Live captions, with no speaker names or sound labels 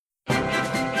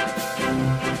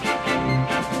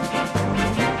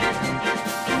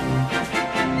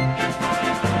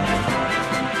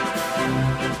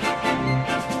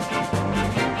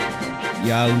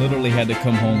Yeah, I literally had to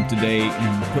come home today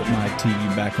and put my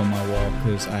TV back on my wall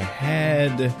because I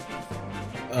had,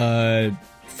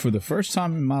 for the first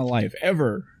time in my life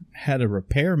ever, had a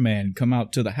repairman come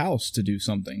out to the house to do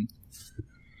something.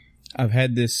 I've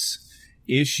had this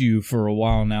issue for a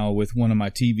while now with one of my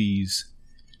TVs.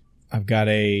 I've got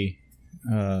I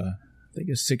think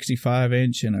a 65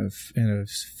 inch and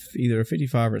either a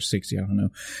 55 or 60, I don't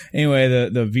know. Anyway,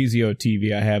 the Vizio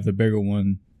TV I have, the bigger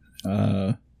one,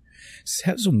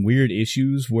 has some weird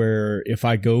issues where if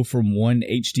I go from one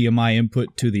HDMI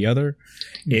input to the other,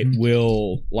 it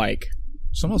will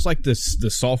it's almost like the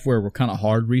software will kind of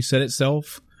hard reset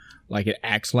itself. Like it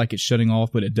acts like it's shutting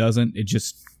off, but it doesn't. It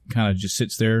just kind of just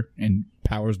sits there and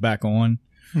powers back on.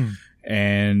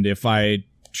 And if I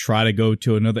try to go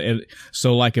to another,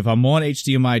 so like if I'm on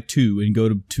HDMI 2 and go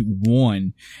to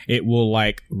 1, it will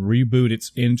reboot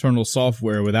its internal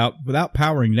software without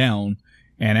powering down.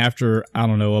 And after, I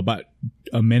don't know, about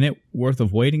a minute worth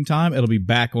of waiting time, it'll be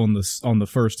back on the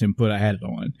first input I had it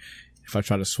on. If I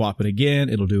try to swap it again,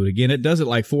 it'll do it again. It does it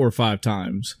 4 or 5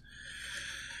 times.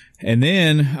 And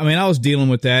then, I was dealing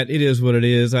with that. It is what it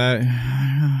is.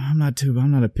 I'm not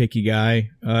a picky guy.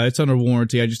 It's under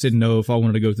warranty. I just didn't know if I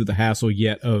wanted to go through the hassle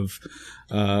yet of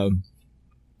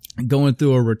going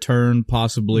through a return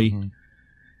possibly.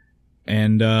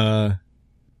 And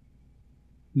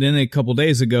then a couple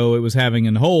days ago, it was having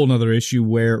a whole another issue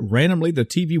where randomly the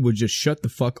TV would just shut the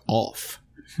fuck off.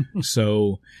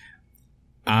 So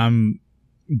I'm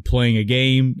playing a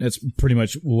game. That's pretty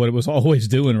much what it was always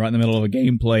doing right in the middle of a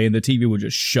gameplay, and the TV would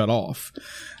just shut off.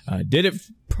 Did it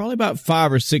probably about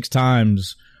 5 or 6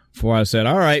 times before I said,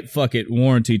 all right, fuck it,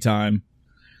 warranty time.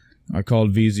 I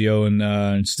called Vizio, and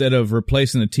instead of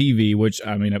replacing the TV, which,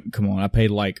 come on, I paid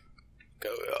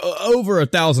over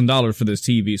 $1,000 for this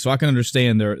TV, so I can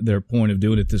understand their point of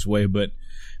doing it this way, but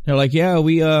they're like, yeah,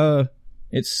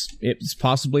 it's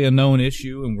possibly a known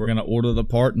issue, and we're going to order the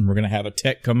part, and we're going to have a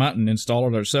tech come out and install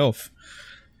it ourselves.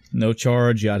 No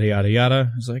charge, yada, yada,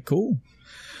 yada. It's like, cool.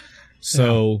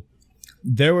 So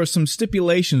there were some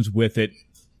stipulations with it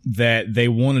that they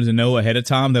wanted to know ahead of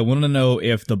time. They wanted to know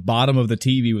if the bottom of the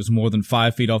TV was more than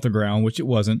 5 feet off the ground, which it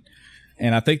wasn't.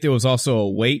 And I think there was also a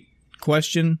weight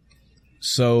question.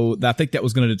 So I think that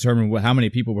was going to determine how many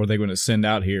people were they going to send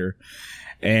out here.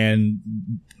 And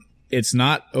it's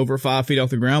not over 5 feet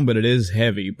off the ground, but it is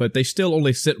heavy. But they still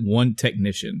only sent one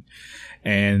technician.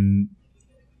 And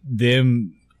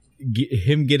him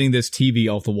getting this TV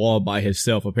off the wall by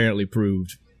himself apparently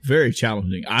proved very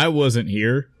challenging. I wasn't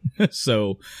here.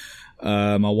 So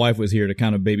my wife was here to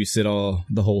kind of babysit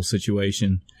the whole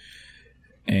situation.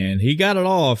 And he got it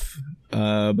off.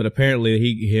 But apparently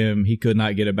he could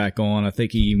not get it back on. I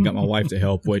think he even got my wife to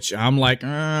help, which I'm like,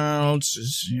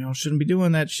 shouldn't be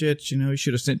doing that shit. You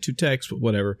should have sent 2 texts, but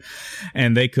whatever.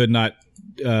 And they could not,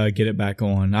 get it back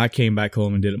on. I came back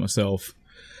home and did it myself.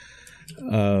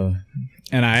 And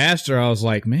I asked her, I was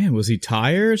like, man, was he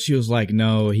tired? She was like,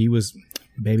 no, he was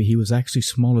actually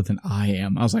smaller than I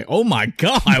am. I was like, oh my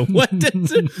God, what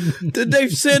did they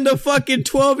send a fucking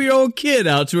 12-year-old kid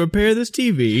out to repair this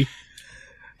TV?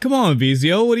 Come on,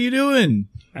 Vizio, what are you doing?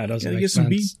 That doesn't make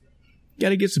sense.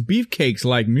 Gotta get some beefcakes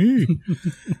like me.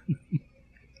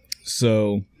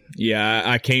 So, yeah,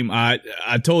 I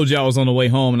told you I was on the way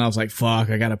home, and I was like, fuck,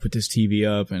 I gotta put this TV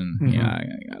up, and I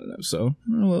got it up. So,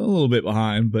 a little bit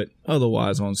behind, but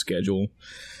otherwise on schedule.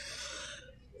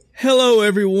 Hello,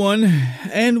 everyone,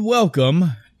 and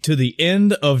welcome to the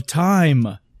end of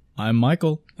time. I'm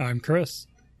Michael. I'm Chris.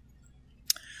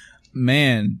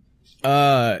 Man,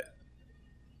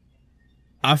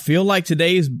 I feel like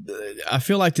today's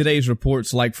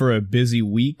report's for a busy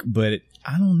week, but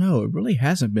I don't know. It really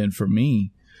hasn't been for me.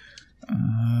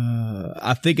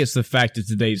 I think it's the fact that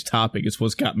today's topic is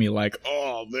what's got me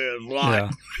oh man,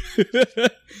 lot.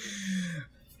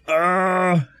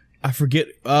 Yeah. I forget.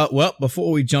 Well,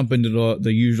 before we jump into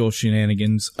the usual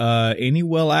shenanigans, any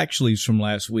actuallys from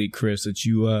last week, Chris, that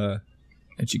you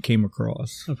came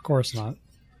across? Of course not.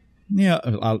 Yeah,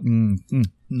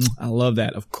 I love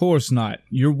that. Of course not.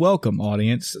 You're welcome,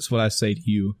 audience. That's what I say to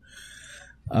you.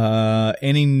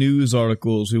 Any news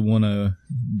articles we want to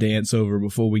dance over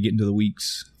before we get into the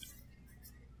weeks?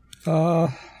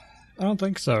 I don't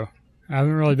think so. I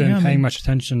haven't really been paying much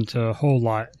attention to a whole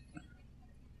lot.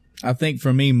 I think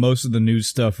for me, most of the news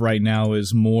stuff right now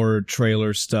is more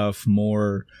trailer stuff,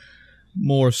 more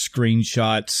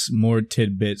screenshots, more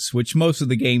tidbits, which most of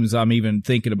the games I'm even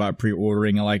thinking about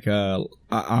pre-ordering.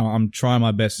 I'm trying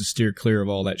my best to steer clear of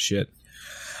all that shit.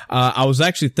 I was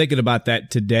actually thinking about that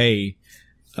today.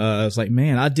 I was like,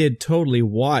 man, I did totally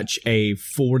watch a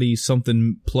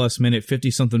 40-something plus minute,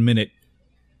 50-something minute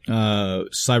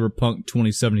Cyberpunk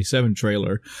 2077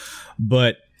 trailer,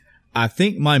 but I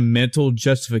think my mental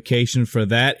justification for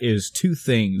that is two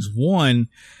things. One,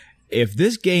 if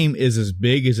this game is as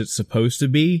big as it's supposed to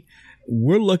be,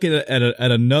 we're looking at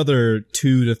another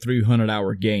 200 to 300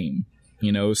 hour game.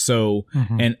 You know, so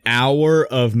an hour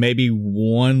of maybe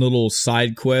one little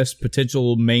side quest,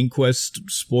 potential main quest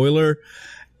spoiler,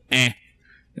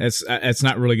 that's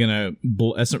not really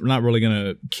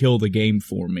gonna kill the game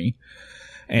for me.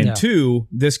 And two,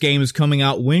 this game is coming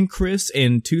out when, Chris?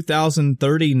 In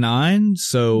 2039.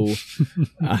 So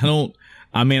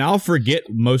I'll forget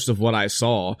most of what I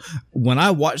saw. When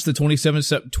I watched the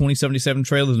 2077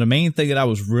 trailer, the main thing that I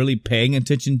was really paying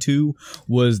attention to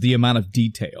was the amount of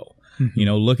detail. You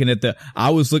know, looking at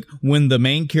when the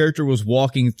main character was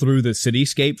walking through the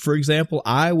cityscape, for example,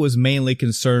 I was mainly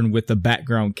concerned with the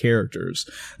background characters,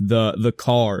 the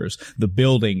cars, the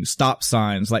buildings, stop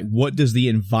signs. Like, what does the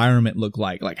environment look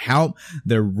like? Like, how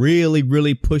they're really,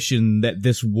 really pushing that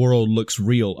this world looks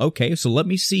real. Okay, so let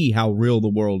me see how real the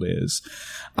world is.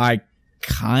 I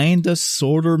kind of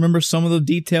sort of remember some of the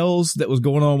details that was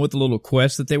going on with the little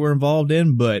quest that they were involved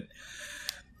in, but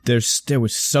there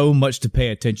was so much to pay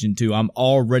attention to. I'm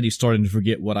already starting to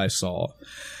forget what I saw.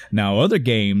 Now, other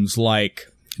games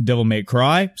like Devil May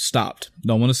Cry, stopped.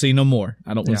 Don't want to see no more.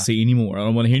 I don't want to see any more. I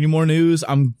don't want to hear any more news.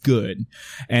 I'm good.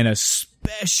 And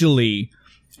especially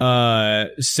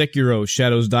Sekiro,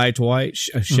 Shadows Die Twice.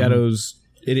 Shadows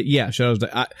Die.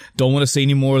 I don't want to see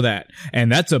any more of that.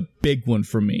 And that's a big one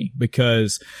for me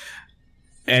because,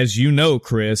 as you know,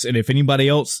 Chris, and if anybody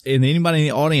in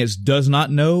the audience does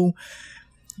not know,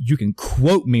 you can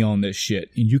quote me on this shit,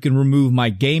 and you can remove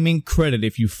my gaming credit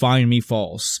if you find me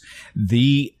false.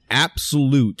 The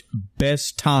absolute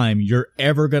best time you're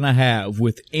ever gonna have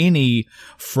with any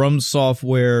From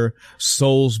Software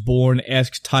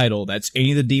Soulsborne-esque title, that's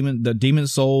any of the Demon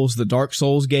Souls, the Dark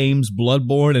Souls games,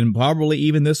 Bloodborne, and probably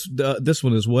even this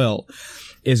one as well,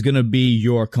 is gonna be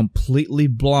your completely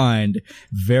blind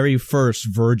very first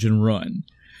virgin run.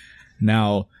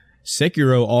 Now,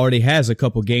 Sekiro already has a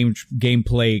couple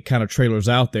gameplay kind of trailers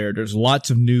out there. There's lots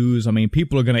of news. I mean,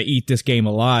 people are going to eat this game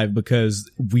alive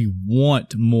because we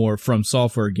want more From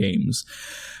Software games.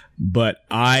 But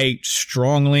I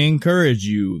strongly encourage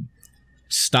you,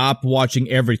 stop watching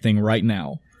everything right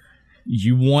now.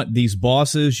 You want these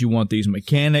bosses, you want these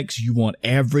mechanics, you want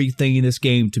everything in this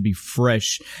game to be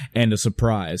fresh and a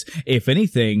surprise. If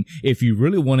anything, if you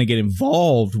really want to get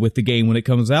involved with the game when it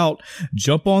comes out,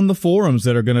 jump on the forums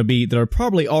they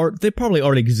probably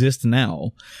already exist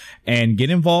now, and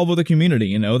get involved with the community.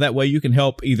 You know, that way you can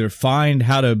help either find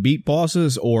how to beat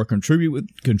bosses or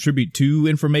contribute to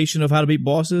information of how to beat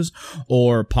bosses,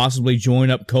 or possibly join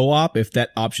up co-op if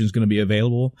that option is going to be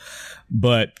available.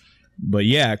 But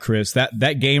yeah, Chris,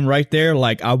 that game right there,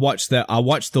 like I watched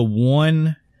the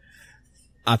one,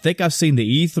 I think I've seen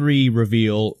the E3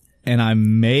 reveal, and I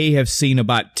may have seen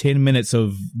about 10 minutes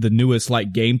of the newest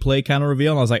like gameplay kind of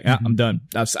reveal. And I was like, I'm done.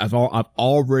 I've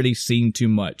already seen too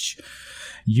much.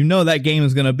 You know, that game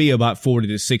is going to be about 40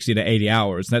 to 60 to 80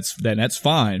 hours. That's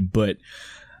fine. But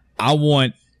I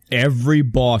want every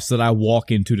boss that I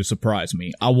walk into to surprise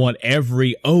me. I want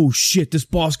oh shit, this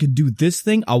boss can do this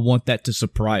thing. I want that to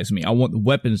surprise me. I want the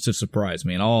weapons to surprise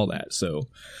me and all that. So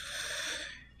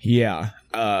yeah,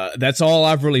 that's all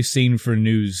I've really seen for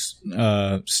news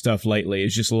stuff lately.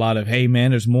 It's just a lot of, hey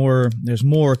man, there's more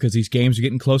because these games are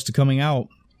getting close to coming out.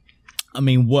 I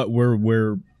mean,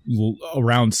 we're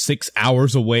around 6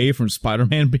 hours away from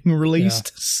Spider-Man being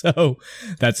released. Yeah. So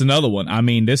that's another one. I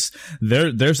mean, there's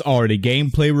already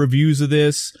gameplay reviews of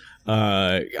this.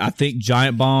 I think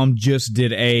Giant Bomb just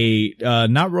did a,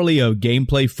 not really a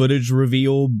gameplay footage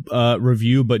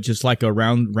review, but just like a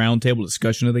round table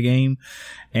discussion of the game.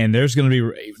 And there's going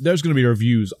to be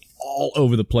reviews all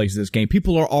over the place of this game.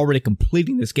 People are already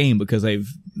completing this game because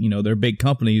they're big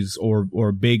companies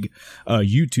or big,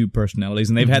 YouTube personalities,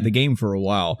 and they've had the game for a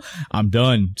while. I'm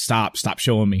done. Stop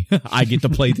showing me. I get to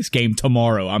play this game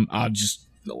tomorrow.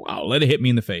 I'll let it hit me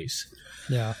in the face.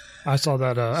 Yeah. I saw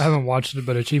that. I haven't watched it,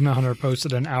 but Achievement Hunter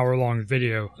posted an hour-long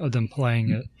video of them playing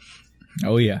it.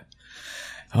 Oh, yeah.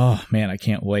 Oh, man, I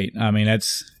can't wait. I mean,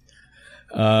 that's...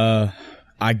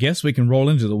 I guess we can roll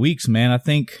into the weeks, man. I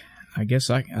think...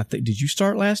 Did you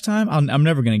start last time? I'm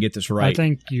never going to get this right. I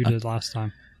think you did last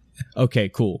time. Okay,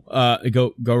 cool.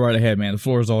 Go right ahead, man. The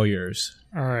floor is all yours.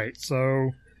 All right,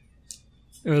 so...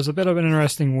 It was a bit of an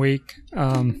interesting week.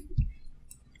 To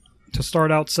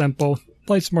start out simple...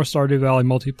 Played some more Stardew Valley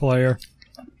multiplayer.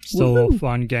 Still a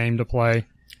fun game to play.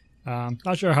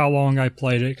 Not sure how long I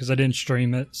played it because I didn't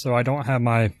stream it, so I don't have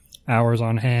my hours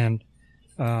on hand.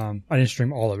 I didn't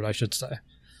stream all of it, I should say.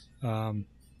 But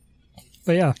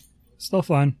yeah, still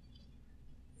fun.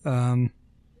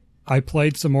 I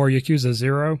played some more Yakuza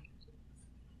 0.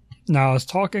 Now, I was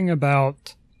talking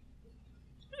about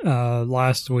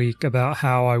last week about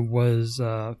how I was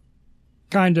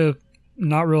kind of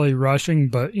not really rushing,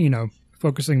 but,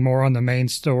 focusing more on the main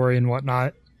story and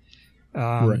whatnot.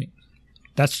 Right.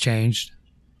 That's changed.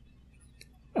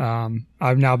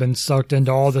 I've now been sucked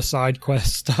into all the side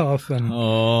quest stuff and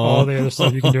all the other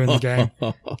stuff you can do in the game.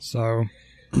 So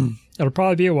it'll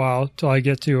probably be a while till I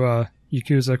get to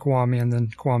Yakuza Kiwami and then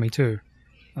Kiwami 2.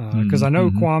 Because I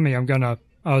know Kiwami,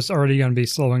 I was already going to be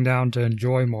slowing down to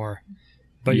enjoy more.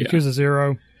 But Yakuza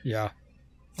 0,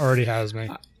 already has me.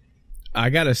 I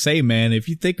gotta say, man, if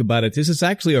you think about it, this is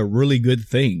actually a really good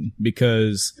thing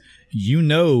because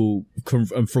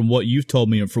from what you've told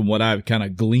me and from what I've kind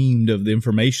of gleaned of the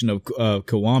information of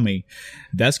Kiwami,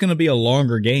 that's going to be a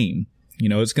longer game.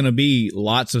 It's going to be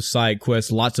lots of side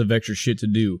quests, lots of extra shit to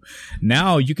do.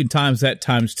 Now you can times that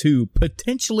times 2,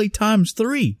 potentially times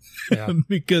 3,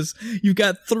 because you've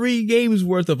got 3 games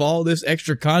worth of all this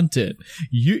extra content.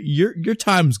 Your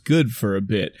time's good for a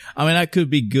bit. I mean, that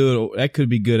could be good. That could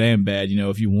be good and bad.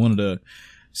 If you wanted to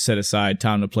set aside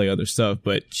time to play other stuff.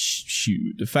 But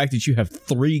shoot, the fact that you have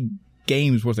 3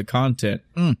 games worth of content.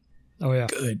 Oh yeah,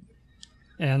 good.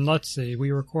 And let's see,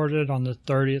 we recorded on the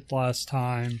 30th last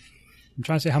time. I'm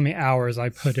trying to see how many hours I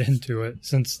put into it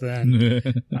since then.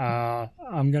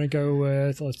 I'm going to go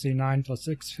with, 9 plus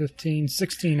 6, 15,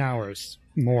 16 hours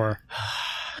more.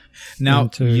 Now,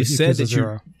 you said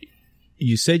that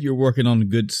you said you're working on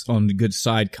the good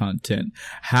side content.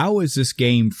 How is this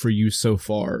game for you so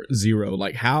far, Zero?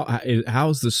 Like,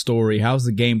 how's the story? How's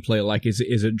the gameplay? Like, is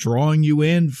it drawing you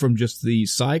in from just the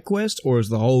side quest, or is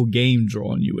the whole game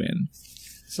drawing you in?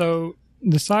 So,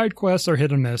 the side quests are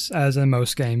hit and miss, as in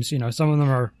most games. Some of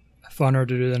them are funner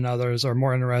to do than others, or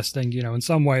more interesting, in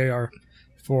some way or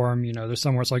form. There's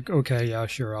some where it's like, okay, yeah,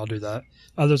 sure, I'll do that.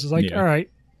 Others is like, all right,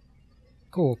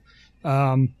 cool.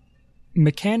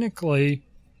 Mechanically,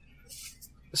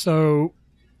 so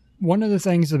one of the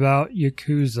things about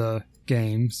Yakuza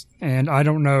games, and I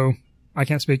don't know, I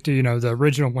can't speak to, the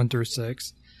original 1 through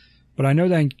 6, but I know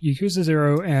that in Yakuza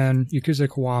 0 and Yakuza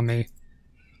Kiwami,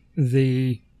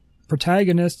 the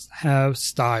protagonists have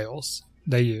styles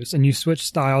they use, and you switch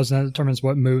styles and that determines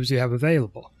what moves you have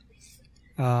available.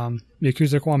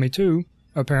 Yakuza Kiwami 2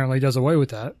 apparently does away with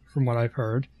that, from what I've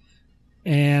heard.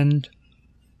 And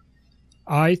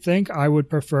I think I would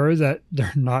prefer that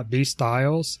there not be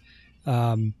styles.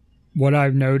 What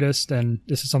I've noticed, and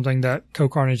this is something that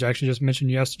Co-Carnage actually just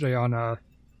mentioned yesterday on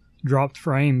Dropped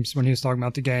Frames when he was talking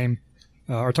about the game,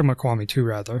 or talking about Kiwami 2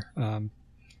 rather.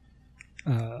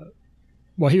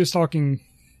 Well, he was talking,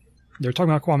 they were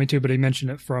talking about Kiwami 2, but he mentioned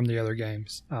it from the other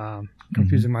games.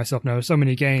 Confusing myself now. So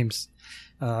many games.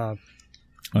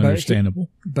 Understandable.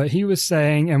 But he was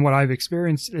saying, and what I've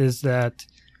experienced is that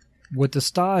with the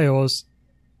styles,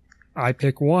 I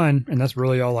pick one, and that's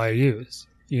really all I use,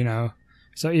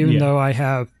 So even though I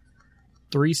have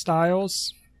 3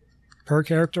 styles per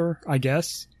character, I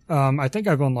guess, I think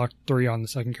I've unlocked 3 on the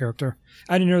second character.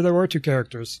 I didn't know there were 2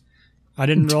 characters. I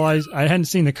didn't realize, I hadn't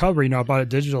seen the cover, I bought it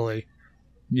digitally.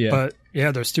 Yeah. But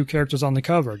yeah, there's 2 characters on the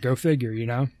cover. Go figure,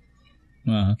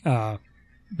 Uh-huh.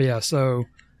 But yeah, so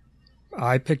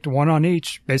I picked one on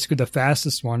each, basically the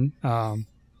fastest one,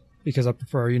 because I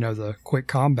prefer, the quick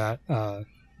combat,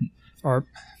 or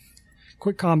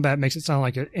quick combat makes it sound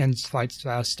like it ends fights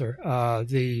faster.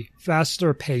 The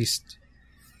faster paced,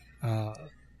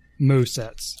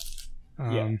 movesets.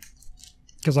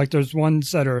 Because there's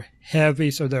ones that are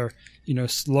heavy, so they're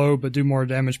slow but do more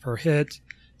damage per hit.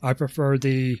 I prefer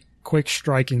the quick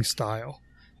striking style,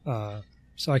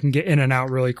 so I can get in and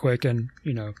out really quick and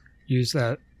use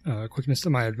that quickness to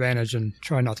my advantage and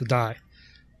try not to die.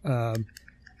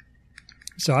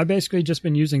 So I basically just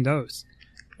been using those,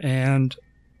 and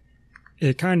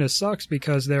it kind of sucks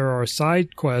because there are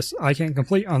side quests I can't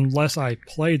complete unless I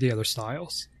play the other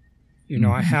styles.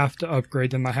 I have to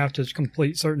upgrade them. I have to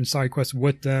complete certain side quests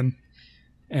with them.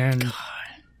 And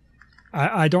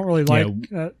I don't really like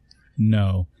that.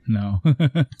 No.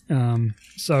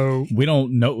 So we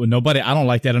don't know nobody. I don't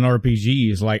like that in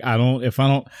RPGs. Like,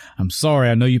 I'm sorry.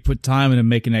 I know you put time into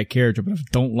making that character, but if I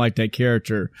don't like that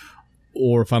character,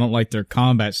 or if I don't like their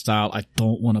combat style, I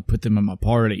don't want to put them in my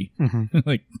party.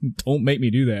 Like, don't make me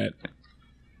do that.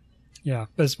 Yeah.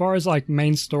 But as far as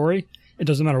main story, it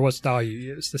doesn't matter what style you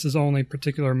use. This is only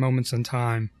particular moments in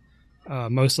time,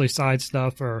 mostly side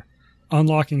stuff or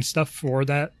unlocking stuff for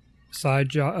that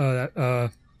side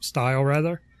style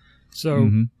rather.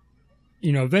 So,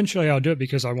 eventually I'll do it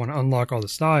because I want to unlock all the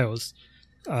styles.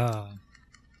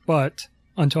 but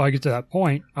until I get to that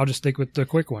point, I'll just stick with the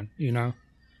quick one, Yeah.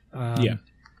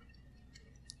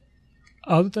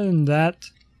 Other than that,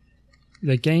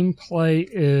 the gameplay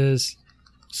is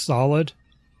solid.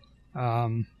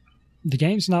 The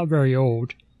game's not very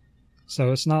old,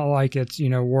 so it's not like it's,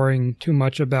 worrying too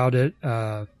much about it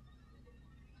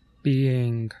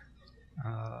being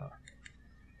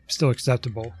still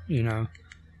acceptable,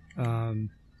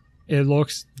 It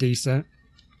looks decent.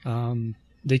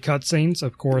 The cutscenes,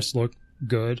 of course, look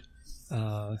good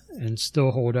and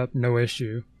still hold up, no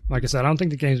issue. Like I said, I don't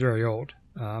think the game's very old.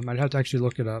 I'd have to actually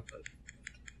look it up.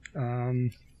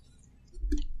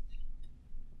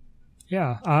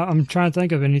 Yeah, I'm trying to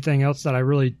think of anything else that I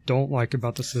really don't like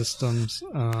about the systems,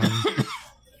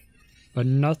 but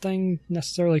nothing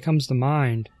necessarily comes to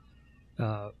mind.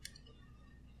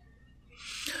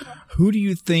 Who do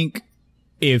you think,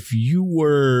 if you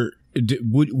were,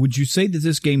 would you say that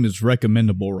this game is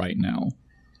recommendable right now?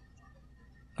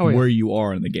 Oh, yeah. Where you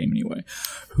are in the game, anyway.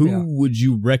 Who would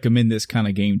you recommend this kind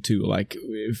of game to? Like,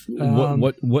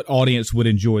 what audience would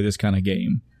enjoy this kind of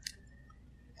game?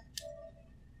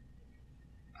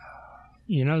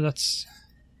 That's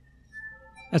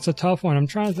a tough one. I'm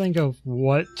trying to think of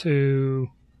what to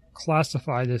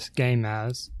classify this game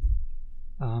as.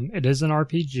 It is an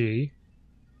RPG.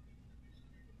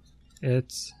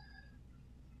 It's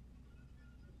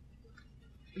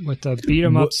with a beat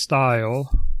 'em up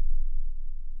style.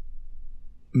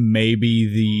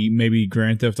 Maybe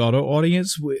Grand Theft Auto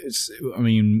audience. I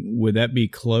mean, would that be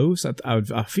close?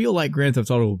 I feel like Grand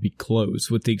Theft Auto would be close,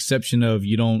 with the exception of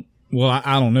you don't. Well,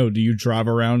 I don't know. Do you drive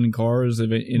around in cars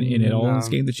in it all in this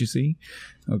game that you see?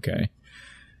 Okay.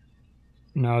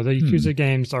 No, the Yakuza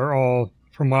games are all,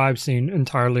 from what I've seen,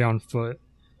 entirely on foot.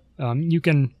 You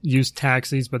can use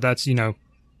taxis, but that's,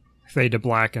 fade to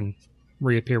black and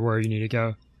reappear where you need to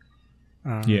go.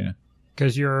 Yeah.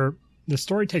 Because the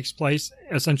story takes place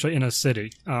essentially in a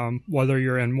city. Whether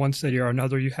you're in one city or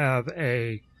another, you have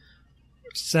a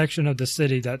section of the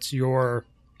city that's your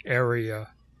area,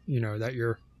 that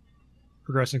you're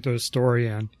progressing through the story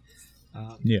in.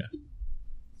 Yeah.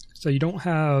 So you don't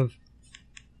have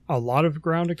a lot of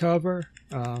ground to cover,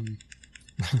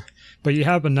 but you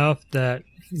have enough that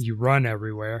you run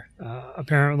everywhere.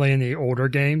 Apparently in the older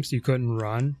games, you couldn't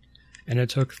run, and it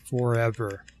took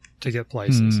forever to get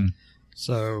places.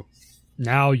 So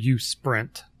now you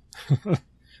sprint.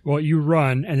 Well, you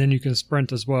run, and then you can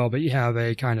sprint as well, but you have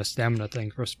a kind of stamina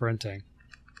thing for sprinting.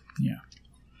 Yeah.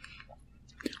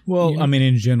 Well, I mean,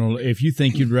 in general, if you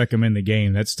think you'd recommend the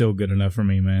game, that's still good enough for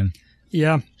me, man.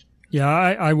 Yeah. Yeah,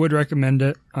 I would recommend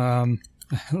it.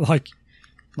 Like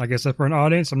I said, for an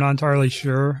audience, I'm not entirely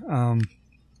sure.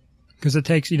 Because it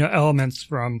takes, elements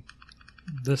from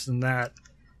this and that.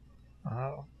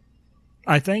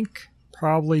 I think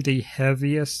probably the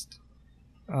heaviest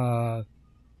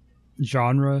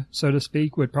genre, so to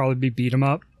speak, would probably be beat 'em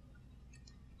up.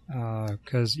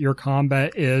 Because your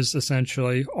combat is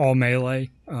essentially all melee.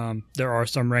 There are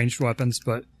some ranged weapons,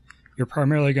 but you're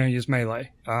primarily going to use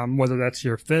melee. Whether that's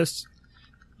your fists,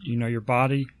 your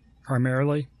body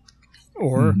primarily,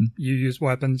 or you use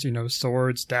weapons,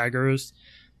 swords, daggers,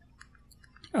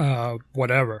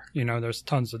 whatever. There's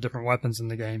tons of different weapons in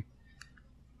the game.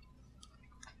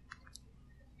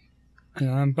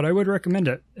 But I would recommend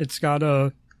it. It's got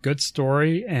a good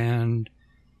story, and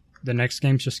the next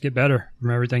games just get better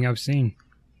from everything I've seen.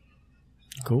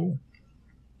 Cool.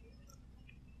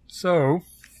 So,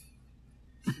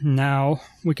 now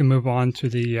we can move on to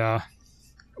the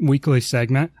weekly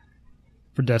segment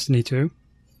for Destiny 2.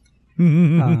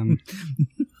 I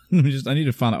need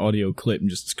to find an audio clip and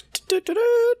just...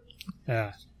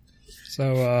 Yeah.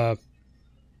 So,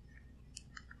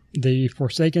 the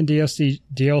Forsaken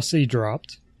DLC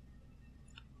dropped.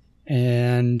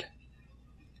 And...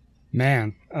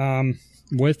 man,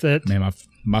 with it... Man,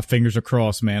 my fingers are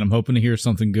crossed, man. I'm hoping to hear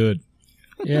something good.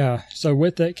 Yeah, so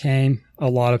with it came a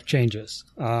lot of changes.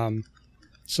 Some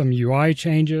UI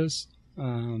changes.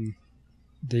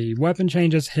 The weapon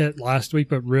changes hit last week,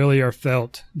 but really are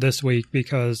felt this week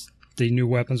because the new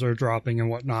weapons are dropping and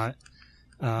whatnot.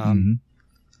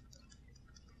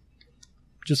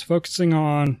 Just focusing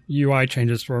on UI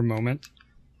changes for a moment.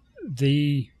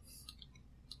 They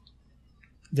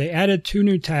added 2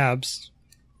 new tabs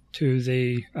to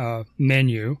the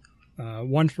menu,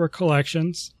 one for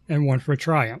collections and one for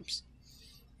triumphs.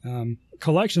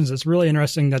 Collections, it's really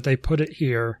interesting that they put it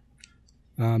here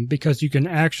because you can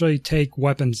actually take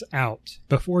weapons out.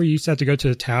 Before, you used to have to go to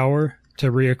the tower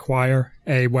to reacquire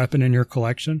a weapon in your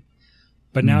collection,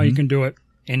 but now you can do it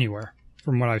anywhere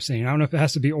from what I've seen. I don't know if it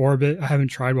has to be orbit. I haven't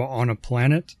tried while on a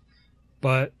planet,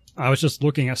 but I was just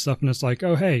looking at stuff and it's like,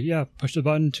 oh, hey, yeah, push the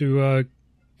button to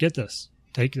get this,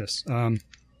 take this.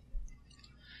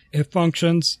 It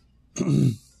functions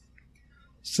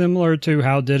similar to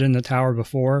how it did in the tower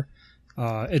before.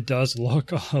 It does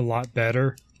look a lot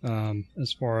better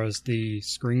as far as the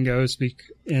screen goes.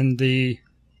 In the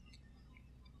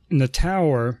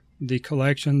tower, the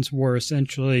collections were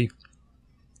essentially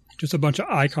just a bunch of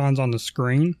icons on the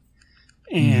screen,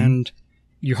 and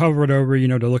you hovered over,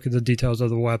 to look at the details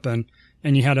of the weapon,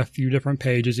 and you had a few different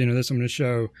pages. This one to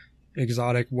show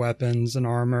exotic weapons and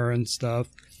armor and stuff.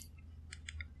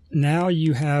 Now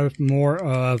you have more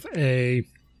of a...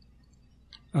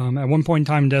 at one point in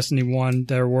time in Destiny 1,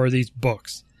 there were these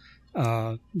books.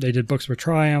 They did books for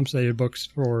triumphs, they did books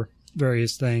for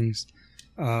various things.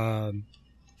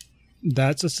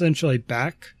 That's essentially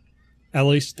back, at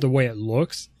least the way it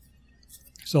looks.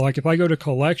 So like if I go to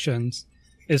collections,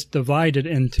 it's divided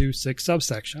into 6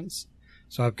 subsections.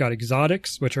 So I've got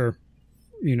exotics, which are,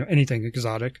 anything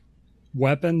exotic.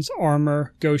 Weapons,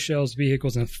 armor, ghost shells,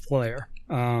 vehicles, and flare.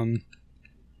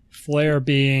 Flare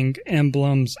being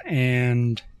emblems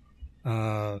and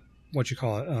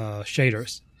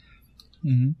shaders.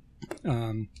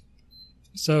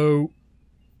 So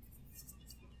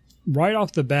right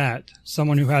off the bat,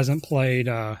 someone who hasn't played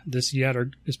this yet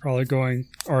or is probably going,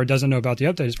 or doesn't know about the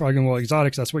update, is probably going, well,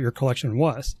 exotics, that's what your collection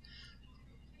was.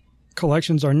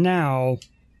 Collections are now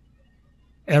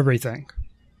everything.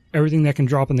 Everything that can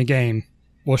drop in the game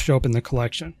will show up in the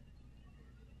collection.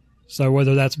 So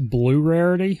whether that's blue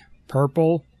rarity,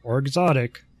 purple, or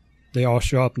exotic, they all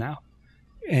show up now.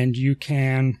 And you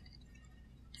can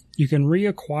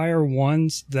reacquire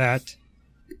ones that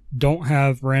don't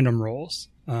have random rolls,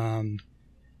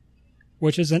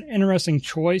 which is an interesting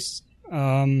choice.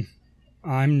 I'm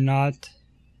not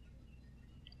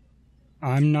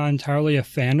entirely a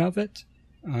fan of it.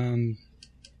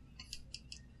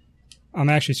 I'm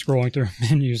actually scrolling through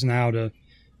menus now to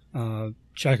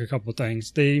check a couple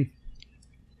things.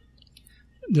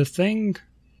 The thing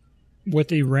with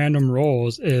the random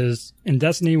rolls is in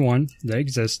Destiny 1, they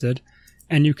existed,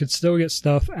 and you could still get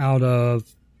stuff out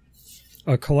of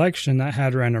a collection that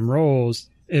had random rolls.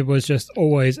 It was just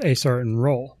always a certain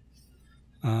roll.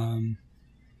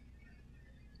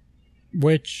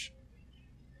 Which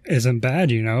isn't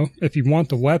bad, If you want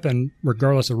the weapon,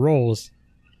 regardless of rolls,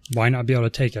 why not be able to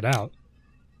take it out?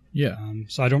 Yeah.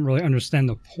 So I don't really understand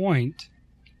the point,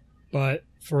 but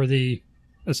for the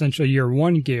essentially year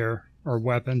 1 gear or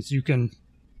weapons, you can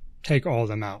take all of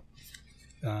them out.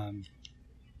 And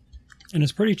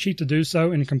it's pretty cheap to do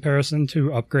so in comparison to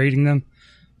upgrading them.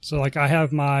 So like I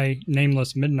have my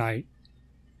Nameless Midnight,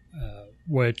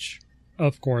 which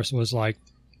of course was like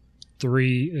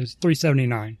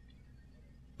 $379.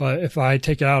 But if I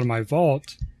take it out of my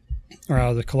vault, or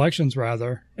out of the collections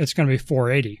rather, it's going to be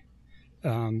 $480.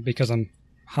 Because I'm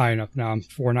high enough now. I'm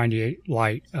 498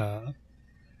 light.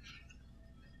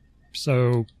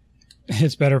 So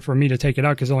it's better for me to take it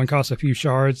out because it only costs a few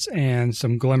shards and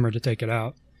some glimmer to take it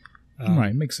out.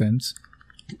 Right, makes sense.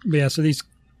 But yeah, so these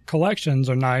collections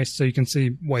are nice so you can see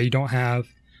what you don't have,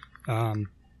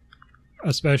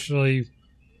 especially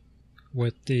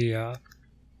with the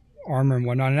armor and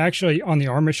whatnot. And actually on the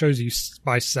armor it shows you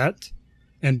by set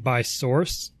and by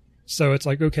source. So it's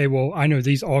like, okay, well, I know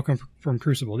these all come from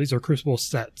Crucible. These are Crucible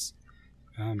sets.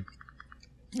 I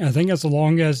think as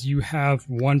long as you have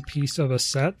one piece of a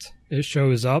set, it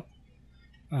shows up.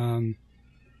 Or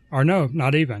no,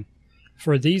 not even.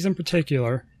 For these in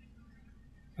particular,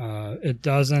 it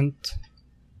doesn't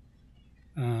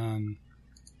hide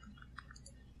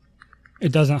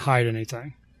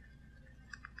anything.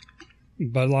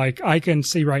 But like I can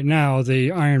see right now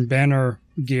the Iron Banner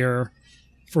gear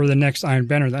for the next Iron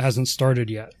Banner that hasn't started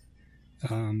yet.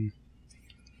 And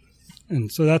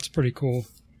so that's pretty cool.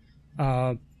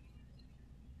 The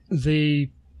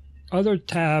other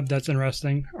tab that's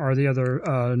interesting, or the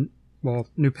other,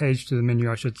 new page to the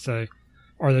menu, I should say,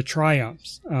 are the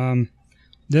triumphs.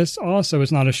 This also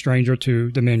is not a stranger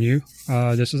to the menu.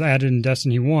 This was added in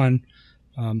Destiny 1.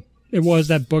 It was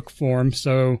that book form,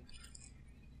 so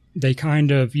they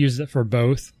kind of used it for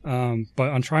both. But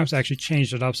on Triumphs, they actually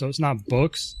changed it up, so it's not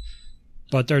books,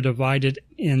 but they're divided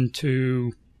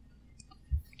into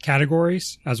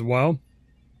categories as well.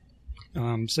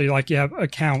 So you have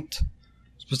account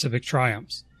specific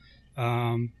triumphs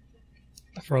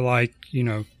for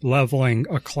leveling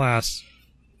a class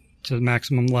to the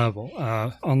maximum level,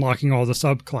 unlocking all the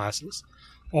subclasses.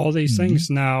 All these things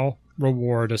now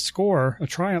reward a score, a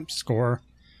triumph score,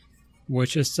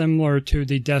 which is similar to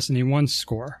the Destiny 1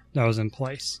 score that was in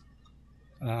place.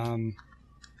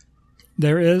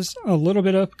 There is a little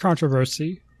bit of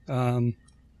controversy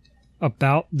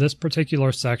about this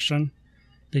particular section,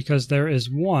 because there is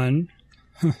one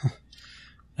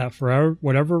that for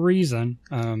whatever reason,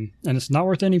 and it's not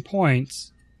worth any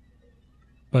points,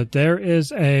 but there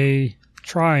is a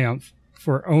triumph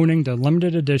for owning the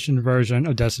limited edition version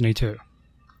of Destiny 2.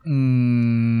 I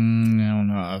don't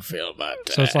know how I feel about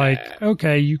that. So it's like,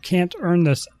 okay, you can't earn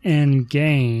this in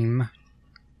game,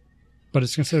 but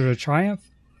it's considered a triumph,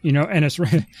 and it's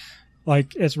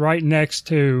like it's right next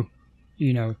to,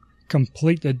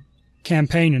 complete the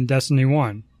campaign in Destiny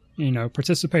 1,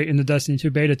 participate in the Destiny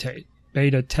 2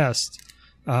 beta test.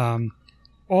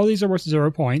 All these are worth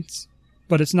 0 points,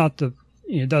 but it's not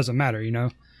it doesn't matter,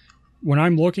 When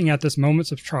I'm looking at this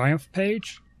Moments of Triumph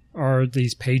page, or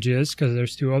these pages, because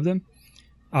there's 2 of them,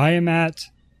 I am at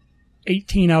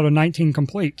 18 out of 19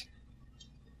 complete,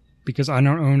 because I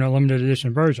don't own a limited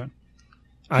edition version.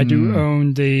 I do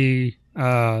own the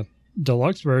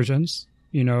deluxe versions,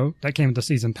 that came with the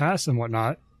season pass and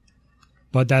whatnot,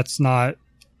 but that's not,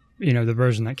 the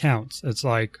version that counts. It's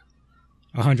like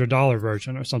 $100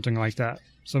 version or something like that.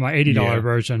 So my $80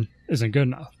 version isn't good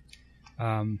enough.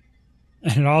 And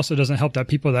it also doesn't help that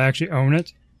people that actually own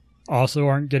it also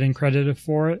aren't getting credited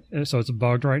for it, so it's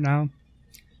bugged right now.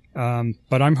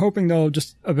 But I'm hoping they'll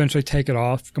just eventually take it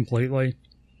off completely,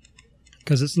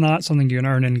 because it's not something you can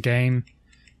earn in game.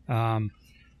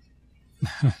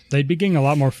 They'd be getting a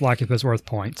lot more flack if it's worth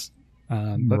points,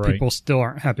 but people still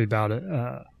aren't happy about it.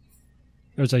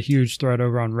 There's a huge thread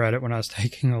over on Reddit when I was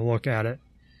taking a look at it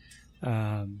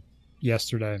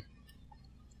yesterday.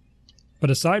 But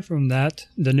aside from that,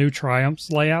 the new Triumphs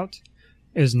layout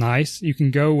is nice. You can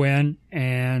go in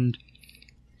and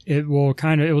it will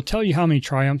tell you how many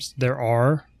Triumphs there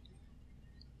are,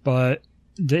 but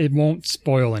it won't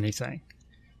spoil anything.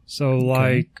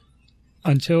 So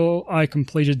until I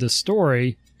completed the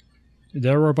story,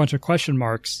 there were a bunch of question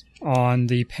marks on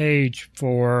the page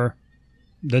for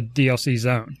the DLC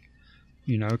zone,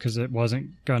 because it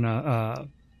wasn't gonna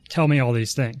tell me all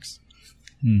these things.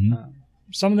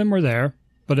 Some of them were there,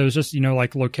 but it was just,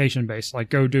 like location based, like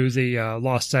go do the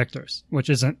lost sectors, which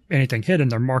isn't anything hidden.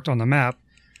 They're marked on the map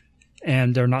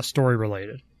and they're not story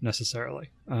related necessarily.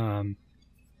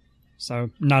 So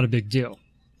not a big deal.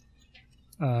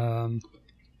 I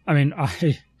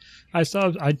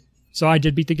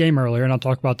did beat the game earlier, and I'll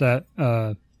talk about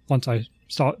that once I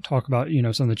talk about,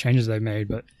 some of the changes they've made,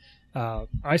 but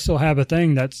I still have a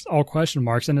thing that's all question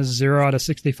marks and it's 0 out of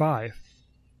 65.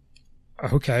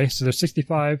 Okay, so there's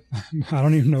 65. I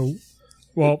don't even know.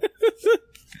 Well,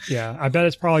 yeah, I bet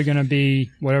it's probably going to be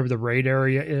whatever the raid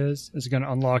area is going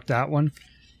to unlock that one.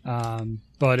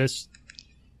 But it's,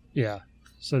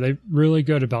 so they're really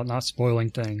good about not spoiling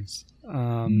things.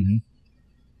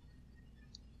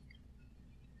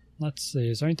 Let's see,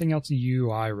 is there anything else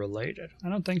UI related? I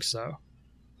don't think so.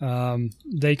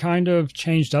 They kind of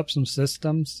changed up some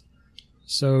systems.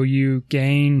 So you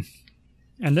gain,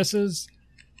 and this is,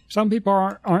 some people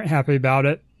aren't happy about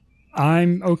it.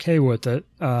 I'm okay with it.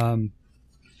 The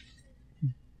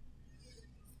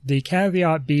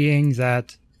caveat being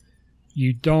that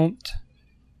you don't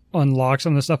unlock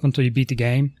some of the stuff until you beat the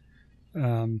game.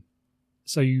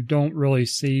 So you don't really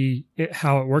see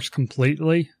how it works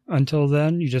completely until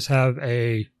then. You just have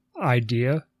a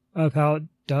idea of how it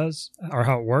does or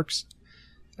how it works.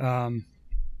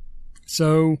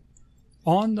 So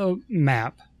on the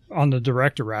map, on the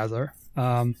director rather,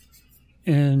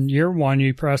 in year 1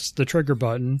 you press the trigger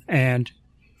button and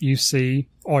you see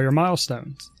all your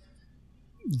milestones.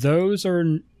 Those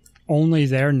are only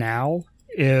there now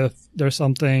if there's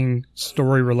something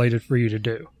story related for you to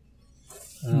do.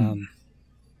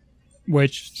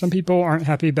 Which some people aren't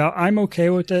happy about. I'm okay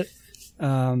with it.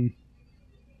 In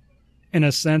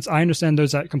a sense, I understand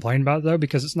those that complain about it, though,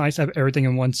 because it's nice to have everything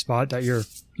in one spot that you're,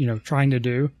 trying to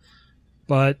do.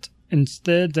 But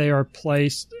instead, they are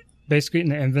placed basically in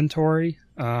the inventory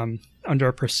under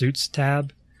a pursuits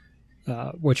tab,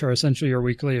 which are essentially your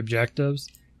weekly objectives.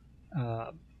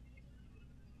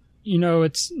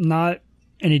 It's not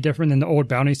any different than the old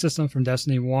bounty system from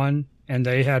Destiny 1, and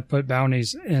they had put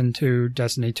bounties into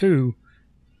Destiny 2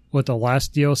 with the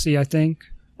last DLC, I think,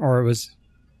 or it was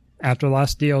after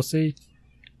last DLC.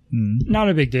 Not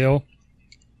a big deal.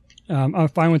 I'm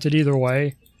fine with it either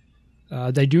way.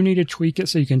 They do need to tweak it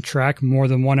so you can track more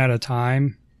than one at a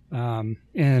time.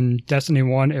 In Destiny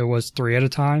 1, it was 3 at a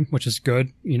time, which is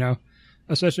good,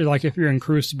 especially like if you're in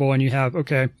Crucible and you have,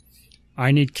 okay,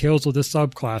 I need kills with this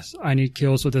subclass, I need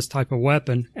kills with this type of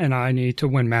weapon, and I need to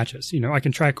win matches. I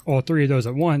can track all 3 of those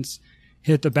at once,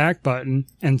 hit the back button,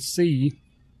 and see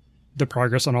the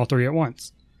progress on all 3 at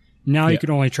once. Now you can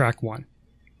only track 1.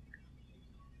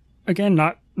 Again,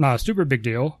 not not a super big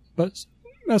deal, but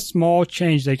a small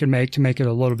change they can make to make it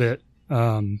a little bit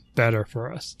better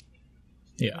for us.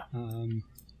 Yeah.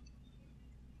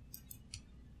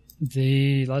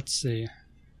 Let's see.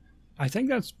 I think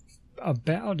that's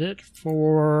about it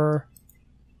for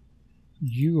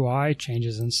UI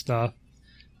changes and stuff.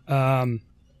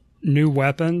 New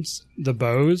weapons, the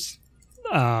bows.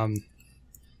 I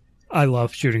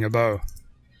love shooting a bow.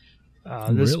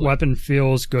 This weapon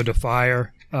feels good to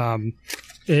fire. It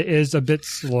is a bit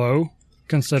slow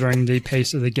considering the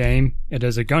pace of the game. It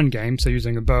is a gun game, so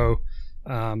using a bow,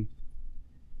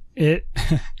 it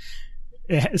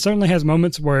certainly has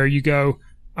moments where you go,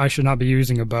 I should not be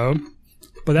using a bow,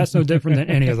 but that's no different than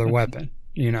any other weapon.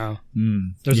 You know,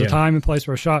 there's a time and place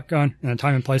for a shotgun and a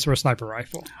time and place for a sniper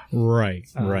rifle. Right.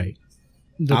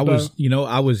 I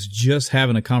was just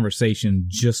having a conversation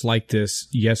just like this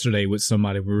yesterday with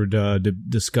somebody. We were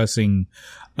discussing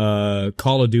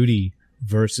Call of Duty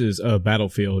versus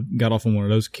Battlefield. Got off on one of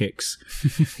those kicks,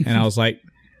 and I was like,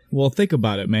 well, think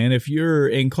about it, man. If you're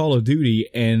in Call of Duty,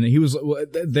 and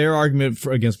their argument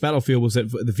against Battlefield was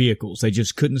that the vehicles, they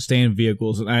just couldn't stand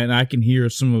vehicles. And I can hear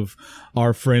some of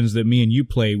our friends that me and you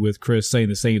played with, Chris, saying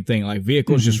the same thing. Like,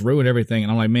 vehicles just ruin everything.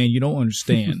 And I'm like, man, you don't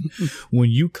understand. When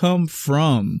you come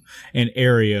from an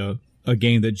area, a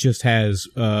game that just has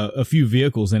a few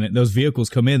vehicles in it, those vehicles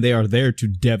come in, they are there to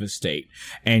devastate.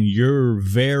 And you're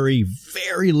very,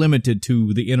 very limited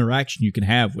to the interaction you can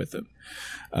have with them.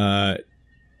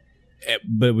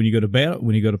 But when you go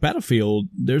to Battlefield,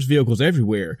 there's vehicles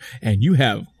everywhere, and you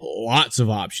have lots of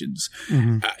options.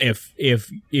 If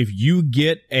you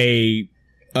get a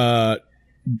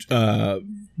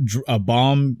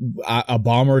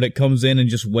bomber that comes in and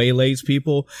just waylays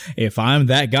people, if I'm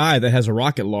that guy that has a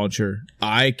rocket launcher,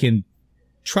 I can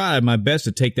try my best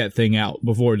to take that thing out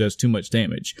before it does too much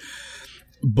damage.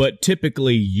 But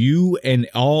typically, you and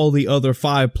all the other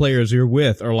 5 players you're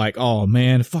with are like, oh,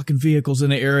 man, fucking vehicles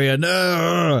in the area.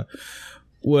 No.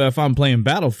 Well, if I'm playing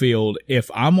Battlefield,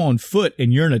 if I'm on foot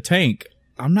and you're in a tank,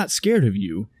 I'm not scared of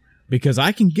you because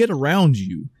I can get around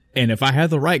you. And if I have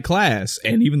the right class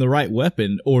and even the right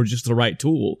weapon or just the right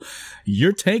tool,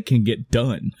 your tank can get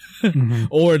done.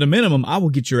 Or at a minimum, I will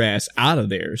get your ass out of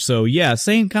there. So yeah,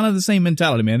 the same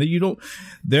mentality, man.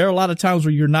 There are a lot of times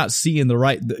where you're not seeing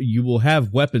you will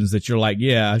have weapons that you're like,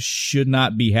 yeah, I should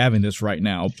not be having this right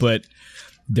now. But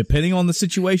depending on the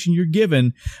situation you're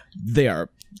given, they are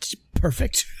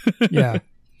perfect. Yeah.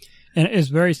 And it's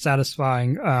very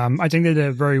satisfying. I think they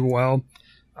did it very well.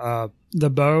 The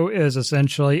bow is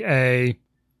essentially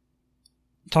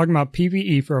talking about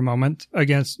PvE for a moment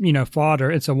against, fodder.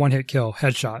 It's a one-hit kill,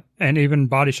 headshot, and even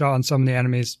body shot on some of the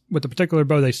enemies with the particular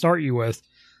bow they start you with,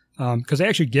 because they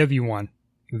actually give you one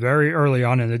very early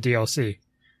on in the DLC.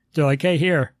 They're like, hey,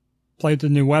 here, play with the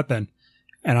new weapon.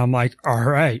 And I'm like, all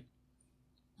right.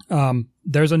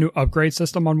 There's a new upgrade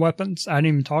system on weapons. I didn't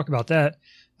even talk about that.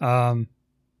 And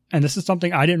this is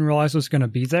something I didn't realize was going to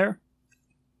be there.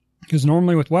 Because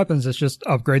normally with weapons, it's just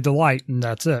upgrade the light and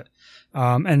that's it.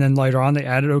 And then later on, they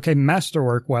added,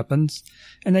 masterwork weapons,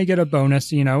 and they get a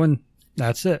bonus, and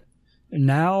that's it.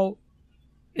 Now,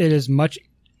 it is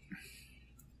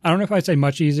I don't know if I'd say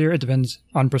much easier. It depends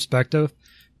on perspective.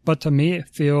 But to me, it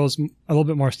feels a little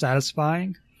bit more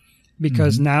satisfying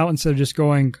because now instead of just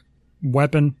going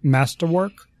weapon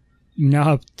masterwork, you now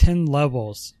have 10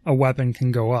 levels a weapon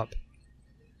can go up.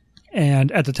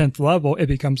 And at the 10th level, it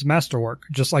becomes masterwork,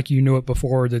 just like you knew it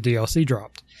before the DLC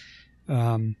dropped.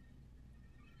 And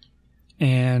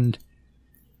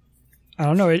I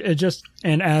don't know, it just,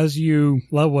 and as you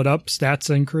level it up,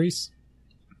 stats increase.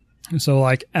 So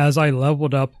like, as I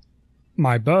leveled up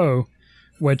my bow,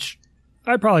 which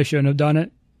I probably shouldn't have done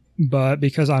it, but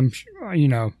because I'll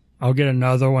get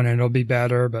another one and it'll be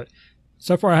better. But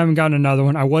so far I haven't gotten another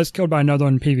one. I was killed by another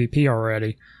one in PvP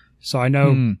already. So I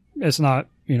know it's not,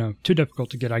 too difficult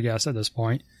to get, I guess, at this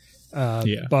point.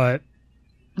 But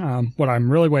what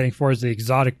I'm really waiting for is the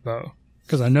exotic bow,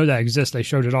 because I know that exists. They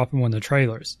showed it off in one of the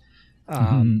trailers. So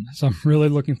I'm really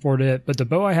looking forward to it. But the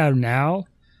bow I have now,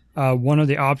 one of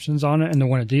the options on it, and the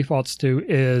one it defaults to,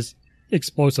 is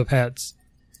explosive heads.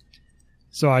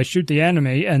 So I shoot the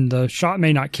enemy, and the shot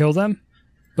may not kill them,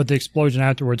 but the explosion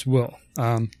afterwards will.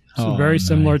 Very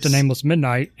similar to Nameless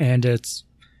Midnight, and it's,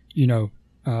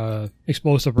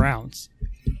 explosive rounds.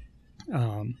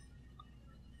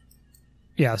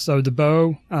 So the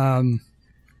bow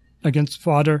against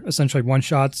fodder, essentially one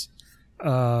shots.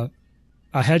 A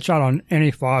headshot on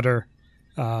any fodder,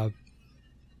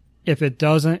 if it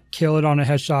doesn't kill it on a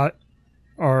headshot,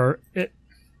 let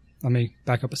me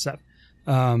back up a step.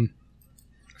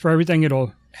 For everything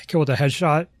it'll kill with a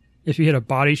headshot, if you hit a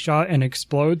body shot and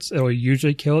explodes, it'll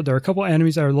usually kill it. There are a couple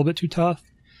enemies that are a little bit too tough,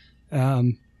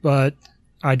 but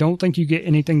I don't think you get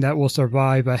anything that will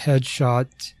survive a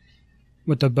headshot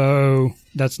with the bow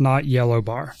that's not yellow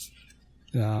bar.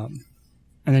 And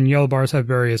then yellow bars have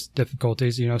various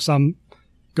difficulties. Some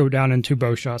go down in 2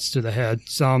 bow shots to the head.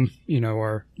 Some,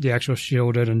 are the actual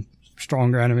shielded and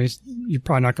stronger enemies. You're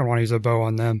probably not going to want to use a bow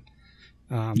on them.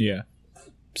 Yeah.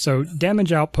 So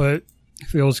damage output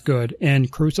feels good. In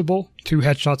Crucible, 2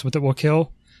 headshots with it will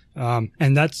kill.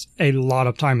 And that's a lot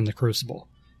of time in the Crucible.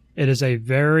 It is a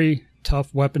very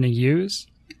tough weapon to use.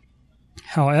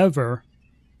 However,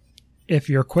 if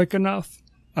you're quick enough,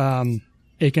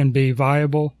 it can be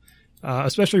viable.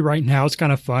 Especially right now, it's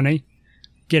kind of funny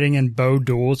getting in bow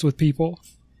duels with people.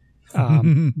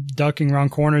 Ducking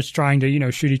around corners, trying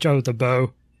to, shoot each other with a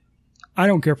bow. I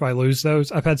don't care if I lose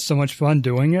those. I've had so much fun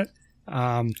doing it.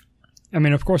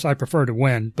 Of course, I prefer to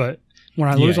win, but when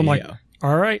I lose, I'm like,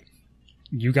 all right,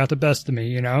 you got the best of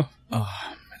me, Oh,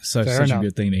 such a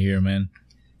good thing to hear, man.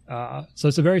 So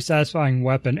it's a very satisfying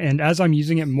weapon, and as I'm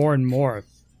using it more and more,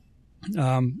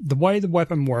 the way the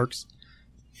weapon works,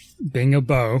 being a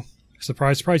bow,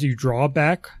 surprise, surprise, you draw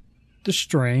back the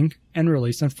string and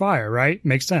release and fire, right?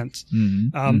 Makes sense.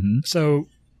 So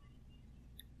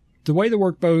the way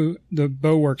the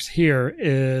bow works here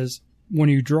is when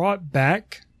you draw it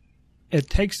back, it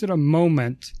takes it a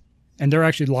moment, and there are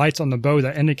actually lights on the bow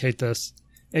that indicate this.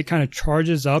 It kind of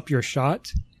charges up your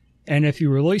shot, and if you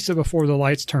release it before the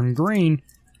lights turn green,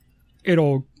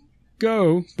 it'll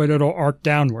go, but it'll arc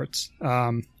downwards.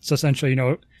 So essentially,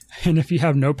 and if you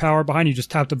have no power behind you,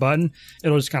 just tap the button,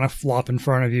 it'll just kind of flop in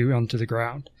front of you onto the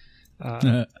ground,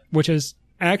 which is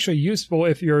actually useful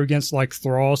if you're against like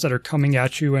thralls that are coming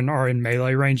at you and are in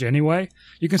melee range anyway.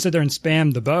 You can sit there and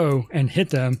spam the bow and hit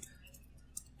them,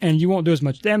 and you won't do as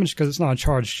much damage because it's not a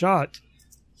charged shot,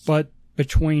 but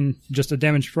between just the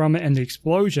damage from it and the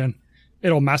explosion,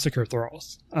 it'll massacre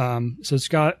thralls. So it's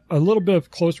got a little bit of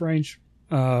close range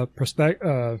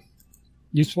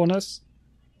usefulness.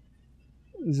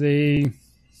 It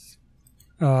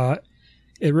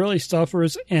really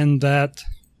suffers in that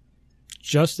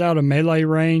just out of melee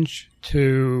range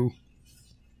to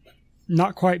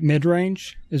not quite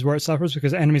mid-range is where it suffers,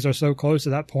 because enemies are so close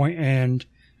at that point, and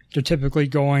they're typically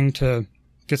going to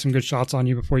get some good shots on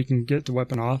you before you can get the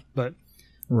weapon off. But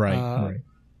right.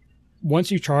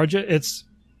 Once you charge it, it's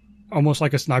almost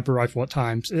like a sniper rifle at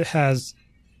times.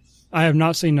 I have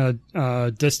not seen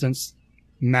a distance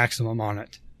maximum on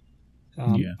it.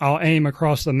 I'll aim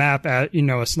across the map at,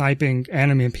 a sniping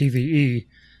enemy in PvE,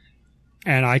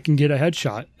 and I can get a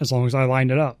headshot as long as I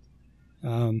lined it up.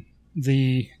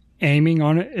 The aiming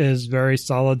on it is very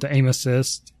solid. The aim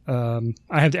assist. I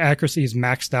have the accuracies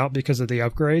maxed out because of the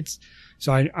upgrades.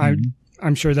 So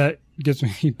I'm sure that gives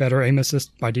me better aim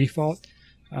assist by default.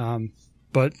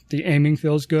 But the aiming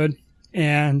feels good.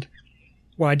 And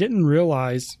what I didn't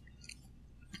realize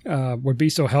would be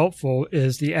so helpful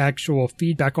is the actual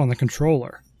feedback on the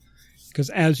controller. Because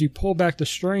as you pull back the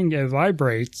string, it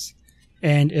vibrates,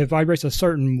 and it vibrates a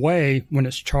certain way when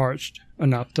it's charged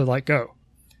enough to let go.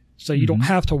 So you don't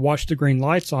have to watch the green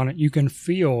lights on it. You can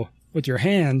feel with your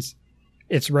hands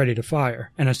it's ready to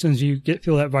fire. And as soon as you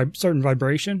feel that certain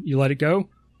vibration, you let it go,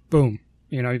 boom,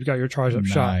 you've got your charged up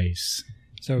shot. Nice.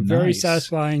 So very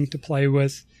satisfying to play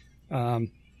with.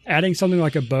 Adding something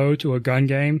like a bow to a gun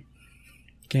game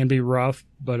can be rough,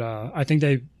 but I think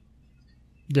they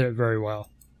did it very well.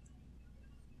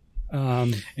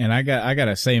 And I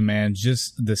gotta say, man,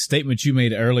 just the statement you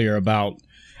made earlier about,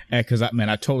 because I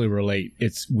totally relate.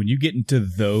 It's when you get into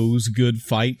those good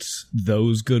fights,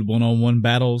 those good one-on-one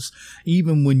battles,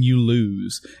 even when you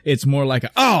lose, it's more like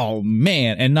oh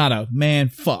man, and not a man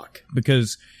fuck,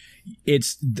 because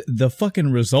it's the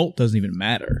fucking result doesn't even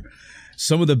matter.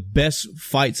 Some of the best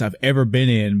fights I've ever been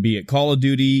in, be it Call of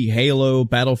Duty, Halo,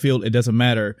 Battlefield, it doesn't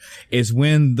matter, is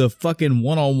when the fucking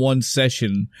one-on-one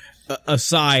session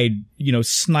aside,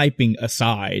 sniping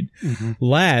aside,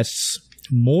 lasts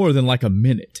more than like a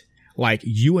minute. Like,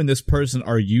 you and this person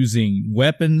are using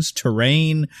weapons,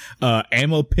 terrain,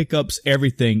 ammo pickups,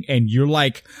 everything, and you're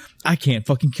like, I can't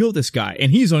fucking kill this guy.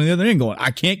 And he's on the other end going, I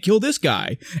can't kill this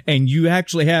guy. And you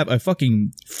actually have a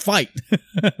fucking fight.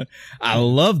 I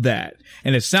love that.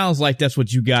 And it sounds like that's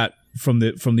what you got from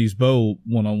these bow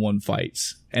one-on-one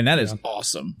fights. And that is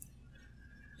awesome.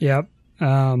 Yep.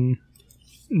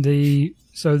 Each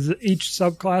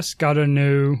subclass got a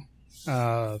new,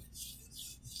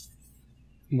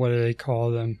 what do they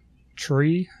call them?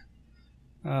 Tree,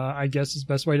 I guess is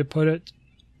the best way to put it.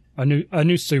 A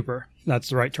new super. That's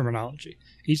the right terminology.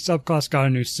 Each subclass got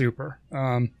a new super.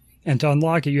 And to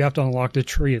unlock it, you have to unlock the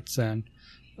tree it's in,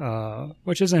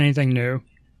 which isn't anything new.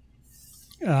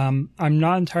 I'm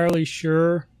not entirely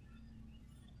sure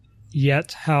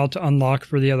yet how to unlock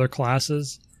for the other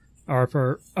classes or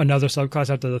for another subclass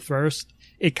after the first.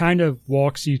 It kind of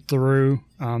walks you through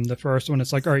the first one.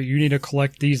 It's like, all right, you need to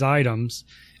collect these items,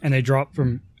 and they drop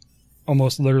from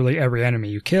almost literally every enemy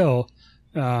you kill.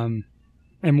 And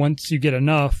once you get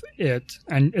enough,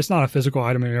 and it's not a physical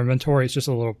item in your inventory, it's just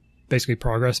a little basically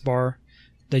progress bar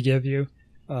they give you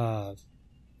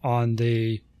on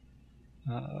the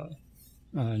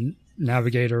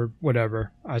navigator,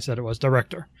 whatever I said it was,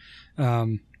 director.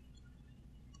 And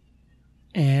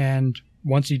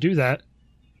once you do that,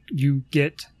 you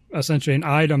get essentially an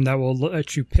item that will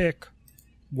let you pick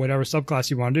whatever subclass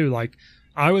you want to do. Like,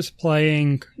 I was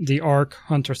playing the Arc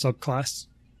Hunter subclass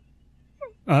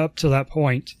up to that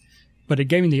point, but it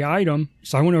gave me the item,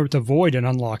 so I went over to Void and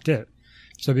unlocked it.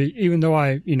 So even though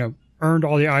I, earned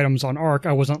all the items on Arc,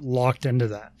 I wasn't locked into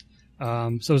that.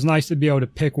 So it was nice to be able to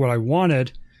pick what I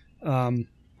wanted,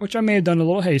 which I may have done a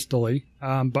little hastily,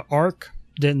 but Arc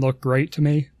didn't look great to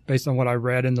me based on what I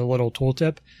read in the little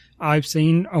tooltip. I've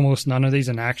seen almost none of these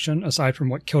in action, aside from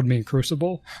what killed me in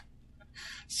Crucible.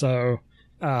 So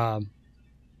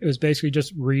it was basically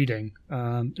just reading.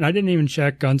 And I didn't even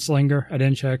check Gunslinger. I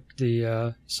didn't check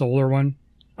the Solar one.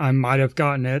 I might have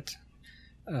gotten it,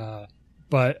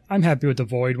 but I'm happy with the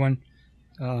Void one.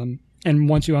 And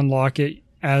once you unlock it,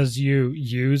 as you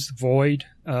use Void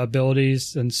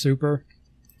abilities and Super,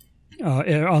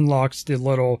 it unlocks the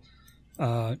little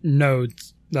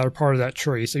nodes that are part of that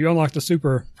tree. So you unlock the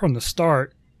Super from the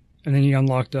start, and then you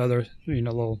unlock the other,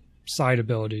 little side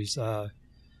abilities.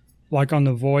 Like on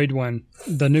the Void one,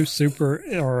 the new Super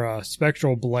or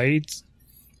Spectral Blades.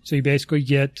 So you basically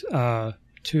get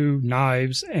 2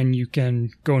 knives, and you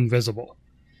can go invisible.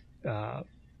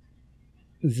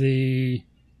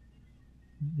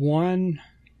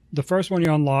 The first one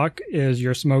you unlock is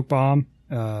your smoke bomb,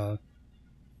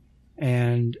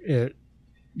 and it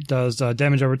does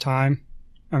damage over time.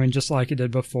 I mean, just like it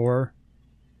did before.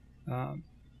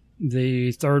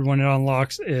 The third one it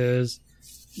unlocks is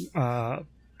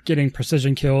getting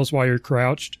precision kills while you're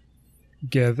crouched.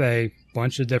 Give a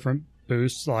bunch of different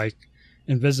boosts like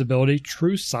invisibility,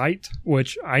 true sight,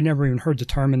 which I never even heard the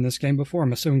term in this game before.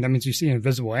 I'm assuming that means you see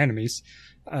invisible enemies,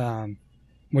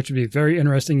 which would be very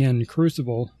interesting in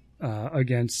Crucible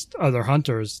against other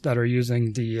hunters that are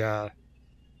using the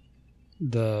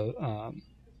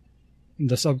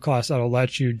subclass that'll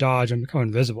let you dodge and become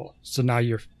invisible. So now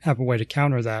you have a way to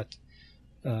counter that.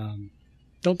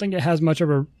 Don't think it has much of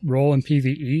a role in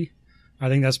PvE. I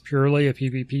think that's purely a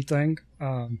PvP thing.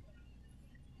 I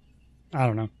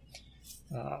don't know.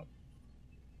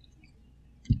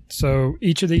 So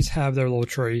each of these have their little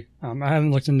tree. I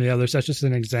haven't looked into the others. That's just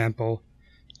an example.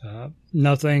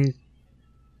 Nothing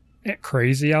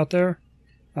crazy out there.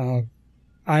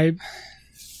 I'm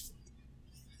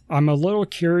a little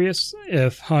curious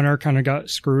if Hunter kind of got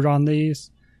screwed on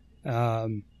these,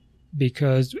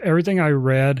 because everything I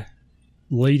read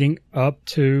leading up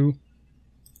to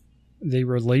the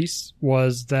release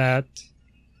was that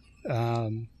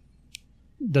the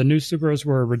new Supers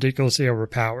were ridiculously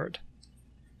overpowered.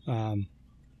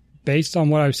 Based on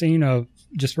what I've seen of,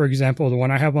 just for example, the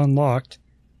one I have unlocked,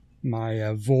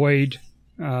 my Void,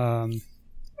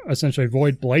 essentially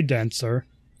Void Blade Dancer,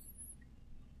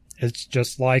 it's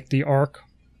just like the Arc,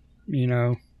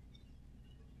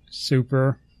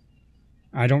 Super.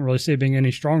 I don't really see it being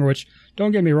any stronger, which,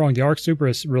 don't get me wrong, the Arc Super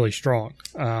is really strong.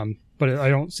 But I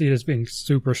don't see it as being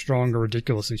super strong or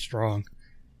ridiculously strong.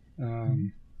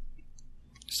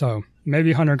 So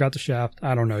maybe Hunter got the shaft.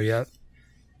 I don't know yet.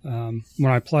 When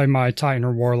I play my Titan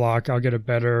or Warlock, I'll get a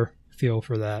better feel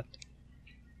for that.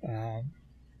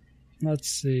 Let's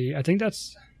see. I think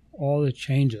that's all the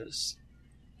changes.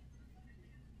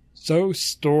 So,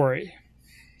 story.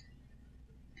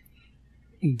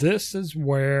 This is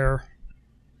where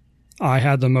I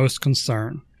had the most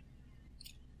concern.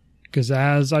 Because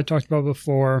as I talked about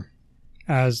before,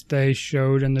 as they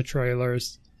showed in the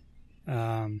trailers,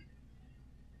 one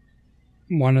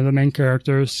of the main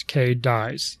characters, Cade,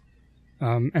 dies.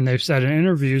 And they've said in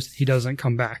interviews he doesn't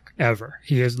come back, ever.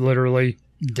 He is literally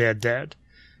dead.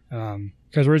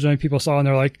 Because originally people saw and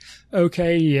they're like,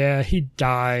 okay, yeah, he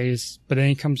dies, but then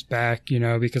he comes back,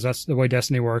 because that's the way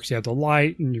Destiny works. You have the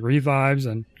light and he revives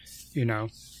and,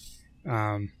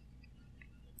 but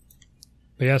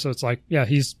yeah, so it's like, yeah,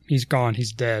 he's gone.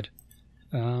 He's dead.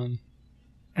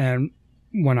 And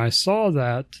when I saw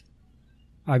that,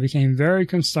 I became very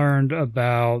concerned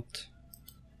about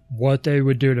what they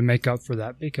would do to make up for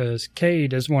that, because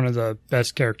Cade is one of the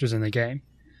best characters in the game.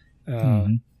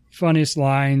 Funniest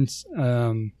lines,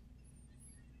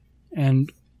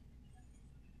 and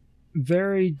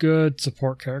very good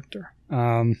support character.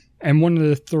 And one of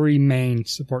the 3 main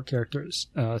support characters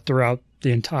throughout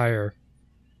the entire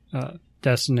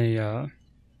Destiny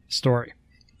story.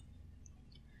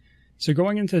 So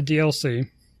going into the DLC,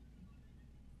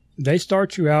 they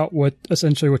start you out with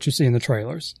essentially what you see in the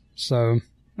trailers. So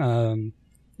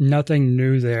nothing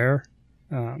new there.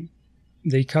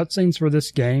 The cutscenes for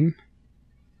this game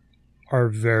are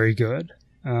very good.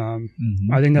 I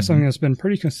think that's something that's been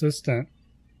pretty consistent,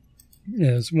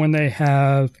 is when they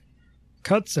have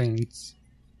cutscenes,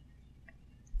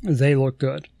 they look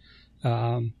good.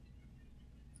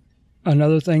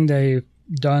 Another thing they've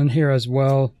done here as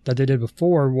well that they did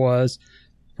before was,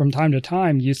 from time to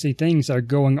time, you see things that are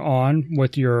going on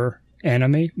with your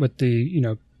enemy, with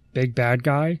the big bad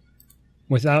guy,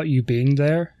 without you being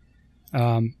there.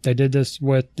 They did this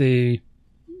from the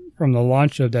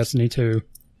launch of Destiny 2,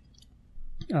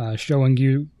 showing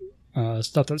you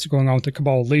stuff that's going on with the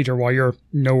Cabal leader while you're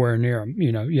nowhere near him.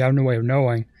 You have no way of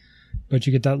knowing, but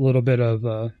you get that little bit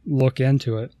of look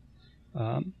into it.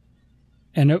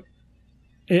 And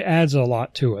it adds a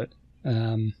lot to it,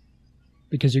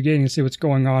 because you're getting to see what's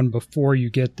going on before you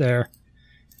get there.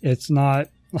 It's not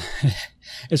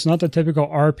the typical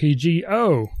RPG.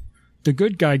 Oh, the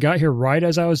good guy got here right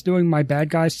as I was doing my bad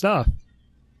guy stuff.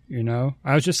 I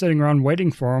was just sitting around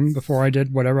waiting for him before I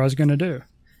did whatever I was going to do.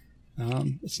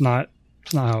 It's not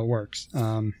how it works.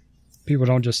 People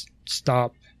don't just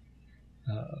stop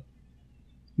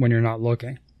when you're not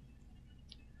looking.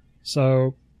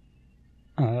 So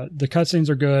the cutscenes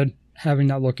are good. Having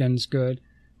that look in is good.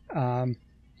 I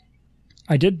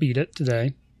did beat it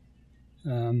today.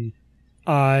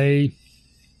 I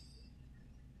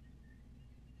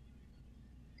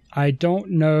don't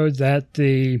know that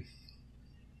the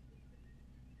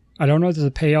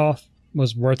payoff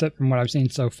was worth it from what I've seen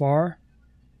so far.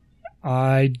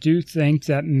 I do think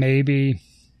that maybe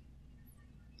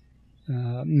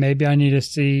I need to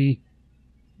see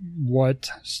what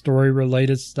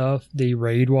story-related stuff the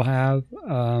raid will have.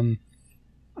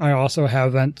 I also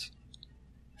haven't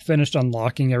finished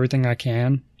unlocking everything I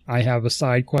can. I have a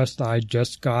side quest I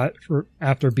just got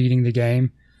after beating the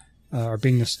game, or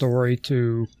beating the story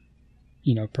to,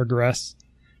 progress.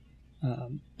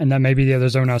 And that may be the other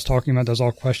zone I was talking about. There's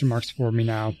all question marks for me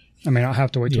now. I mean, I'll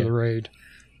have to wait till the raid.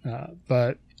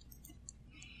 But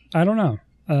I don't know.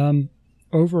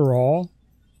 Overall,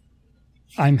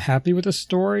 I'm happy with the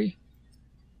story,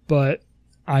 but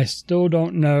I still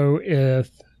don't know if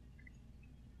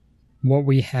what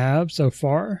we have so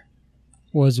far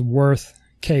was worth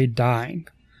Cayde dying.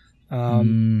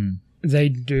 They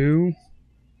do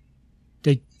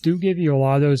give you a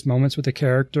lot of those moments with the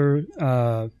character,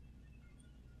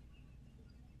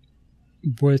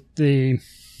 with the,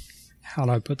 how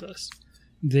do I put this?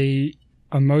 The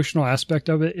emotional aspect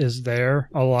of it is there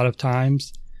a lot of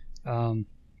times.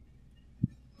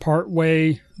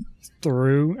 Partway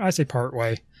through, I say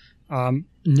partway,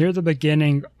 near the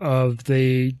beginning of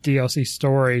the DLC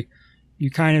story,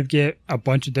 you kind of get a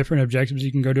bunch of different objectives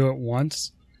you can go to at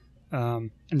once.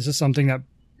 And this is something that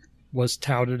was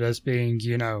touted as being,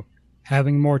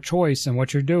 having more choice in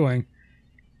what you're doing.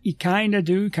 You kind of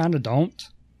do, kind of don't.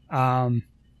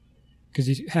 Because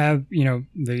you have,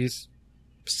 these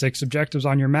 6 objectives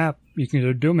on your map. You can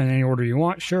do them in any order you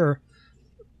want, sure.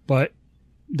 But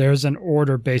there's an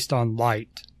order based on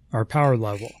light or power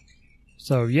level.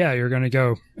 So, yeah, you're going to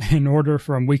go in order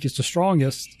from weakest to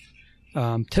strongest,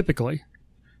 typically.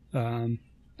 And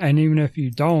even if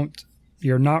you don't,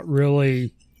 you're not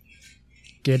really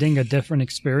getting a different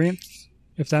experience,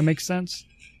 if that makes sense.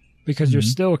 Because you're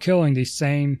still killing these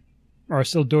same, or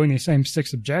still doing these same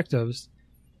 6 objectives.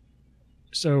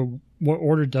 So what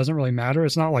order doesn't really matter.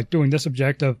 It's not like doing this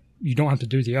objective, you don't have to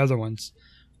do the other ones.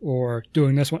 Or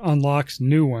doing this one unlocks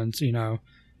new ones,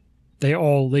 They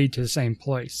all lead to the same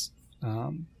place.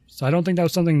 So I don't think that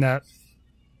was something that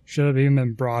should have even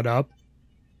been brought up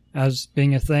as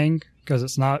being a thing, because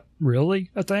it's not really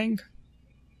a thing.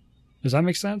 Does that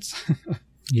make sense?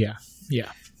 Yeah.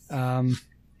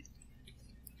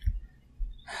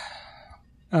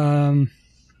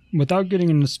 Without getting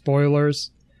into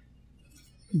spoilers,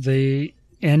 the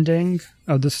ending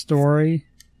of the story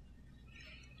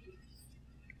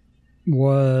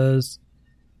was...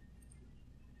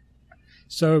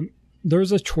 So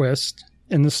there's a twist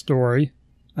in the story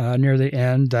near the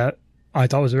end that I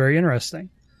thought was very interesting.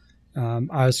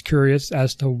 I was curious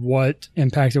as to what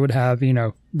impact it would have,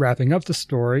 wrapping up the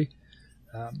story.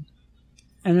 And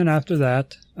then after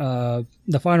that,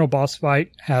 the final boss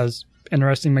fight has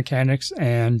interesting mechanics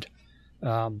and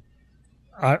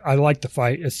I like the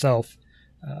fight itself.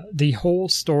 The whole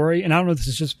story, and I don't know if this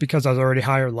is just because I was already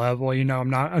higher level, you know, I'm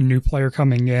not a new player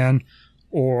coming in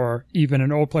or even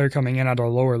an old player coming in at a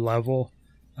lower level.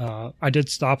 I did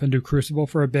stop and do Crucible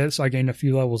for a bit, so I gained a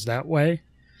few levels that way.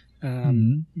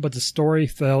 But the story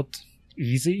felt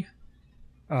easy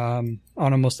on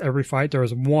almost every fight. There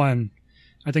was one,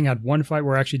 I think I had one fight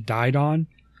where I actually died on.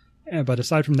 But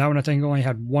aside from that one, I think I only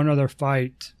had one other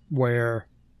fight where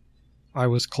I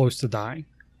was close to dying.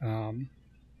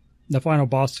 The final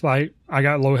boss fight, I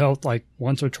got low health like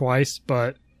once or twice,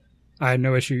 but I had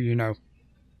no issue, you know,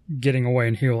 getting away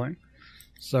and healing.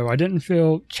 So I didn't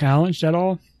feel challenged at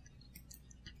all.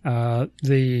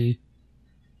 The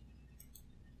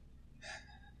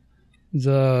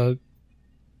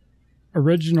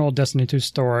original Destiny 2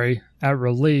 story at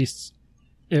release,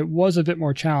 it was a bit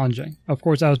more challenging. Of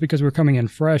course, that was because we were coming in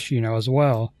fresh, you know, as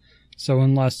well. So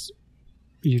unless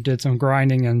you did some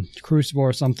grinding in Crucible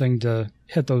or something to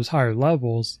hit those higher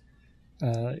levels,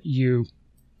 you,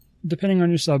 depending on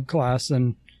your subclass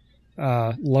and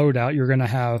loadout, you're going to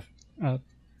have a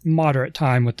moderate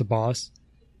time with the boss.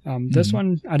 This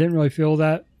one, I didn't really feel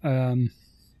that.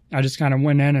 I just kind of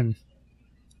went in and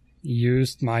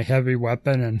used my heavy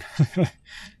weapon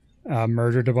and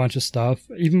murdered a bunch of stuff.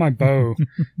 Even my bow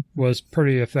was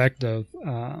pretty effective,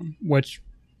 which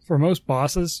for most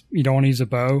bosses, you don't want to use a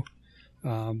bow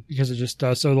because it just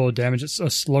does so little damage. It's a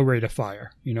slow rate of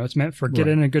fire. You know, it's meant for get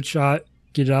in a good shot,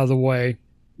 get it out of the way,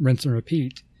 rinse and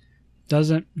repeat.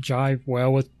 Doesn't jive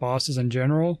well with bosses in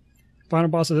general. Final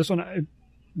boss of this one, it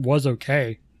was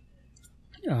okay.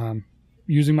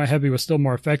 Using my heavy was still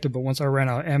more effective, but once I ran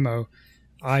out of ammo,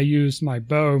 I used my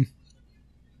bow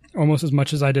almost as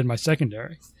much as I did my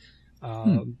secondary.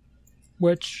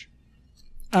 Which,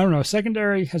 I don't know,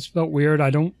 secondary has felt weird.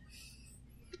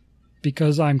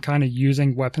 Because I'm kind of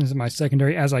using weapons in my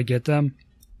secondary as I get them,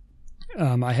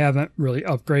 I haven't really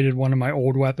upgraded one of my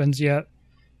old weapons yet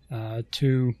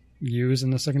to use in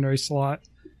the secondary slot.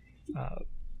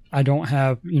 I don't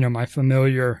have, you know, my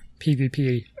familiar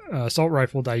PvP assault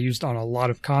rifle that I used on a lot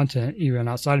of content, even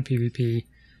outside of PvP.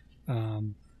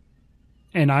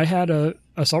 And I had a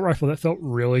assault rifle that felt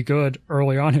really good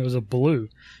early on. It was a blue,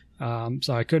 so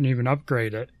I couldn't even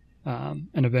upgrade it. And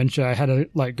eventually I had to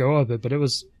let go of it, but it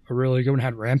was a really good one. It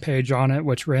had Rampage on it,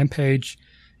 which Rampage,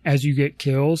 as you get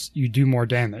kills, you do more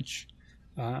damage.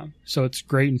 So it's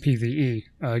great in PvE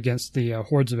against the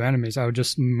hordes of enemies. I would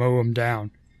just mow them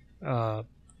down.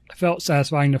 It felt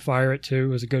satisfying to fire it too. It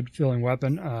was a good feeling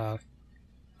weapon.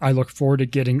 I look forward to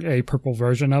getting a purple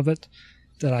version of it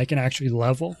that I can actually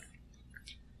level.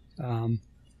 But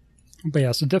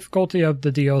yeah, so difficulty of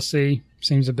the DLC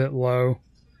seems a bit low,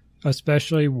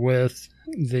 especially with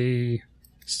the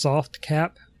soft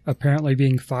cap apparently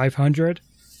being 500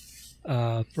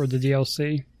 for the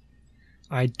DLC.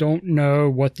 I don't know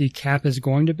what the cap is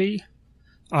going to be.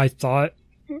 I saw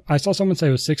someone say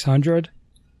it was 600.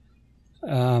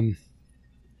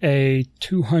 A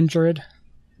 200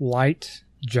 light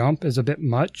jump is a bit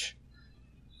much.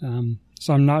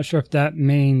 So I'm not sure if that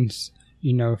means,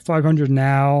 you know, 500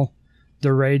 now,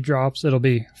 the raid drops, it'll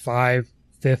be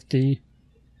 550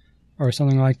 or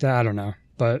something like that. I don't know.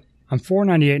 But I'm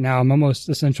 498 now. I'm almost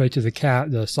essentially to the cap,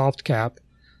 the soft cap,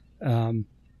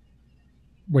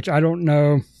 which I don't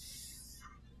know.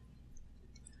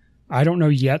 I don't know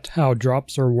yet how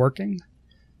drops are working.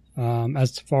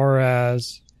 As far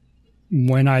as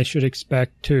when I should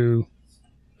expect to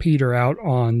peter out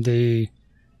on the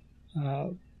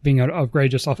being able to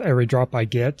upgrade just off every drop I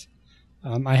get.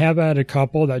 I have had a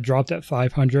couple that dropped at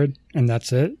 500, and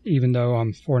that's it, even though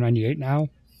I'm 498 now.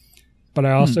 But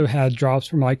I also had drops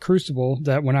from like Crucible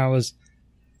that when I was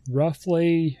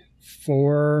roughly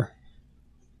I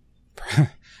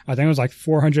think it was like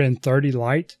 430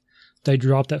 light, they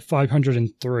dropped at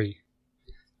 503.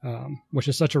 Which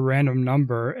is such a random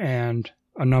number, and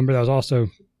a number that was also,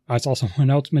 I saw someone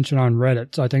else mention on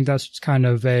Reddit. So I think that's kind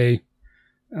of a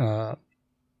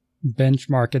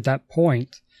benchmark at that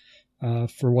point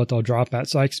for what they'll drop at.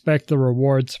 So I expect the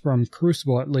rewards from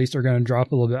Crucible at least are going to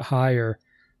drop a little bit higher.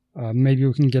 Maybe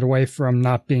we can get away from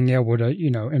not being able to, you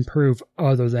know, improve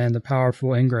other than the powerful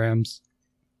engrams,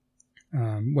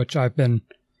 which I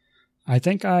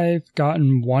think I've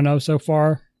gotten one of so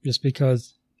far, just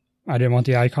because I didn't want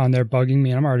the icon there bugging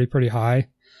me, and I'm already pretty high.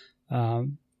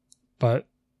 But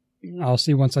I'll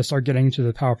see once I start getting to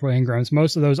the powerful engrams.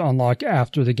 Most of those unlock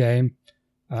after the game,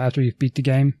 after you've beat the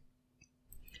game.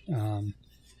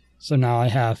 So now I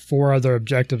have 4 other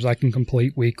objectives I can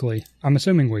complete weekly. I'm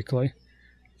assuming weekly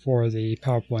for the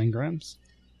powerful engrams.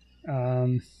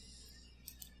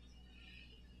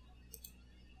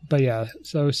 But yeah,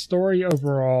 so story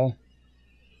overall,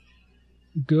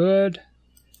 good,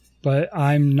 but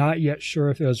I'm not yet sure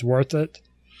if it was worth it.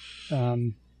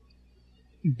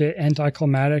 Bit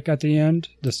anticlimactic at the end,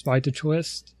 despite the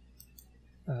twist.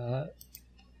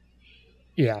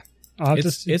 Yeah.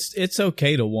 It's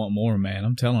okay to want more, man.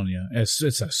 I'm telling you. It's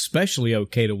especially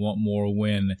okay to want more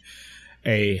when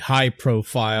a high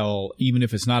profile, even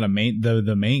if it's not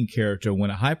the main character, when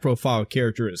a high profile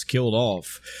character is killed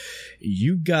off,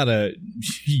 you gotta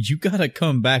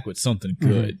come back with something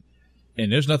good. Mm-hmm.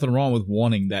 And there's nothing wrong with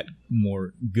wanting that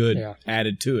more good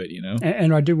added to it, you know?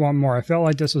 And I do want more. I felt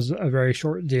like this was a very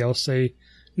short DLC.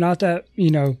 Not that,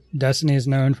 Destiny is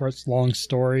known for its long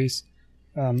stories.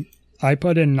 I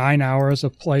put in 9 hours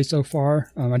of play so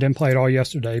far. I didn't play it all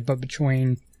yesterday, but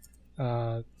between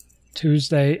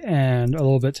Tuesday and a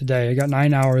little bit today, I got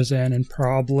 9 hours in, and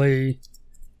probably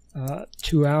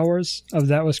 2 hours of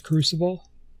that was Crucible.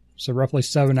 So roughly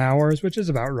 7 hours, which is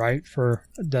about right for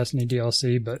a Destiny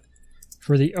DLC, but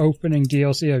for the opening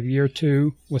DLC of Year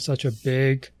 2 with such a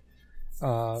big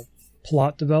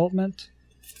plot development,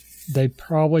 they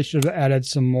probably should have added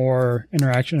some more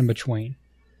interaction in between.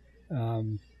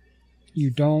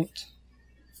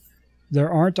 There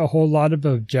aren't a whole lot of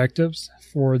objectives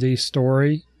for the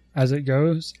story as it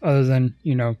goes, other than,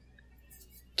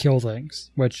 kill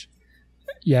things, which,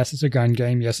 yes, it's a gun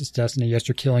game, yes, it's Destiny, yes,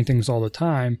 you're killing things all the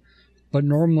time, but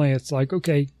normally it's like,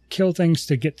 okay, kill things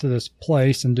to get to this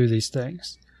place and do these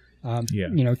things.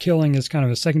 Killing is kind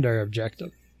of a secondary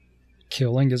objective.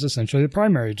 Killing is essentially the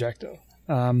primary objective,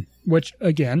 which,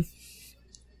 again,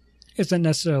 isn't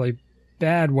necessarily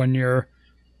bad when you're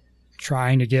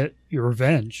trying to get your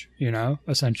revenge,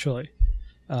 essentially,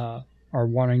 or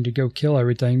wanting to go kill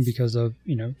everything because of,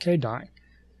 Kay dying.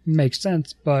 Makes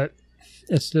sense, but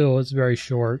it's very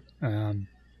short, and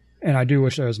I do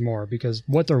wish there was more, because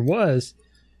what there was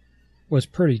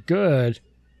pretty good.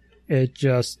 It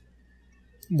just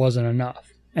wasn't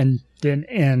enough, and didn't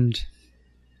end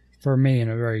for me in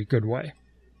a very good way.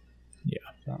 Yeah.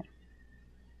 So,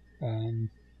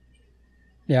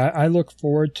 I look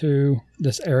forward to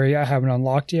this area I haven't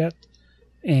unlocked yet,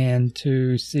 and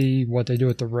to see what they do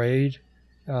with the raid.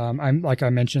 Like I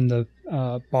mentioned, the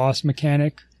boss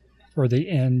mechanic for the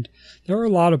end. There were a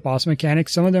lot of boss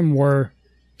mechanics. Some of them were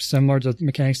similar to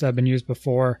mechanics that have been used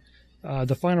before.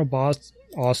 The final boss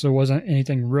also wasn't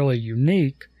anything really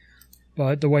unique,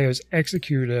 but the way it was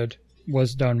executed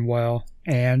was done well,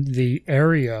 and the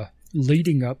area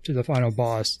leading up to the final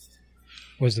boss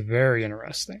was very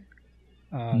interesting.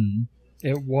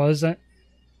 It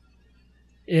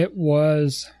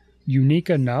was unique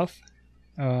enough.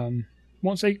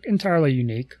 Won't say entirely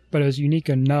unique, but it was unique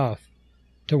enough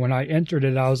to when I entered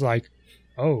it, I was like,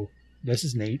 oh, this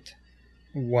is neat.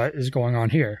 What is going on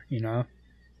here?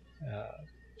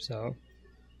 So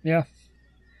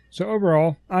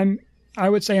overall, I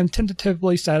would say I'm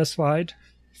tentatively satisfied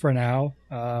for now,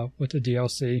 with the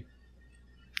DLC.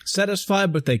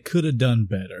 Satisfied, but they could have done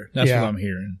better. That's what I'm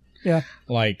hearing. Yeah.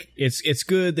 Like, it's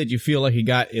good that you feel like you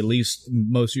got at least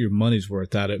most of your money's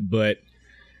worth out of it, but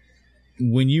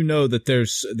when you know that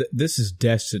this is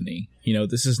Destiny,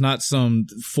 this is not some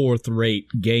fourth-rate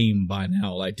game by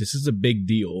now. Like, this is a big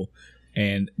deal,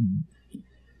 and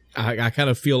I kind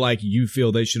of feel like you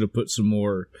feel they should have put some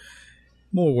more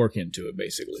work into it,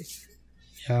 basically.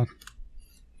 Yeah.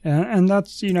 And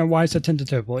that's, why I said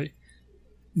tentatively.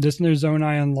 This new zone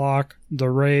I unlock,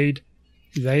 the raid,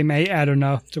 they may add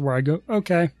enough to where I go,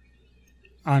 okay,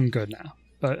 I'm good now.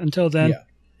 But until then,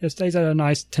 it stays at a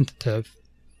nice tentative.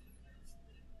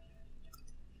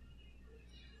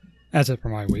 That's it for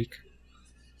my week.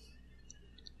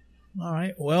 All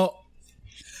right. Well,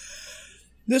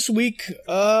 this week,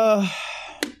 so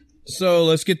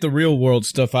let's get the real world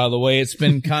stuff out of the way. It's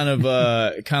been kind of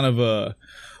a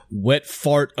wet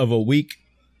fart of a week,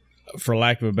 for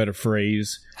lack of a better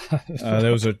phrase.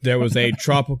 There was a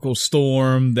tropical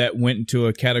storm that went into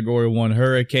a Category 1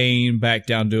 hurricane, back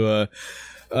down to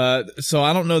so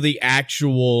I don't know the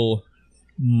actual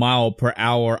mile per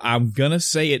hour. I'm gonna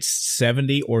say it's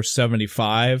 70 or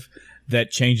 75. That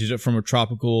changes it from a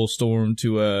tropical storm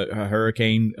to a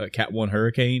hurricane, a Cat 1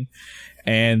 hurricane.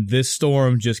 And this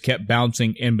storm just kept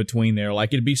bouncing in between there.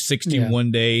 Like, it'd be 60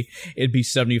 one day, it'd be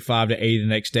 75 to 80 the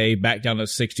next day, back down to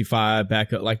 65,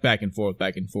 back up, like back and forth.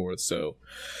 So,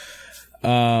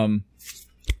 for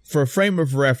a frame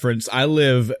of reference, I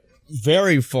live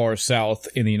very far south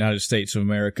in the United States of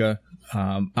America.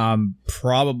 I'm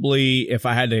probably, if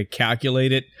I had to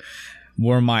calculate it,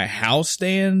 where my house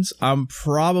stands, I'm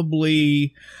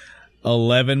probably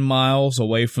 11 miles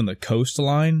away from the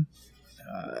coastline.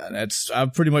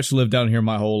 I've pretty much lived down here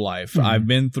my whole life. Mm-hmm. I've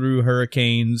been through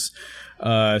hurricanes,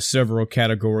 several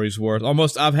categories worth.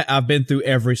 Almost, I've been through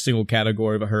every single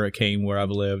category of a hurricane where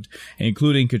I've lived,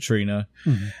 including Katrina.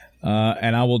 Mm-hmm.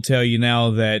 And I will tell you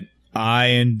now that I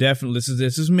am definitely,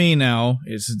 this is me now.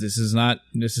 This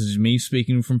is me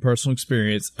speaking from personal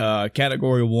experience.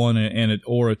 Category 1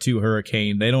 or a 2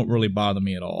 hurricane, they don't really bother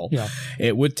me at all. Yeah.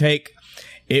 It would take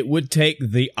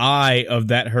the eye of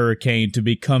that hurricane to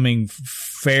be coming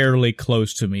fairly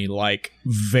close to me, like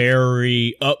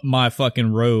very up my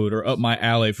fucking road or up my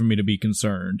alley for me to be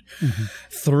concerned. Mm-hmm.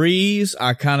 3s,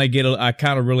 I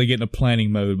kind of really get in a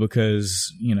planning mode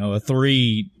because, you know, a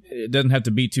 3, it doesn't have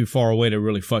to be too far away to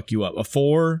really fuck you up. A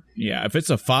 4, yeah. If it's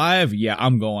a 5, yeah,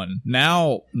 I'm going.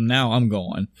 Now I'm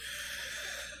going.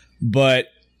 But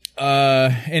in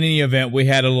any event, we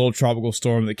had a little tropical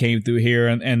storm that came through here,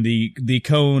 and the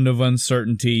cone of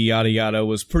uncertainty, yada yada,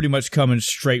 was pretty much coming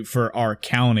straight for our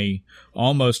county,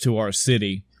 almost to our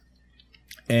city.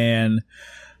 And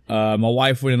my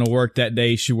wife went into work that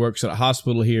day. She works at a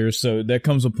hospital here, so there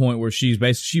comes a point where she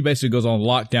basically goes on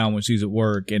lockdown when she's at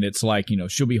work, and it's like, you know,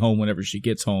 she'll be home whenever she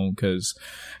gets home because,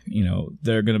 you know,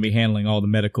 they're going to be handling all the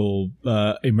medical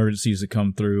emergencies that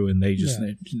come through, and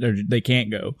they can't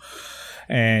go.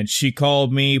 And she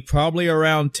called me probably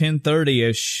around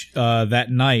 10:30ish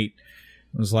that night.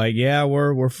 I was like, yeah,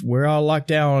 we're all locked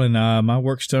down, and my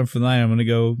work's done for the night. I'm gonna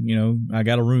go, you know, I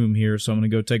got a room here, so I'm gonna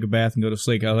go take a bath and go to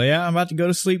sleep. I was like, yeah, I'm about to go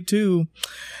to sleep too.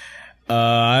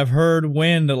 I've heard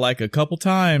wind like a couple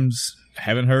times.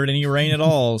 Haven't heard any rain at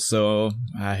all. So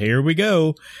here we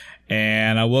go.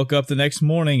 And I woke up the next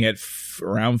morning at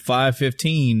around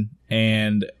 5:15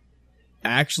 and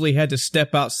actually had to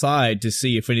step outside to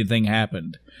see if anything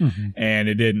happened. Mm-hmm. And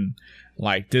it didn't.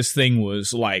 Like, this thing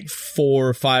was like 4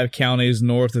 or 5 counties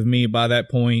north of me by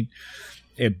that point.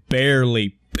 It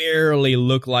barely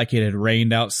looked like it had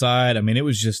rained outside. I mean, it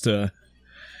was a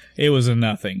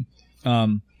nothing.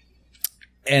 And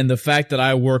the fact that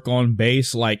I work on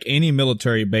base, like any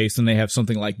military base, and they have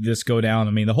something like this go down,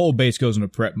 I mean, the whole base goes into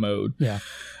prep mode. Yeah.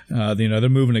 You know, they're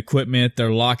moving equipment,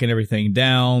 they're locking everything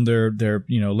down, they're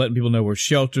you know, letting people know where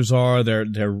shelters are,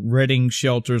 they're renting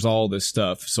shelters, all this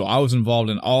stuff. So I was involved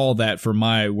in all that for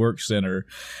my work center,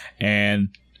 and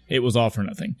it was all for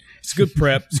nothing. It's good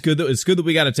prep. It's good that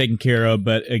we got it taken care of,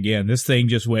 but again, this thing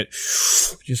just went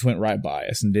right by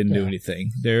us and didn't do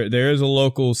anything. There is a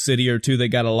local city or two that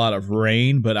got a lot of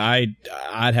rain, but I'd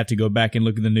have to go back and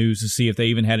look at the news to see if they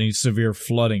even had any severe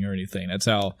flooding or anything. That's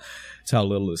how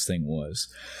little this thing was.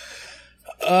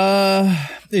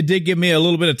 It did give me a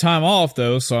little bit of time off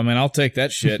though, so I mean, I'll take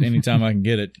that shit anytime I can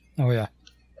get it. Oh yeah.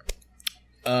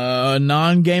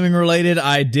 Non-gaming related,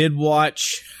 I did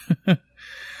watch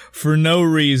for no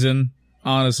reason,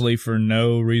 honestly, for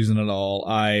no reason at all.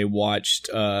 I watched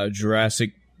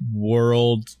Jurassic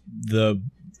World,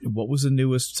 what was the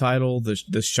newest title?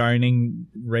 The Shining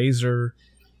Razor.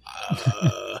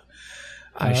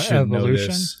 I should know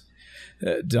this.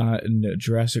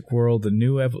 Jurassic World, the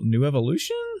new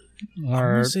evolution.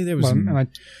 Or say there was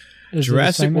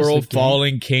Jurassic World: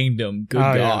 Fallen Kingdom. Good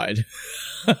God!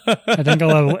 Yeah. I think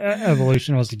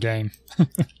Evolution was the game.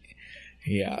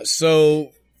 Yeah.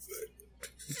 So,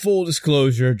 full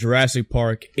disclosure, Jurassic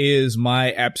Park is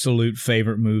my absolute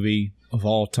favorite movie of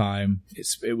all time.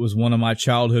 It was one of my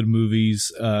childhood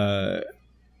movies.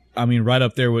 I mean, right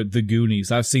up there with The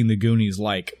Goonies. I've seen The Goonies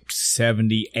like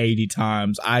 70, 80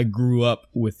 times. I grew up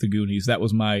with The Goonies.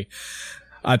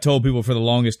 I told people for the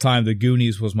longest time The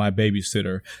Goonies was my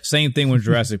babysitter. Same thing with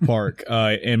Jurassic Park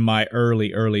in my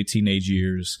early teenage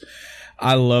years.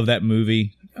 I love that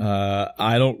movie.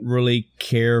 I don't really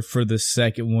care for the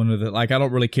second one I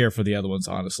don't really care for the other ones,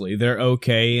 honestly. They're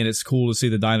okay, and it's cool to see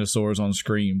the dinosaurs on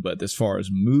screen, but as far as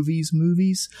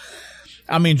movies,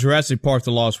 I mean, Jurassic Park: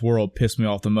 The Lost World pissed me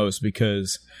off the most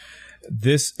because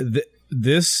this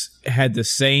had the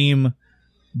same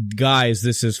guys.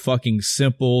 This is fucking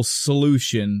simple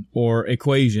solution or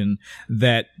equation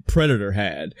that Predator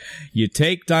had. You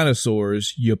take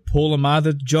dinosaurs, you pull them out of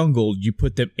the jungle, you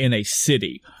put them in a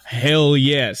city. Hell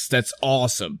yes, that's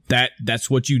awesome. That's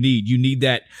what you need. You need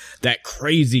that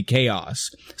crazy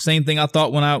chaos. Same thing I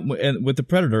thought with the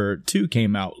Predator 2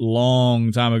 came out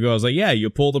long time ago. I was like, yeah, you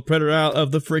pull the Predator out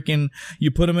of the freaking,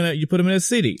 you put him in a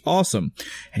city. Awesome.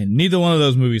 And neither one of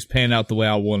those movies panned out the way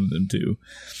I wanted them to.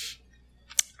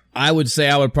 I would say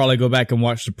I would probably go back and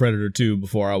watch The Predator 2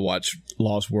 before I watch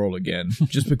Lost World again,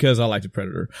 just because I like The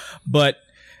Predator. But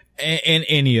in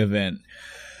any event,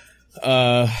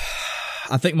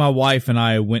 I think my wife and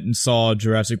I went and saw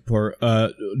Jurassic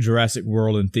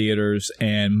World in theaters,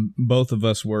 and both of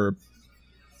us were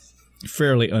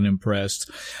fairly unimpressed.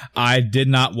 I did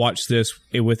not watch this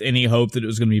with any hope that it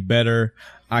was going to be better.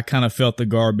 I kind of felt the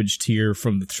garbage tier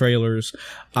from the trailers.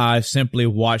 I simply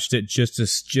watched it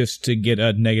just to get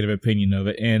a negative opinion of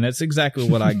it, and that's exactly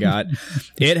what I got.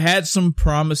 It had some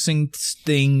promising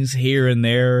things here and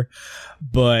there,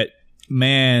 but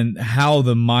man, how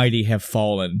the mighty have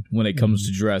fallen when it comes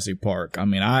to Jurassic Park. I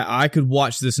mean, I could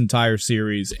watch this entire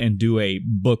series and do a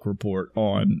book report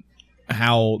on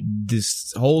how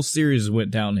this whole series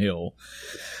went downhill.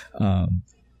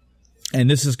 And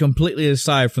this is completely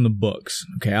aside from the books.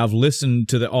 Okay, I've listened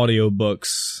to the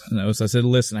audiobooks. Notice I said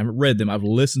listen. I haven't read them. I've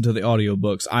listened to the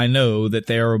audiobooks. I know that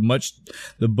they are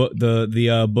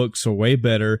the books are way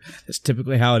better. That's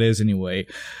typically how it is anyway.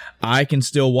 I can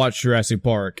still watch Jurassic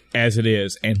Park as it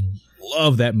is and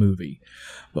love that movie.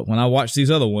 But when I watch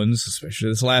these other ones, especially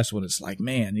this last one, it's like,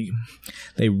 man,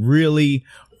 they really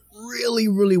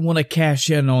want to cash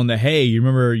in on the, hey, you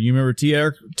remember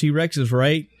T-Rexes,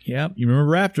 right? Yeah. You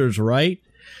remember Raptors, right?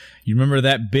 You remember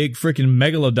that big freaking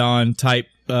Megalodon type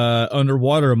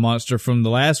underwater monster from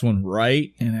the last one,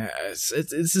 right? And it's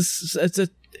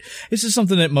just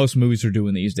something that most movies are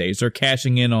doing these days. They're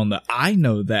cashing in on the I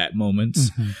know that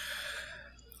moments. Mm-hmm.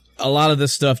 A lot of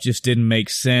this stuff just didn't make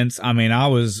sense. I mean,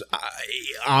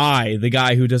 I the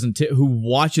guy who who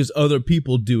watches other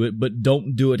people do it but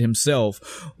don't do it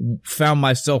himself, found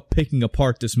myself picking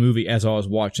apart this movie as I was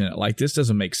watching it. Like, this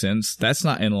doesn't make sense. That's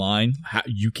not in line.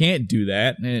 You can't do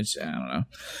that. And I don't know.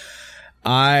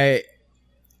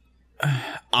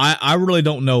 I really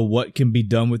don't know what can be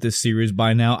done with this series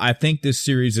by now. I think this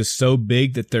series is so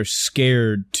big that they're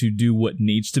scared to do what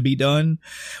needs to be done.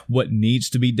 What needs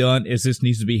to be done is this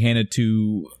needs to be handed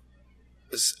to...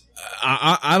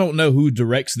 I don't know who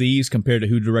directs these compared to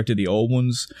who directed the old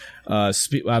ones. I'm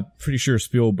pretty sure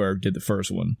Spielberg did the first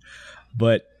one.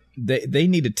 But they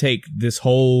need to take this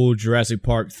whole Jurassic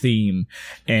Park theme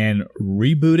and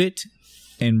reboot it.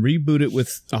 And reboot it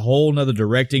with a whole nother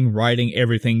directing, writing,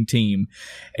 everything team.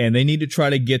 And they need to try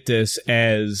to get this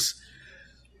as,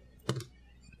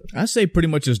 I say, pretty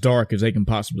much as dark as they can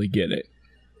possibly get it.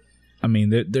 I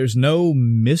mean, there's no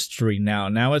mystery now.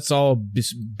 Now it's all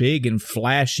big and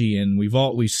flashy, and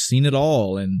we've seen it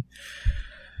all. And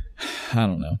I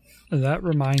don't know. That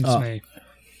reminds me.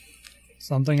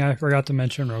 Something I forgot to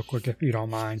mention real quick, if you don't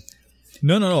mind.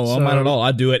 No, I'm not at all.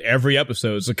 I do it every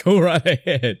episode, so go right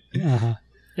ahead. Uh-huh.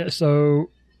 Yeah, so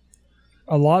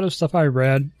a lot of stuff I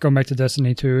read, going back to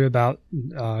Destiny 2, about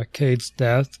Cade's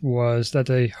death was that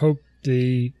they hoped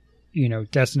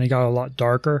Destiny got a lot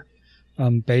darker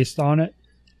based on it.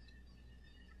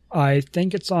 I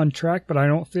think it's on track, but I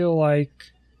don't feel like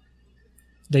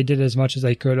they did as much as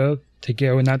they could have to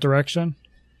go in that direction.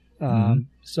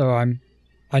 So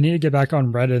I need to get back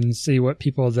on Reddit and see what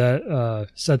people that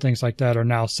said things like that are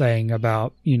now saying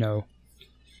about,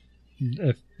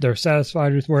 if they're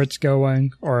satisfied with where it's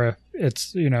going, or if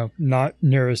it's, not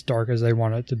near as dark as they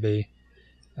want it to be.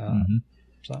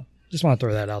 So just want to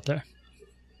throw that out there.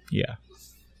 Yeah.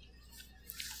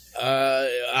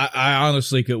 I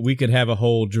honestly we could have a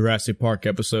whole Jurassic Park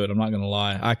episode. I'm not going to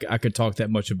lie. I could talk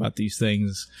that much about these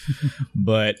things,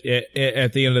 but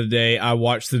at the end of the day, I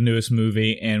watched the newest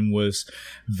movie and was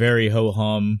very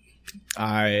ho-hum.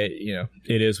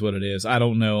 It is what it is. I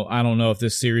don't know if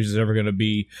this series is ever going to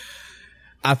be,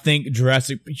 I think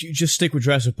you just stick with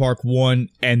Jurassic Park 1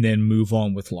 and then move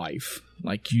on with life.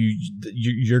 Like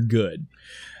you're good.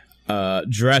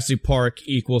 Jurassic Park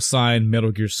 =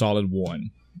 Metal Gear Solid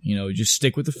 1. Just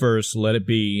stick with the first, let it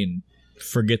be, and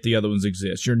forget the other ones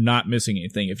exist. You're not missing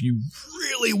anything. If you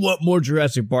really want more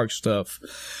Jurassic Park stuff,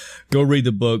 go read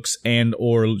the books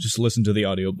or just listen to the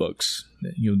audiobooks.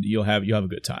 You'll have a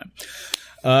good time.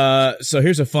 So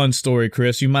here's a fun story,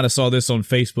 Chris. You might have saw this on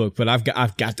Facebook, but I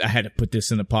had to put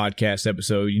this in the podcast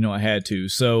episode. I had to.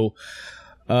 So,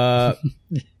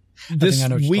 this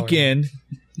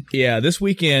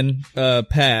weekend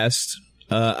passed.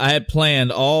 I had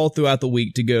planned all throughout the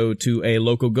week to go to a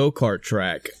local go-kart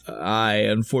track. I,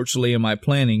 unfortunately, in my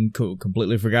planning,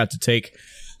 completely forgot to take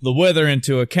the weather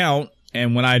into account.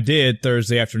 And when I did,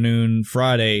 Thursday afternoon,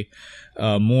 Friday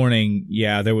morning,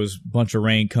 there was a bunch of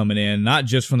rain coming in, not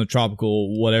just from the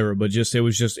tropical whatever, but it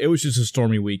was just a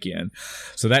stormy weekend.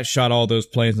 So that shot all those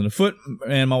plans in the foot,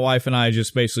 and my wife and I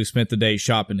just basically spent the day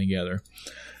shopping together.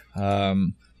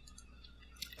 And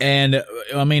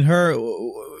I mean,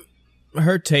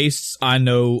 her tastes, I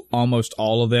know almost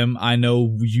all of them. I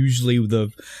know usually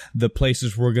the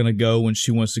places we're going to go when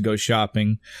she wants to go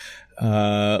shopping.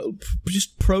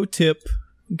 Just pro tip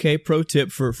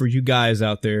for you guys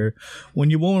out there. When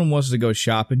your woman wants to go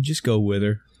shopping, just go with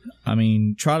her. I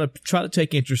mean, try to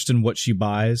take interest in what she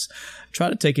buys. Try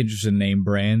to take interest in name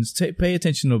brands. Pay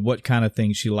attention to what kind of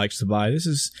things she likes to buy. This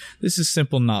is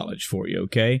simple knowledge for you,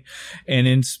 okay?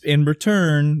 And in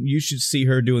return, you should see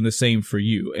her doing the same for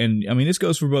you. And I mean, this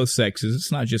goes for both sexes.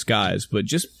 It's not just guys, but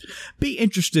just be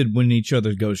interested when each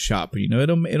other goes shopping. You know,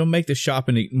 it'll make the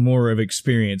shopping more of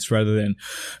experience rather than,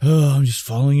 oh, I'm just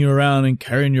following you around and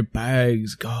carrying your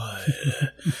bags. God.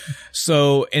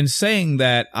 So, in saying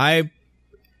that,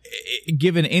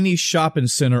 given any shopping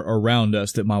center around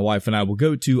us that my wife and I will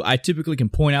go to, I typically can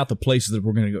point out the places that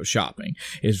we're going to go shopping.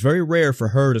 It's very rare for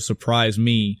her to surprise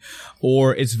me,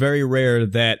 or it's very rare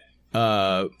that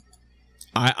I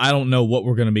don't know what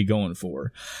we're going to be going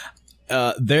for.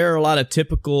 There are a lot of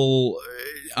typical,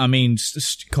 I mean,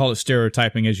 call it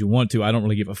stereotyping as you want to. I don't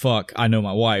really give a fuck. I know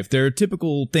my wife. There are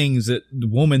typical things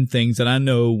woman things that I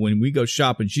know when we go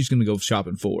shopping, she's going to go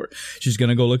shopping for. She's going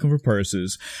to go looking for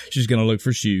purses. She's going to look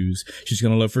for shoes. She's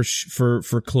going to look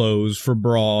for clothes, for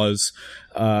bras.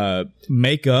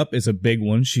 Makeup is a big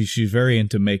one. She's very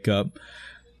into makeup.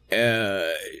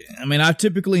 I mean, I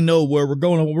typically know where we're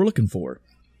going and what we're looking for.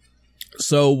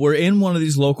 So we're in one of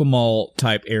these local mall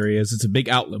type areas. It's a big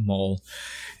outlet mall.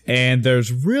 And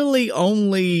there's really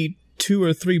only 2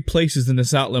 or 3 places in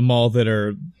this outlet mall that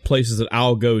are places that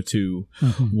I'll go to.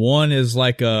 Mm-hmm. One is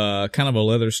like a kind of a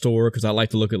leather store because I like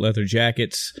to look at leather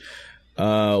jackets.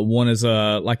 One is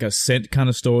like a scent kind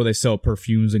of store. They sell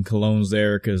perfumes and colognes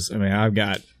there because, I mean, I've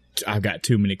got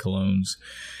too many colognes.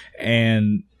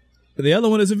 And the other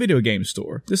one is a video game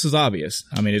store. This is obvious.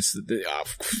 I mean, it's the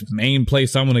main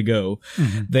place I'm going to go.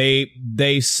 Mm-hmm.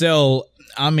 They sell,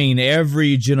 I mean,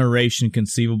 every generation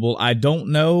conceivable. I don't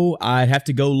know. I'd have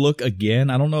to go look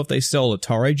again. I don't know if they sell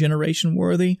Atari generation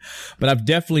worthy, but I've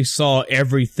definitely saw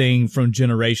everything from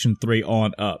generation 3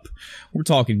 on up. We're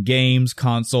talking games,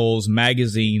 consoles,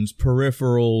 magazines,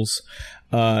 peripherals,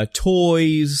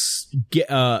 toys,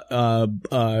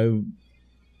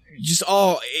 just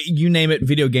all, you name it,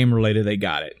 video game related, they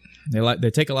got it.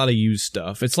 They take a lot of used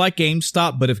stuff. It's like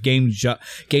GameStop, but if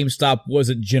GameStop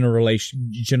wasn't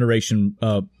generation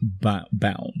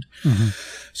bound. Mm-hmm.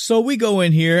 So we go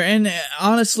in here, and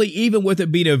honestly, even with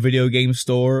it being a video game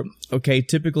store, okay,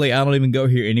 typically I don't even go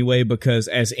here anyway because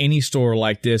as any store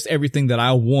like this, everything that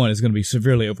I want is going to be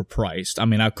severely overpriced. I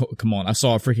mean, come on, I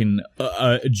saw a freaking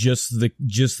just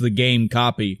the game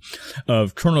copy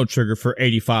of Chrono Trigger for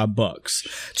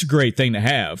 $85. It's a great thing to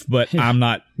have, but I'm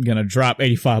not going to drop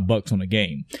 $85 on a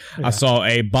game. Yeah. I saw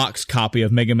a box copy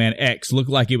of Mega Man X look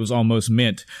like it was almost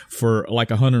meant for like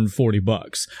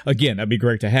 $140. Again, that'd be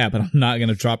great to have, but I'm not going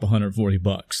to drop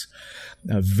 $140.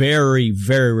 Very,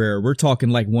 very rare. We're talking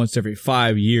like once every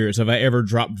 5 years have I ever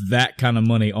dropped that kind of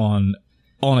money on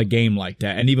a game like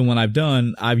that. And even when I've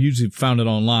done, I've usually found it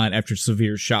online after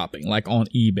severe shopping, like on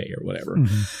eBay or whatever.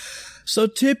 Mm-hmm. So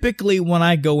typically when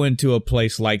I go into a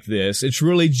place like this, it's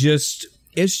really just,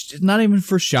 it's not even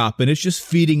for shopping. It's just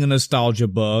feeding a nostalgia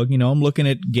bug. You know, I'm looking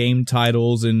at game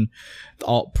titles and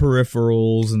all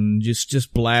peripherals and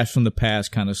just blast from the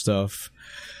past kind of stuff.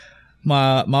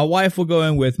 My wife will go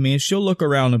in with me and she'll look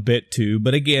around a bit too,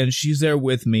 but again, she's there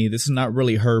with me. This is not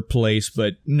really her place,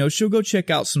 but you know, she'll go check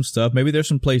out some stuff. Maybe there's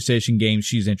some PlayStation games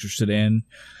she's interested in,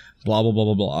 blah, blah, blah,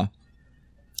 blah, blah.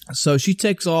 So she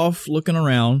takes off looking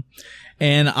around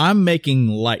and I'm making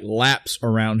like laps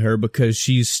around her because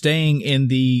she's staying in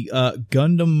the,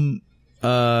 Gundam,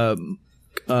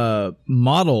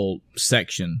 model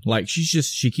section. Like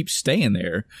she keeps staying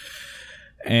there.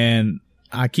 And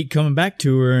I keep coming back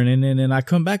to her, and then I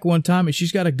come back one time, and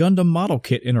she's got a Gundam model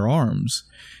kit in her arms,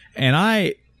 and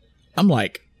I'm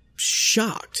like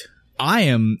shocked.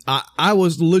 I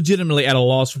was legitimately at a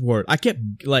loss for word. I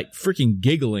kept like freaking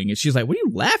giggling, and she's like, "What are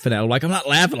you laughing at?" I'm like, "I'm not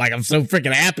laughing. Like I'm so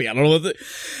freaking happy. I don't know what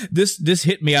this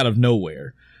hit me out of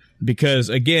nowhere." Because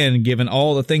again, given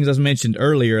all the things I mentioned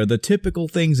earlier, the typical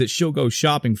things that she'll go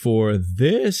shopping for,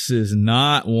 this is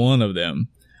not one of them.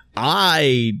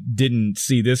 I didn't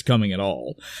see this coming at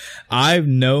all. I've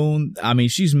known, I mean,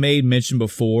 she's made mention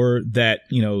before that,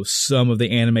 you know, some of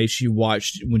the anime she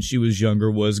watched when she was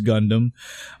younger was Gundam.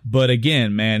 But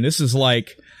again, man, this is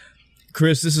like,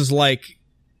 Chris, this is like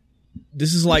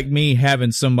me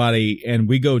having somebody and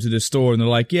we go to the store and they're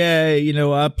like, yeah,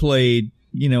 I played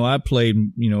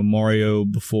Mario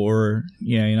before.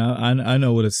 Yeah, I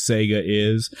know what a Sega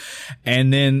is.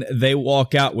 And then they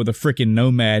walk out with a freaking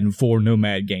Nomad and 4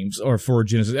 Nomad games or 4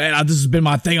 Genesis. Hey, this has been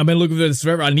my thing. I've been looking for this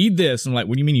forever. I need this. I'm like,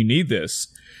 what do you mean you need this?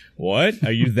 What?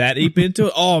 Are you that deep into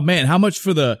it? Oh man, how much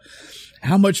for the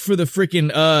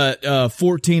freaking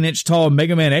 14-inch tall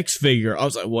Mega Man X figure? I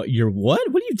was like, what? What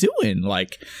are you doing?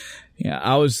 Like, Yeah,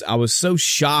 I was so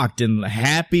shocked and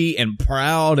happy and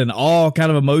proud and all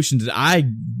kind of emotions. I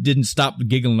didn't stop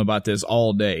giggling about this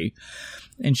all day.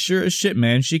 And sure as shit,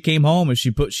 man, she came home and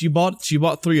she bought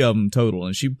 3 of them total,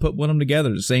 and she put one of them together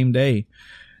the same day.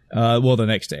 Well, the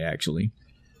next day actually.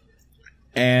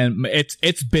 And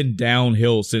it's been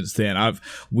downhill since then.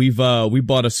 We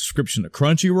bought a subscription to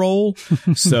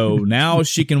Crunchyroll, so now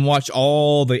she can watch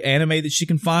all the anime that she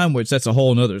can find, which that's a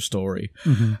whole nother story,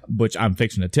 which I'm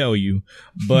fixing to tell you.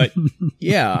 But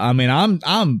yeah, I mean,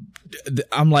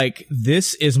 I'm like,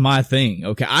 this is my thing.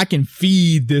 Okay, I can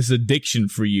feed this addiction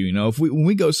for you. You know, when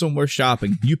we go somewhere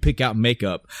shopping, you pick out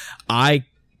makeup. I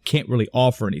can't really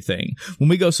offer anything. When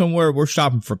we go somewhere, we're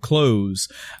shopping for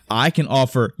clothes. I can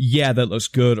offer, yeah, that looks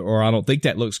good, or I don't think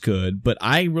that looks good, but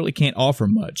I really can't offer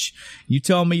much. You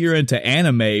tell me you're into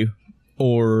anime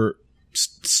or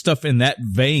stuff in that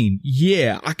vein,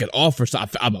 yeah, I could offer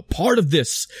stuff. I'm a part of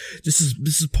this. This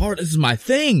is my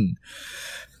thing.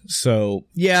 So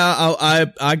yeah,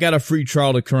 I got a free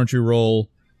trial to Crunchyroll,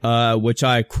 which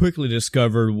I quickly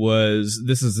discovered was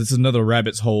this is another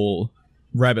rabbit hole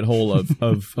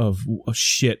of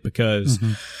shit, because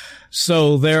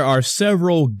so there are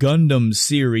several Gundam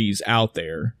series out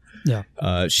there. Yeah.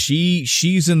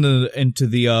 She's into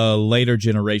the later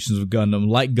generations of Gundam,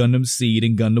 like Gundam Seed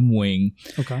and Gundam Wing.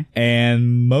 Okay.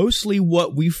 And mostly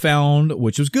what we found,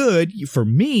 which was good for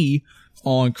me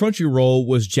on Crunchyroll,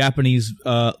 was Japanese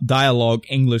dialogue,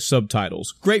 English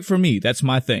subtitles. Great for me. That's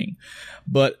my thing.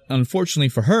 But unfortunately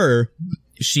for her,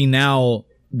 she's now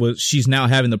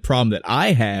having the problem that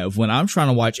I have when I'm trying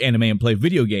to watch anime and play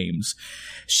video games.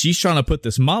 She's trying to put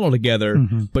this model together,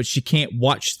 but she can't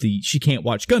watch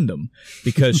Gundam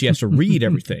because she has to read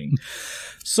everything.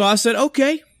 So I said,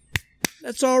 okay,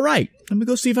 that's all right. Let me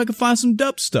go see if I can find some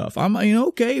dub stuff. I'm,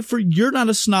 okay, you're not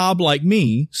a snob like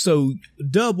me, so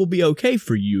dub will be okay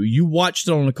for you. You watched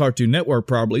it on the Cartoon Network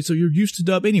probably, so you're used to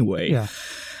dub anyway. Yeah.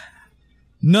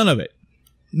 None of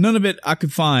it I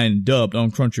could find dubbed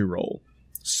on Crunchyroll.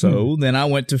 So then I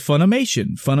went to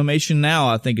Funimation. Funimation now,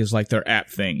 I think, is like their app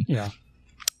thing. Yeah.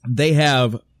 They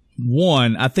have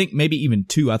one, I think maybe even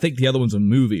 2. I think the other one's a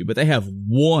movie, but they have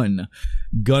one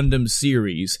Gundam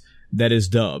series that is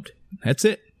dubbed. That's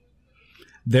it.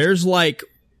 There's like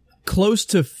close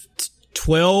to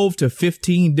 12 to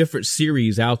 15 different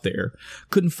series out there.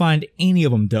 Couldn't find any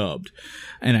of them dubbed.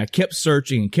 And I kept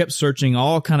searching,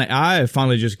 I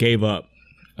finally just gave up.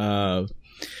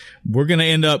 We're going to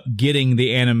end up getting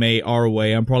the anime our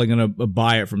way. I'm probably going to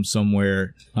buy it from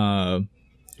somewhere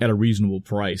at a reasonable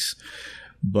price.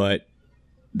 But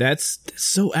that's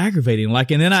so aggravating. Like,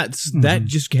 and then that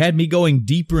just had me going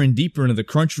deeper and deeper into the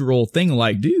Crunchyroll thing.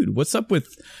 Like, dude, what's up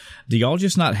with, do y'all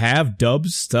just not have dub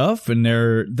stuff? And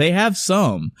they have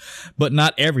some, but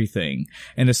not everything.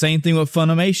 And the same thing with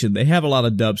Funimation. They have a lot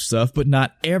of dub stuff, but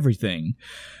not everything.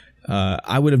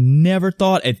 I would have never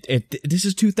thought this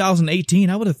is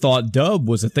 2018. I would have thought dub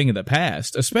was a thing of the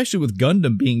past, especially with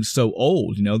Gundam being so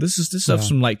old. This stuff's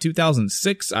from like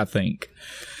 2006, I think.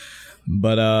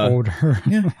 But older.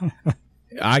 Yeah,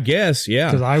 I guess, yeah.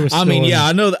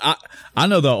 I know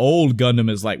the old Gundam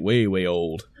is like way, way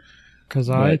old.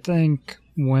 Because I think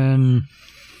when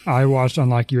I watched on,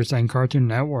 like you were saying, Cartoon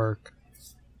Network,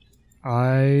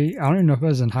 I don't even know if I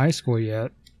was in high school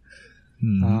yet.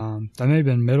 That may have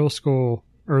been middle school,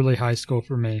 early high school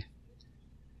for me.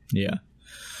 Yeah.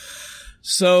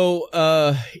 So,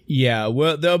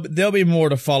 well, there'll be more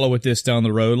to follow with this down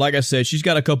the road. Like I said, she's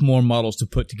got a couple more models to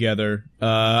put together.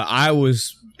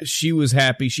 She was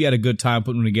happy. She had a good time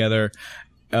putting them together.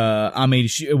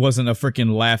 It wasn't a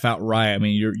freaking laugh out riot. I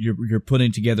mean, you're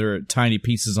putting together tiny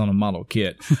pieces on a model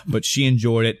kit, but she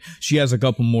enjoyed it. She has a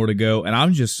couple more to go, and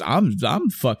I'm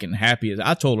fucking happy.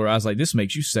 I told her, I was like, this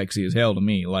makes you sexy as hell to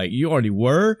me. Like, you already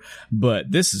were,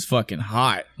 but this is fucking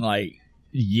hot. Like,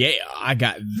 yeah, I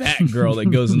got that girl that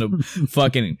goes into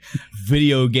fucking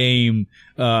video game,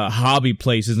 hobby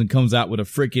places and comes out with a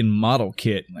freaking model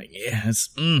kit. Like, yeah,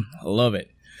 I love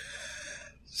it.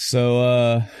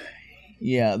 So,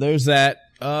 yeah, there's that.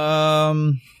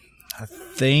 I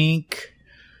think,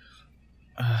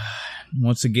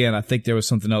 once again, I think there was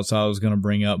something else I was going to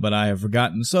bring up, but I have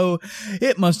forgotten. So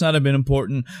it must not have been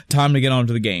important. Time to get on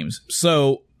to the games.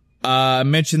 So I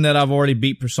mentioned that I've already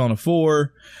beat Persona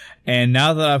 4, and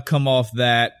now that I've come off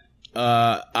that,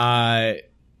 I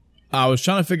was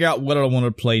trying to figure out what I wanted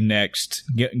to play next.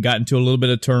 Got into a little bit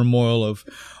of turmoil of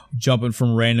jumping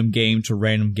from random game to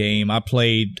random game. I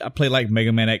played like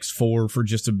Mega Man X4 for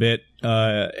just a bit,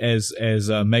 as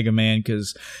Mega Man,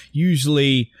 because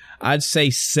usually I'd say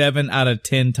 7 out of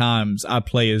 10 times I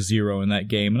play a 0 in that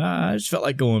game. And I just felt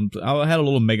like I had a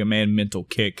little Mega Man mental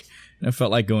kick And I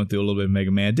felt like going through a little bit of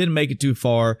Mega Man. Didn't make it too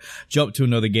far. Jumped to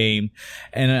another game.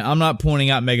 And I'm not pointing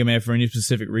out Mega Man for any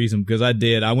specific reason, because I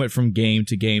did. I went from game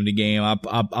to game to game.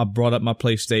 I brought up my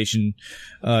PlayStation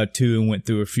 2 and went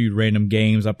through a few random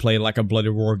games. I played like a Bloody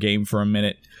Roar game for a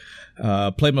minute.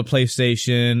 Played my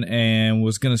PlayStation and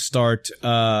was going to start...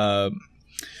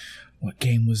 what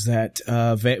game was that?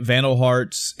 Vandal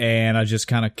Hearts, and I just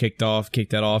kind of kicked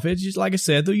that off. It's just, like I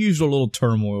said, the usual little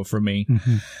turmoil for me.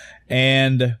 Mm-hmm.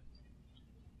 And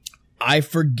I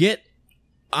forget,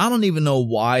 I don't even know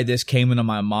why this came into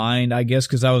my mind, I guess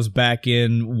because I was back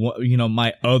in,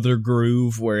 my other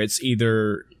groove where it's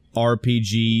either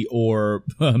RPG or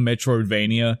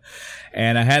Metroidvania,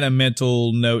 and I had a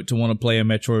mental note to want to play a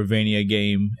Metroidvania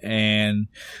game, and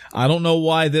I don't know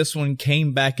why this one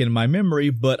came back in my memory,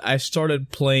 but I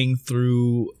started playing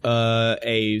through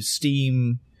a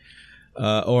Steam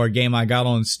or a game I got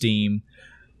on Steam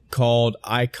called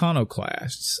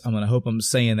Iconoclasts. I hope I'm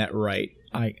saying that right.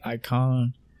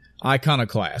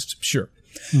 Iconoclast, sure.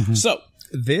 Mm-hmm. So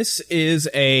this is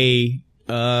a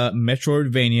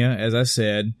Metroidvania, as I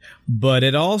said, but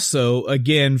it also,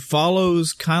 again,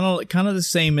 follows kind of the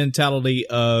same mentality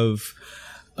of,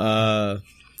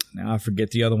 now I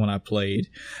forget the other one I played.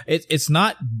 It's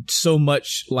not so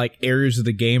much like areas of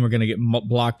the game are going to get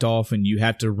blocked off and you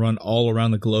have to run all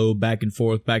around the globe back and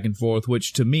forth,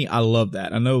 which to me, I love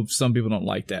that. I know some people don't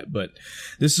like that, but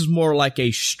this is more like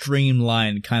a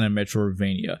streamlined kind of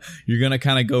Metroidvania. You're going to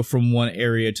kind of go from one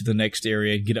area to the next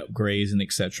area, get upgrades and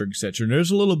et cetera, et cetera. And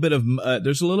there's a little bit of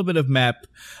map,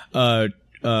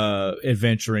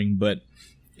 adventuring, but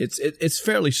it's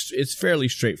fairly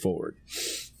straightforward.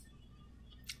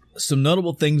 Some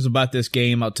notable things about this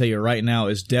game, I'll tell you right now,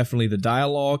 is definitely the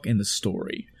dialogue and the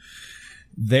story.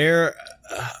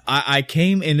 I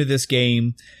came into this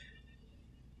game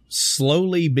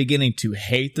slowly beginning to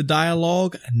hate the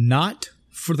dialogue, not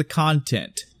for the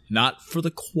content, not for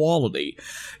the quality,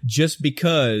 just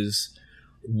because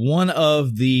one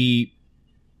of the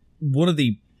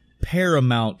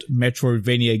paramount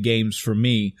Metroidvania games for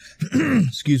me,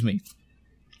 excuse me,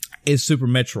 is Super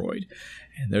Metroid.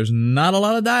 And there's not a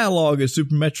lot of dialogue in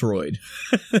Super Metroid.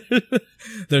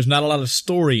 There's not a lot of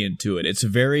story into it. It's a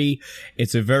very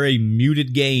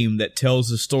muted game that tells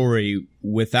the story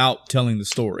without telling the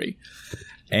story.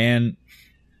 And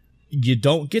you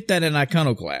don't get that in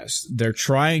Iconoclast. They're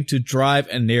trying to drive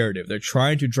a narrative. They're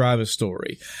trying to drive a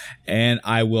story. And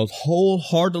I will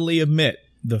wholeheartedly admit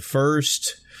the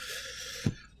first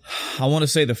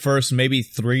maybe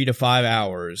 3 to 5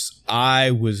 hours,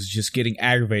 I was just getting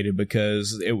aggravated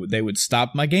because they would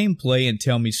stop my gameplay and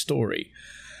tell me story.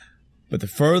 But the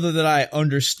further that I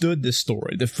understood this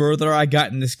story, the further I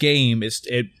got in this game,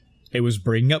 it was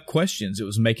bringing up questions. It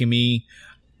was making me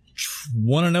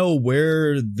want to know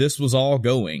where this was all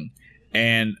going.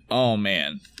 And, oh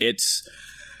man, it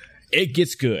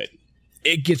gets good.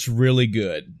 It gets really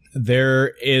good.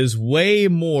 There is way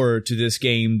more to this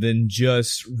game than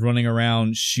just running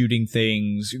around, shooting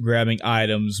things, grabbing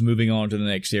items, moving on to the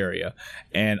next area.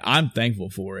 And I'm thankful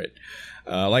for it.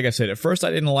 Like I said, at first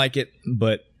I didn't like it,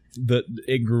 but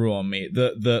it grew on me.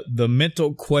 The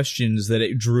mental questions that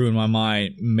it drew in my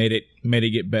mind made it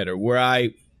get better. Where I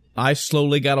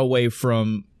slowly got away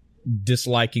from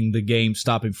disliking the game,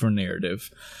 stopping for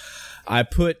narrative. I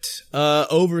put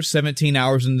over 17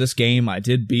 hours in this game. I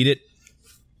did beat it.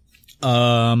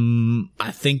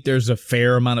 I think there's a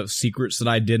fair amount of secrets that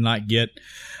I did not get.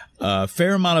 A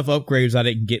fair amount of upgrades I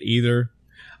didn't get either.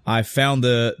 I found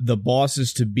the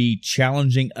bosses to be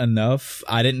challenging enough.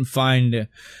 I didn't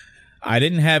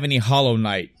have any Hollow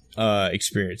Knight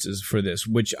experiences for this,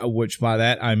 which by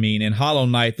that I mean in Hollow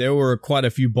Knight there were quite a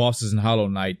few bosses in Hollow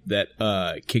Knight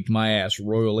that kicked my ass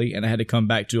royally, and I had to come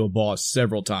back to a boss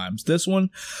several times. This one,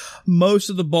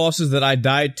 most of the bosses that I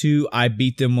died to, I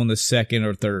beat them on the second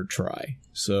or third try.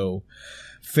 So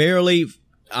fairly,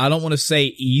 I don't want to say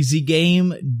easy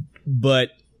game, but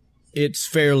it's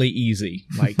fairly easy.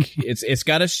 Like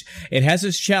it has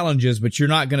its challenges, but you're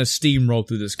not going to steamroll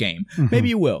through this game. Mm-hmm. Maybe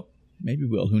you will.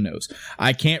 Who knows?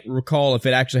 I can't recall if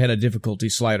it actually had a difficulty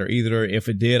slider either. If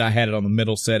it did, I had it on the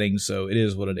middle setting, so it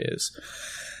is what it is.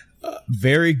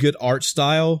 Very good art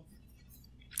style.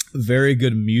 Very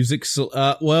good music.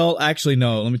 Well, actually,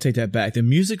 no. Let me take that back. The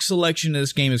music selection in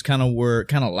this game is kind of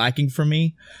lacking for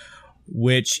me.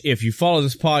 Which, if you follow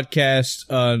this podcast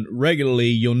regularly,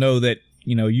 you'll know that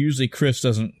usually Chris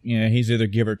doesn't. He's either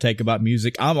give or take about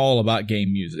music. I'm all about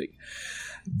game music.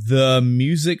 The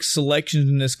music selection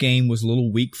in this game was a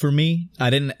little weak for me.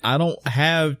 I don't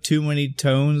have too many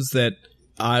tones that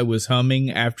I was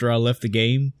humming after I left the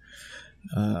game.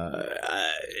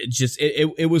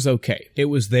 It was okay. It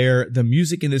was there. The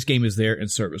music in this game is there and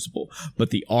serviceable, but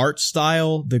the art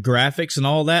style, the graphics, and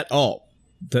all that,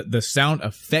 the sound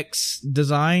effects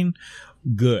design,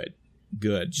 good.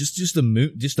 Just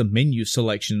the menu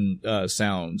selection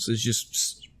sounds. It's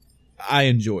just, I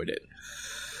enjoyed it.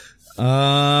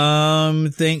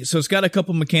 So it's got a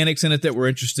couple mechanics in it that were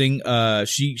interesting.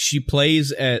 She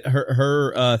plays at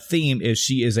her theme is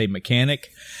she is a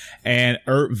mechanic. And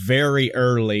very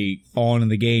early on in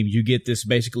the game, you get this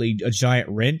basically a giant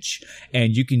wrench,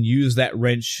 and you can use that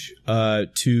wrench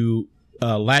to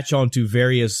latch onto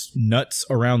various nuts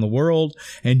around the world,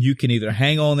 and you can either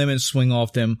hang on them and swing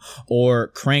off them, or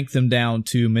crank them down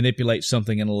to manipulate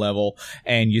something in a level,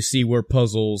 and you see where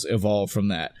puzzles evolve from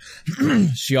that.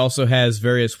 She also has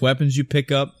various weapons you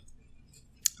pick up.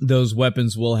 Those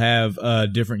weapons will have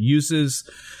different uses.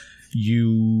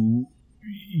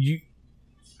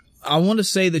 I want to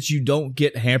say that you don't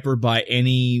get hampered by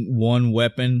any one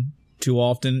weapon too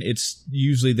often. It's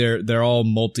usually they're all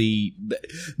there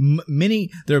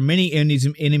are many enemies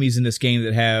in this game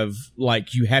that have,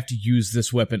 like, you have to use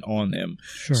this weapon on them.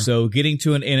 Sure. So getting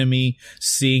to an enemy,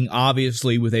 seeing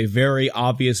obviously with a very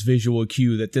obvious visual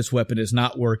cue that this weapon is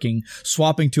not working,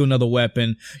 swapping to another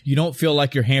weapon, you don't feel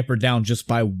like you're hampered down just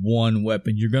by one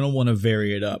weapon. You're going to want to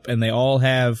vary it up, and they all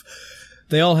have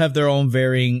their own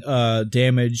varying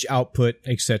damage, output,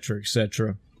 etc.,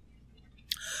 etc.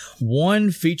 One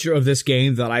feature of this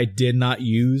game that I did not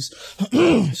use,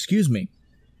 excuse me,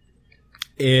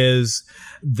 is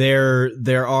there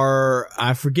are,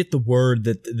 I forget the word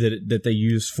that they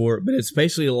use for it, but it's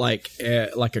basically like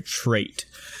a trait.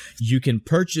 You can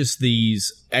purchase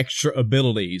these extra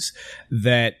abilities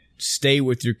that stay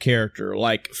with your character,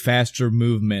 like faster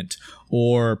movement,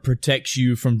 or protects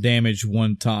you from damage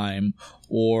one time,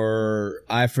 or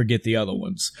I forget the other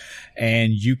ones.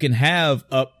 And you can have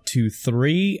up to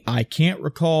 3. I can't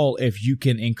recall if you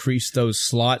can increase those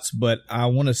slots, but I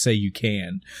want to say you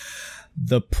can.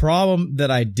 The problem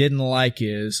that I didn't like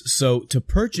is, so to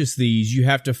purchase these, you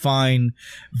have to find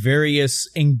various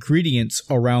ingredients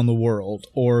around the world,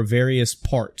 or various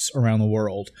parts around the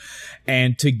world.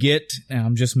 And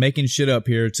I'm just making shit up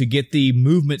here, to get the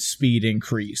movement speed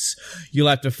increase, you'll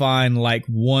have to find like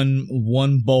one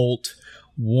bolt,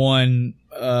 one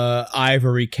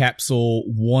ivory capsule,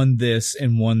 one this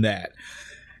and one that.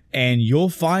 And you'll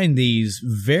find these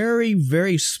very,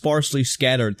 very sparsely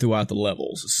scattered throughout the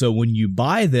levels. So when you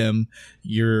buy them,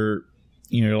 you're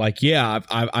like, yeah,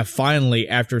 I finally,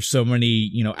 after so many,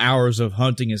 hours of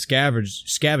hunting and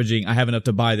scavenging, I have enough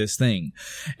to buy this thing.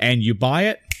 And you buy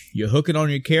it, you hook it on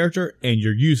your character, and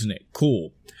you're using it.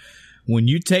 Cool. When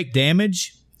you take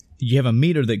damage, you have a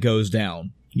meter that goes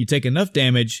down. You take enough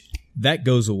damage, that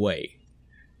goes away.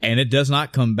 And it does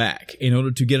not come back. In order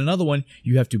to get another one,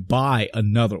 you have to buy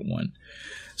another one.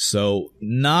 So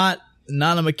not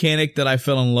a mechanic that I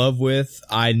fell in love with.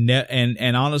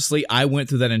 And honestly, I went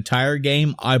through that entire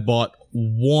game. I bought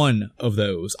one of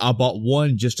those. I bought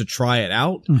one just to try it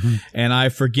out. Mm-hmm. And I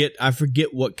forget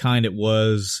what kind it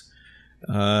was.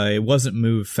 It wasn't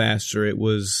move faster. It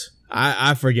was,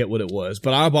 I forget what it was,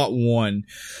 but I bought one.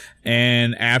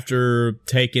 And after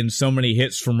taking so many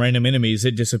hits from random enemies,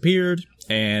 it disappeared.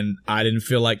 And I didn't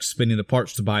feel like spending the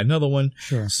parts to buy another one.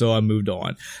 Sure. So I moved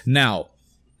on. Now,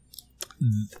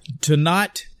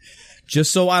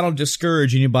 just so I don't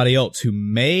discourage anybody else who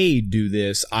may do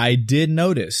this, I did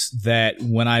notice that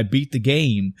when I beat the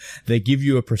game, they give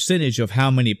you a percentage of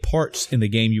how many parts in the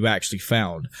game you actually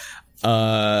found.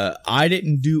 I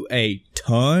didn't do a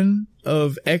ton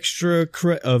of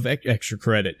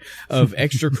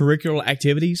extracurricular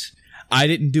activities. I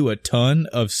didn't do a ton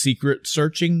of secret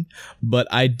searching, but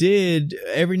I did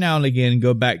every now and again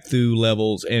go back through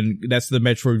levels, and that's the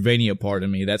Metroidvania part of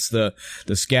me. That's the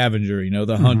scavenger,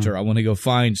 the hunter. I want to go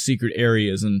find secret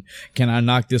areas, and can I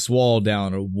knock this wall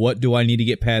down, or what do I need to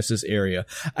get past this area?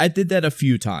 I did that a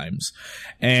few times,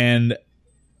 and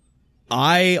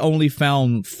I only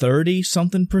found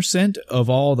 30-something% of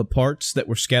all the parts that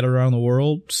were scattered around the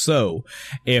world. So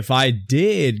if I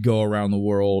did go around the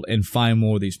world and find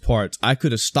more of these parts, I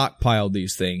could have stockpiled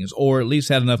these things, or at least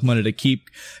had enough money to keep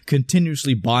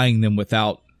continuously buying them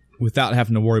without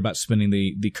having to worry about spending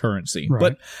the currency. Right.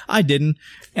 But I didn't,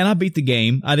 and I beat the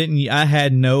game. I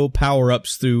had no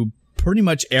power-ups through pretty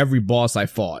much every boss I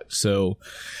fought. So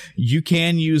you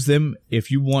can use them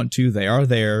if you want to. They are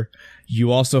there.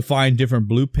 You also find different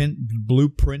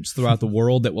blueprints throughout the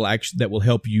world that will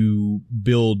help you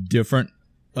build different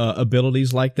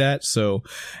abilities like that. So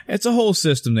it's a whole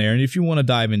system there, and if you want to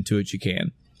dive into it, you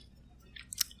can.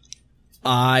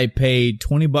 I paid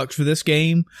 $20 for this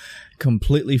game.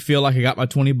 Completely feel like I got my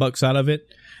 $20 out of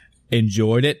it.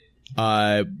 Enjoyed it.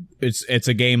 It's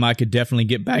a game I could definitely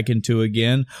get back into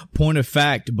again. Point of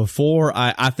fact, before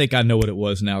I think I know what it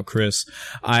was now, Chris.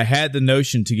 I had the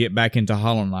notion to get back into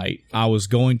Hollow Knight. I was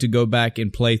going to go back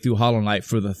and play through Hollow Knight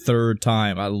for the third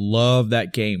time. I love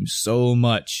that game so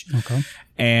much. Okay.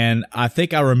 And I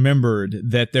think I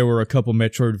remembered that there were a couple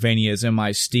Metroidvanias in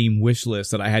my Steam wish list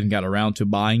that I hadn't got around to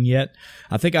buying yet.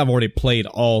 I think I've already played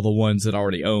all the ones that I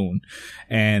already own.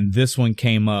 And this one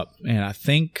came up, and I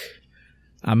think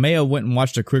I may have went and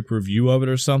watched a quick review of it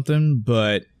or something,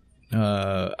 but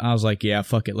I was like, yeah,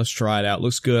 fuck it. Let's try it out.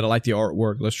 Looks good. I like the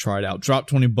artwork. Let's try it out.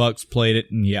 Dropped $20, played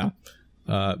it, and yeah,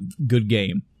 good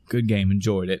game. Good game.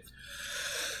 Enjoyed it.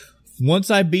 Once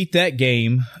I beat that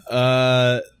game,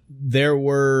 there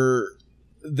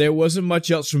wasn't much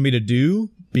else for me to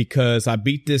do because I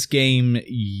beat this game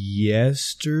yesterday.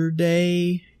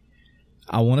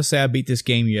 I want to say I beat this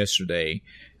game yesterday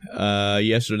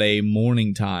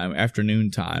morning time,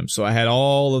 afternoon time. So I had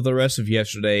all of the rest of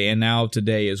yesterday and now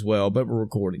today as well, but we're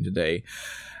recording today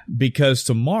because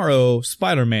tomorrow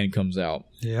Spider-Man comes out.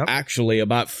 Yep. Actually,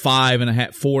 about 5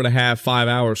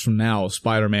 hours from now,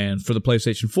 Spider-Man for the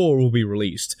PlayStation 4 will be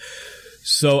released.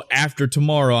 So after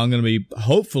tomorrow, I'm going to be,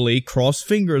 hopefully, cross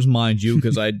fingers, mind you,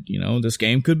 because this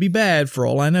game could be bad for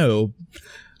all I know.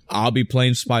 I'll be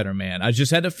playing Spider-Man. I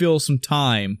just had to fill some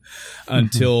time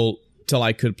until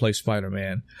I could play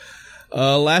Spider-Man.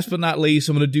 Last but not least,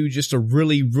 I'm going to do just a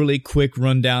really, really quick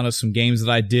rundown of some games that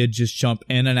I did just jump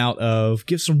in and out of.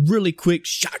 Give some really quick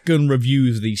shotgun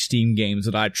reviews of these Steam games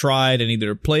that I tried and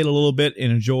either played a little bit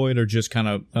and enjoyed or just kind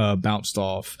of bounced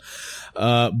off.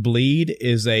 Bleed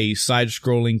is a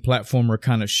side-scrolling platformer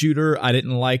kind of shooter. I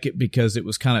didn't like it because it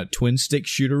was kind of twin-stick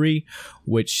shootery,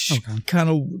 which kind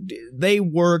of, they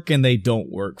work and they don't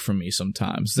work for me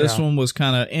sometimes. This one was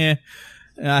kind of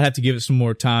I'd have to give it some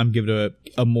more time, give it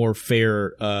a more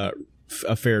fair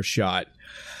shot.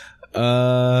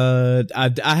 I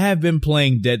have been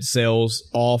playing Dead Cells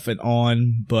off and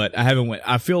on, but I haven't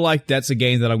I feel like that's a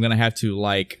game that I'm going to have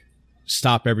to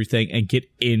stop everything and get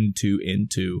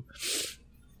into.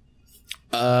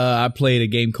 I played a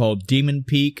game called Demon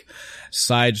Peak,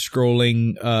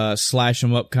 side-scrolling, slash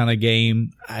 'em up kind of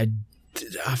game.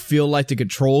 I feel like the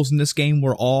controls in this game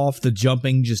were off. The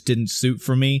jumping just didn't suit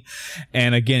for me.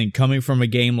 And again, coming from a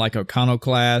game like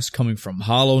Iconoclast, coming from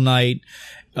Hollow Knight,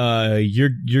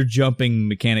 your jumping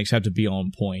mechanics have to be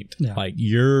on point. Yeah. Like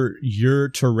your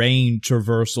terrain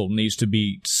traversal needs to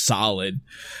be solid,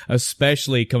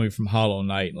 especially coming from Hollow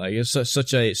Knight. Like it's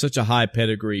such a high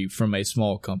pedigree from a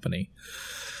small company.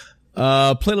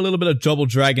 Played a little bit of Double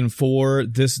Dragon 4.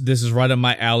 This is right up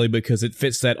my alley because it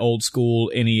fits that old school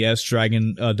NES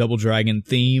Double Dragon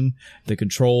theme. The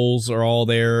controls are all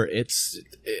there.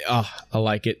 I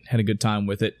like it. Had a good time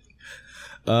with it.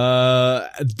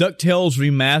 DuckTales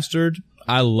Remastered.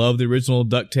 I love the original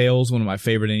DuckTales, one of my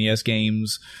favorite NES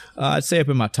games. I'd say up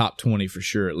in my top 20 for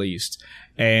sure, at least.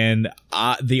 And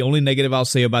the only negative I'll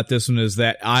say about this one is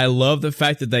that I love the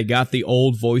fact that they got the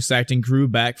old voice acting crew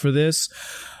back for this,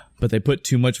 but they put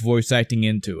too much voice acting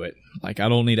into it. Like, I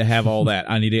don't need to have all that.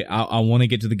 I want to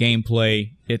get to the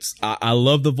gameplay. I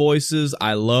love the voices.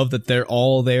 I love that they're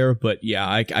all there, but yeah,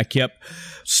 I kept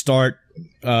skip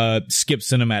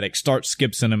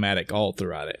cinematic all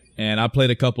throughout it. And I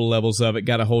played a couple levels of it,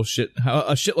 got a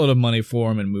shitload of money for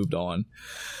them and moved on.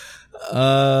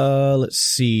 Let's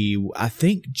see. I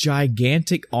think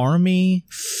Gigantic Army.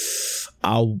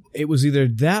 It was either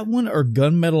that one or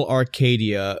Gunmetal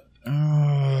Arcadia.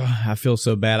 I feel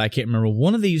so bad. I can't remember.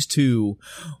 One of these two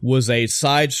was a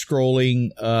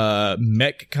side-scrolling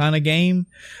mech kind of game,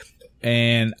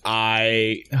 and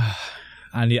I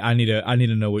need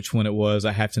to know which one it was.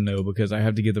 I have to know because I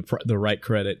have to give the right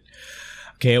credit.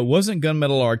 Okay, it wasn't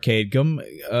Gunmetal Arcade.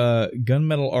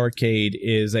 Gunmetal Arcade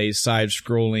is a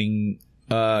side-scrolling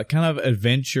kind of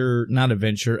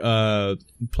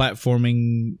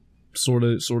platforming sort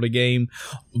of game.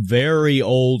 Very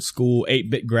old school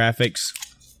 8-bit graphics.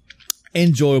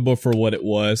 Enjoyable for what it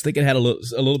was. I think it had a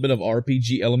little bit of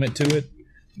RPG element to it,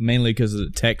 mainly because of the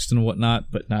text and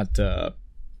whatnot, but not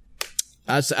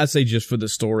I'd say just for the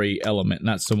story element,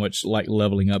 not so much like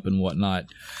leveling up and whatnot.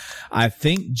 I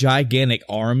think Gigantic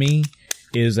Army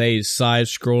is a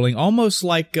side-scrolling, almost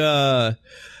like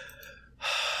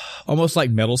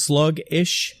Metal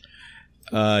Slug-ish.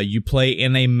 You play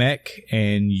in a mech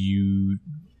and you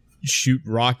shoot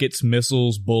rockets,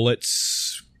 missiles,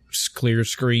 bullets, clear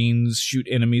screens, shoot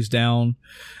enemies down.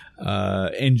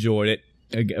 Enjoyed it.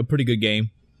 A pretty good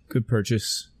game. Good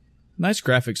purchase. Nice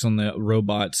graphics on the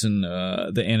robots and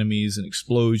the enemies and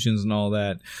explosions and all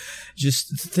that.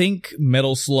 Just think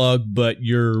Metal Slug, but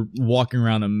you're walking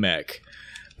around a mech.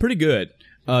 Pretty good.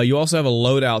 You also have a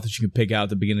loadout that you can pick out at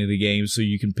the beginning of the game, so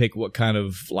you can pick what kind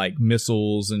of like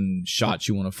missiles and shots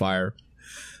you want to fire.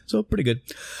 So pretty good.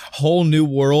 Whole New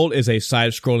World is a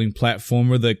side-scrolling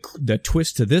platformer. The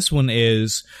twist to this one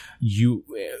is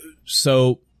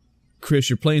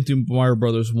Chris, you're playing through Mario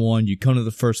Brothers 1, you come to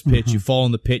the first pit, you fall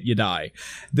in the pit, you die.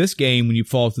 This game, when you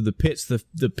fall through the pits,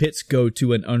 the pits go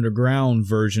to an underground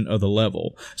version of the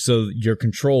level. So your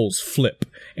controls flip,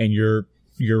 and you're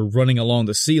running along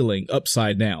the ceiling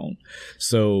upside down.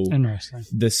 So interesting.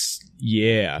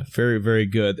 Very, very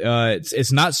good.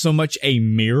 It's not so much a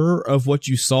mirror of what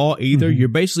you saw either. You're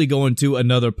basically going to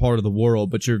another part of the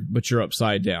world, but you're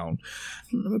upside down.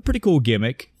 Pretty cool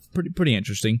gimmick. Pretty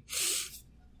interesting.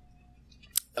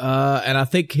 And I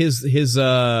think his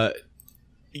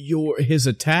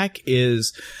attack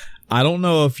is, I don't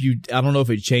know if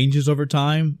it changes over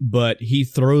time, but he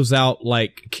throws out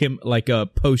like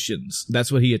potions.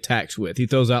 That's what he attacks with. He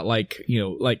throws out like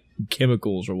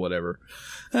chemicals or whatever.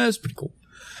 That's pretty cool.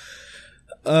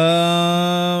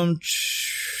 Trying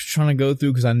to go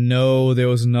through because I know there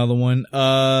was another one.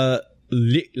 Lichtspeer,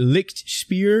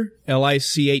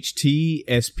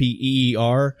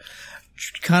 Lichtspeer.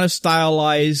 Kind of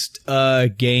stylized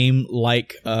game,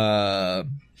 like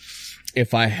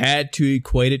if I had to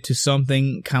equate it to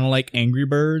something kind of like Angry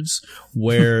Birds,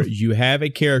 where you have a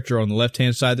character on the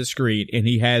left-hand side of the screen and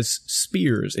he has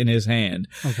spears in his hand,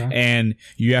 and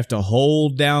you have to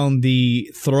hold down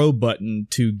the throw button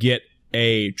to get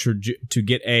a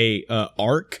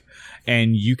arc.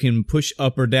 And you can push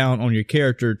up or down on your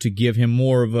character to give him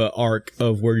more of an arc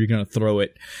of where you're going to throw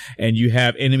it. And you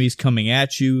have enemies coming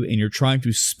at you, and you're trying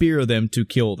to spear them to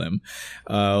kill them.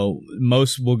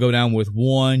 Most will go down with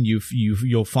one.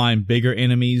 You'll find bigger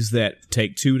enemies that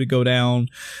take two to go down.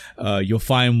 You'll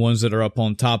find ones that are up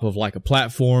on top of like a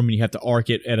platform, and you have to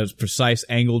arc it at a precise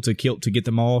angle to get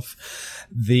them off.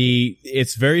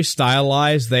 It's very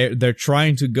stylized. They're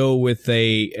trying to go with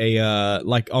a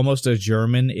like almost a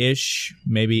German-ish,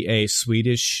 maybe a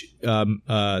Swedish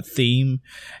theme,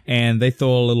 and they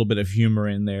throw a little bit of humor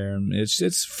in there.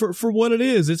 It's for what it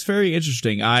is. It's very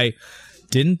interesting. I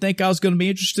didn't think I was going to be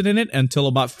interested in it until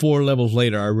about 4 levels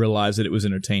later. I realized that it was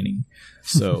entertaining.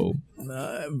 So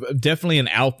definitely an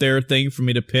out there thing for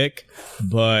me to pick,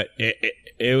 but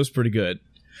it was pretty good.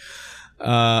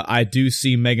 I do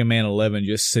see Mega Man 11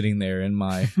 just sitting there in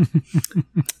my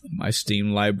my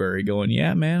Steam library going,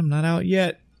 yeah, man, I'm not out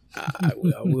yet. I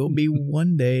will be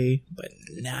one day, but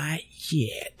not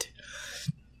yet.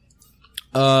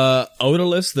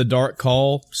 Odalus, The Dark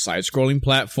Call, side-scrolling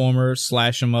platformer,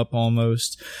 slash 'em up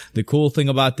almost. The cool thing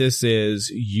about this is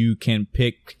you can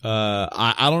pick,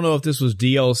 I don't know if this was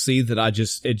DLC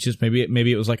that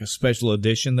maybe it was like a special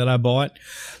edition that I bought,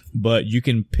 but you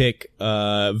can pick,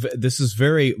 this is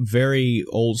very, very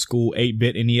old school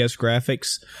 8-bit NES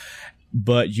graphics.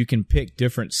 But you can pick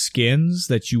different skins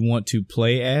that you want to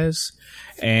play as.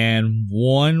 And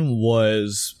one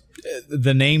was,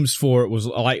 the names for it was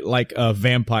like a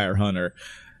vampire hunter.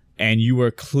 And you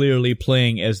were clearly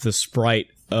playing as the sprite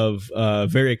of,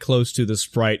 very close to the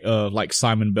sprite of like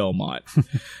Simon Belmont.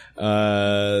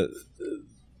 Yeah,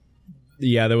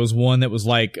 there was one that was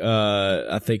like,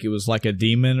 I think it was like a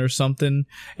demon or something.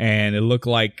 And it looked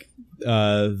like,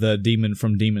 the demon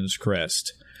from Demon's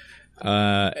Crest.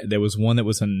 There was one that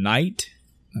was a knight.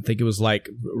 I think it was like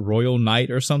Royal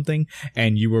Knight or something.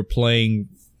 And you were playing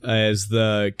as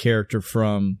the character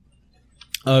from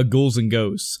Ghouls and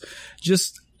Ghosts.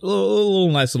 Just a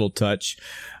little nice little touch.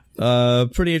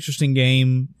 Pretty interesting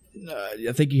game.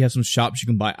 I think you have some shops you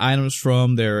can buy items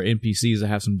from. There are NPCs that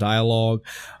have some dialogue.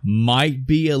 Might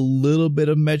be a little bit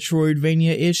of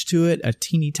Metroidvania-ish to it, a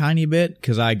teeny tiny bit,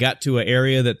 because I got to an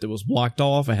area that was blocked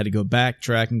off. I had to go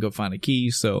backtrack and go find a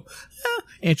key. So,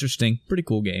 interesting. Pretty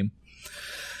cool game.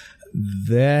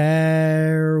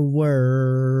 There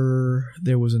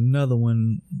was another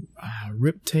one,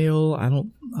 Riptail. I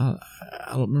don't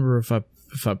remember I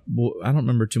don't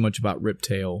remember too much about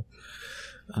Riptail.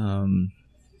 I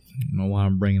don't know why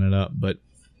I'm bringing it up, but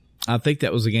I think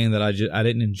that was a game that I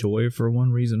didn't enjoy for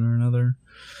one reason or another.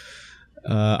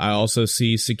 I also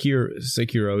see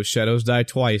Sekiro, Shadows Die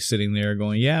Twice, sitting there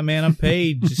going, yeah, man, I'm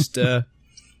paid. Just, it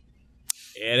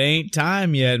ain't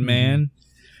time yet, man.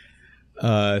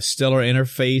 Stellar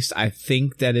Interface, I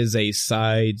think that is a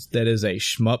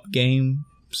shmup game.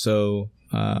 So,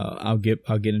 I'll get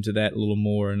into that a little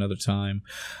more another time.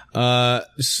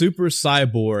 Super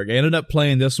Cyborg. I ended up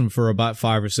playing this one for about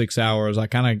 5 or 6 hours. I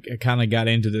kind of got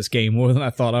into this game more than I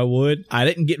thought I would. I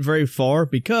didn't get very far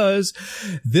because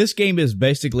this game is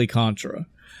basically Contra.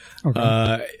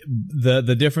 Okay.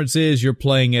 The difference is you're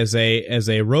playing as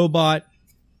a robot.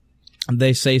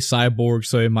 They say cyborg,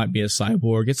 so it might be a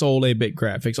cyborg. It's old 8-bit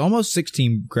graphics, almost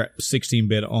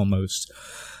 16-bit almost.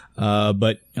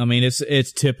 But I mean,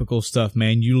 it's typical stuff,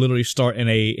 man. You literally start in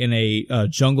a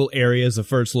jungle area as the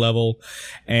first level,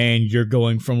 and you're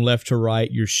going from left to right.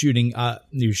 You're shooting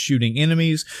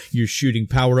enemies. You're shooting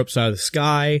power-ups out of the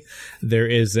sky. There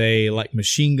is a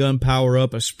machine gun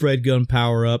power-up, a spread gun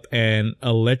power-up, and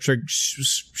electric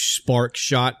spark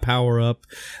shot power-up.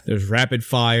 There's rapid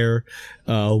fire,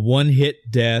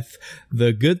 one-hit death.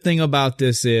 The good thing about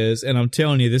this is, and I'm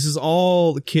telling you, this is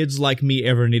all the kids like me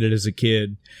ever needed as a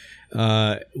kid.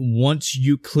 Once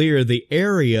you clear the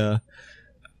area,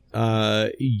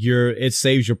 it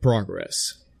saves your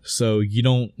progress. So you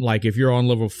don't, if you're on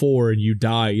level 4 and you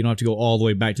die, you don't have to go all the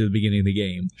way back to the beginning of the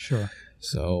game. Sure.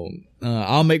 So,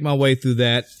 I'll make my way through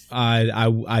that.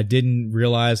 I didn't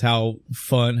realize how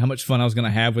much fun I was going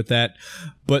to have with that.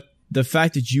 But the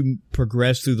fact that you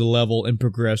progress through the level and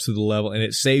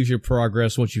it saves your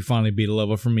progress once you finally beat a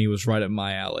level, for me, was right up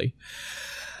my alley.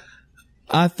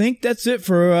 I think that's it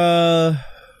for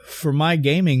my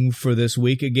gaming for this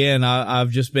week. Again,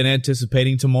 I've just been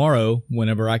anticipating tomorrow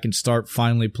whenever I can start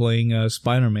finally playing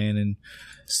Spider-Man and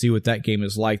see what that game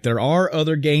is like. There are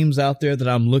other games out there that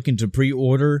I'm looking to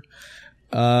pre-order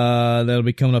that'll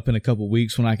be coming up in a couple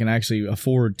weeks when I can actually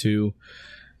afford to.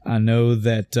 I know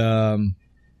that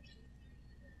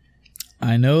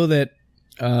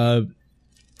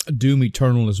Doom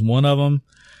Eternal is one of them.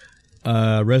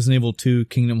 Resident Evil 2,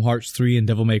 Kingdom Hearts 3, and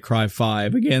Devil May Cry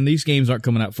 5. Again, these games aren't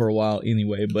coming out for a while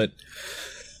anyway, but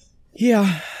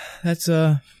yeah, that's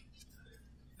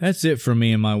it for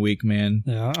me in my week, man.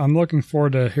 Yeah, I'm looking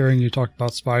forward to hearing you talk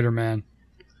about Spider-Man.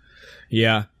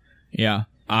 Yeah.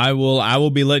 I will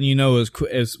be letting you know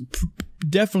as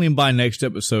definitely by next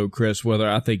episode, Chris, whether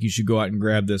I think you should go out and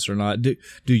grab this or not. Do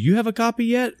you have a copy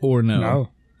yet or no? No.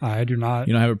 I do not.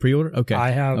 You don't have a pre-order? Okay. I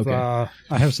have I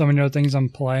have so many other things I'm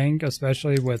playing,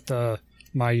 especially with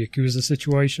my Yakuza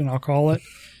situation, I'll call it.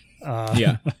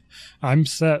 Yeah. I'm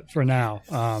set for now.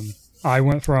 I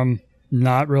went from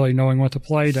not really knowing what to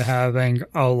play to having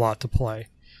a lot to play.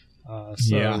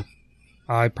 So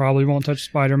I probably won't touch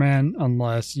Spider-Man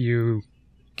unless you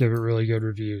give it really good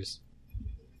reviews.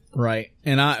 Right.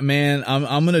 And I'm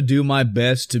going to do my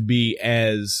best to be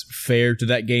as fair to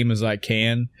that game as I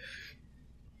can.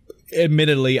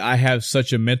 Admittedly, I have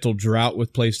such a mental drought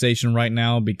with PlayStation right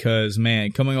now because,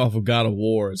 man, coming off of God of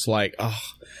War, it's like,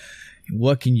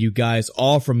 what can you guys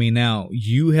offer me now?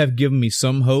 You have given me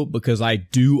some hope because I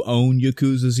do own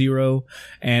Yakuza 0.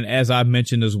 And as I've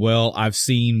mentioned as well, I've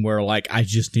seen where, I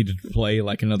just needed to play,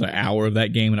 another hour of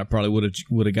that game and I probably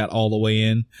would have got all the way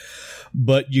in.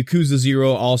 But Yakuza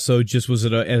 0 also just was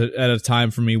at a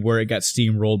time for me where it got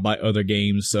steamrolled by other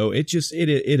games. So it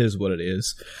is what it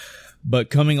is.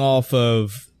 But coming off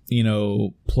of,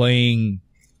 playing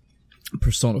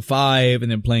Persona 5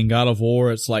 and then playing God of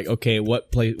War, it's like, okay,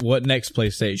 what next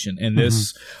PlayStation? And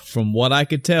this, from what I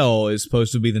could tell, is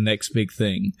supposed to be the next big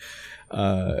thing.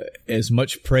 As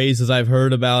much praise as I've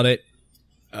heard about it,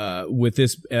 with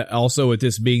this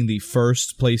being the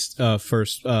first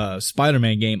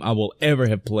Spider-Man game I will ever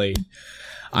have played,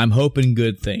 I'm hoping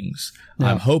good things.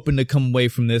 Yeah. I'm hoping to come away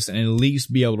from this and at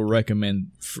least be able to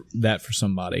recommend that for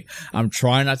somebody. I'm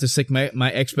trying not to set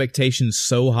my expectations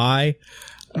so high.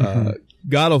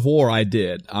 God of War, I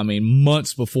did. I mean,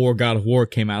 months before God of War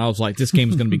came out, I was like, this game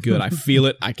is going to be good. I feel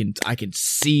it. I can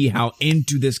see how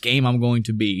into this game I'm going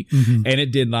to be. And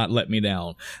it did not let me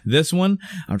down. This one,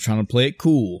 I'm trying to play it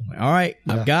cool. All right.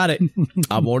 Yeah. I've got it.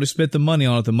 I've already spent the money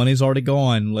on it. The money's already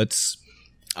gone.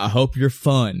 I hope you're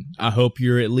fun. I hope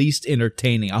you're at least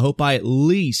entertaining. I hope I at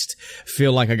least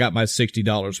feel like I got my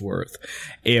 $60 worth.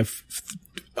 If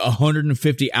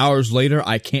 150 hours later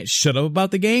I can't shut up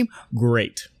about the game,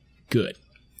 great. Good.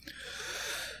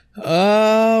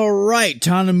 All right.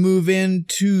 Time to move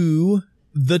into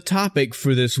the topic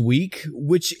for this week,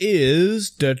 which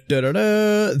is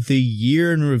the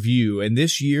year in review. And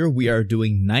this year we are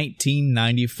doing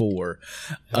 1994.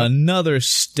 Another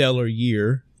stellar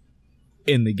year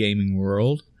in the gaming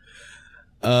world.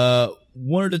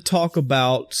 wanted to talk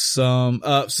about some.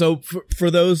 So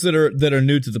for those that are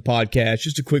new to the podcast,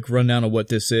 just a quick rundown of what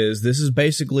this is. This is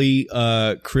basically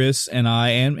Chris and I,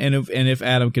 and if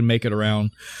Adam can make it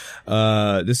around,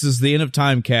 this is the End of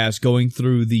Time cast going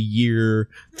through the year,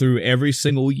 through every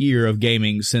single year of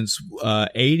gaming since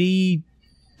 82.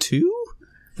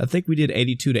 I think we did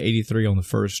 82 to 83 on the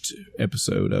first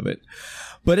episode of it.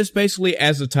 But it's basically,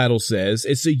 as the title says,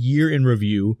 it's a year in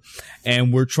review,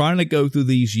 and we're trying to go through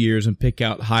these years and pick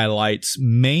out highlights,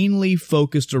 mainly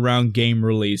focused around game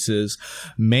releases,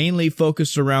 mainly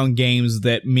focused around games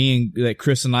that that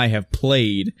Chris and I have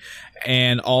played,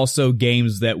 and also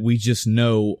games that we just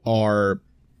know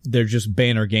they're just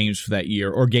banner games for that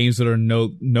year, or games that are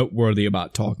noteworthy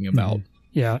about talking about. Mm-hmm.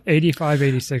 Yeah, 85,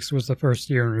 86 was the first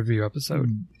year in review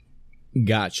episode.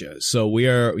 Gotcha. So we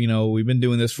are, we've been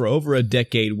doing this for over a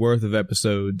decade worth of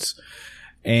episodes.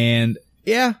 And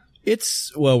yeah,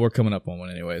 we're coming up on one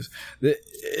anyways.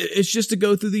 It's just to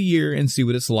go through the year and see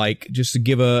what it's like, just to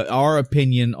give our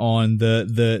opinion on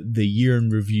the year in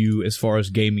review as far as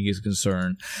gaming is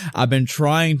concerned. I've been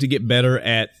trying to get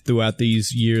better throughout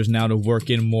these years now to work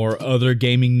in more other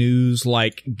gaming news,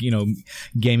 like,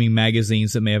 gaming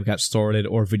magazines that may have got started,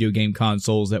 or video game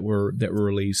consoles that were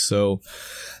released. So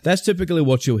that's typically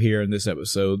what you'll hear in this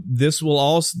episode.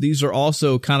 These are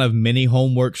also kind of mini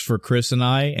homeworks for Chris and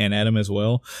I, and Adam as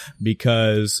well,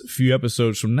 because a few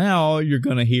episodes from now, you're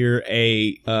going to hear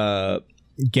a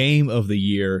game of the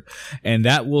year, and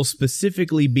that will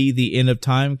specifically be the End of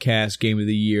Time cast game of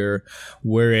the year,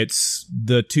 where it's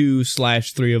the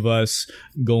 2/3 of us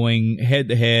going head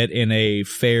to head in a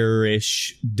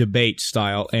fairish debate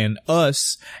style, and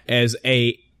us as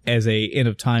a End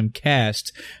of Time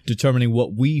cast determining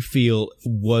what we feel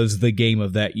was the game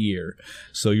of that year.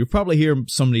 So you'll probably hear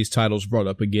some of these titles brought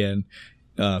up again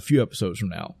a few episodes from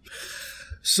now.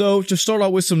 So to start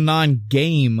out with some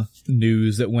non-game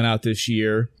news that went out this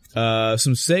year,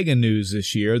 some Sega news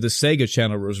this year. The Sega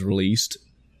Channel was released.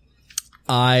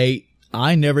 I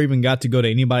never even got to go to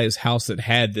anybody's house that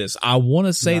had this. I want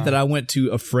to say that I went to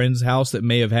a friend's house that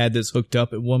may have had this hooked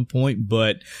up at one point,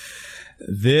 but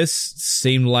this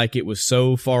seemed like it was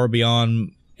so far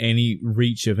beyond any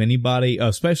reach of anybody,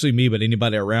 especially me, but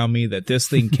anybody around me, that this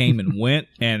thing came and went,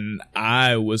 and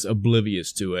I was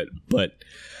oblivious to it. But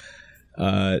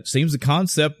it seems the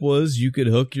concept was you could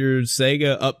hook your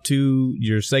Sega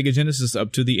Genesis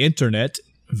up to the internet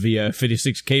via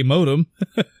 56K modem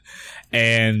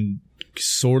and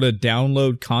sort of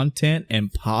download content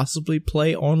and possibly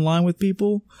play online with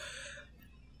people.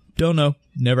 Don't know.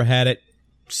 Never had it.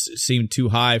 Seemed too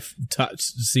high,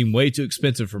 seemed way too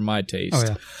expensive for my taste. Oh,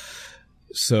 yeah.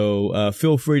 So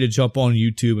feel free to jump on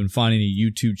YouTube and find any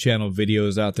YouTube channel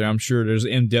videos out there. I'm sure there's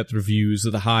in-depth reviews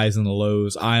of the highs and the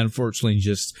lows. I unfortunately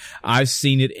I've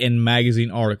seen it in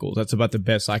magazine articles. That's about the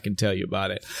best I can tell you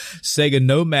about it. Sega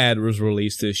Nomad was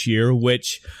released this year,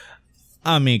 which,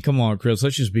 I mean, come on, Chris,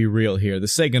 let's just be real here. The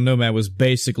Sega Nomad was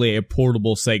basically a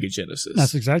portable Sega Genesis.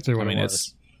 That's exactly what it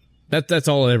was. That's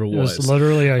all it ever was. It was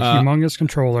literally a humongous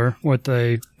controller with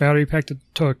a battery pack that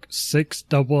took 6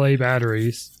 AA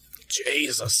batteries.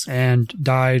 Jesus. And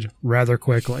died rather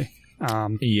quickly.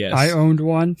 Yes. I owned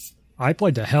one. I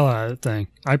played the hell out of that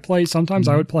thing. Sometimes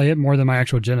I would play it more than my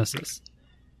actual Genesis.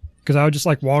 Because I would just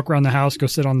walk around the house, go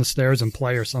sit on the stairs and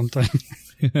play or something.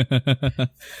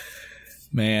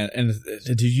 Man, and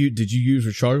did you use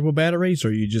rechargeable batteries,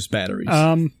 or you just batteries?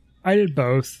 I did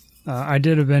both. I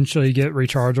did eventually get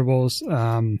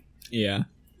rechargeables. Yeah.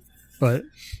 But,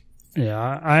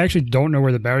 yeah, I actually don't know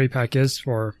where the battery pack is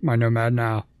for my Nomad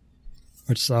now,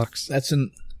 which sucks. That's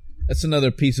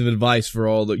another piece of advice for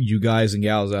all you guys and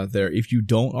gals out there. If you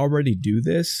don't already do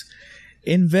this,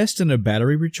 invest in a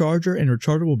battery recharger and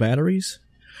rechargeable batteries.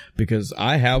 Because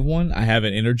I have one. I have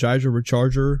an Energizer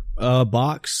recharger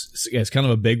box. It's kind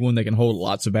of a big one that can hold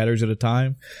lots of batteries at a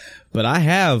time. But I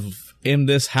have in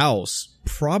this house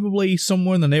probably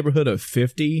somewhere in the neighborhood of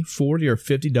 40 or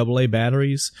 50 AA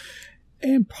batteries,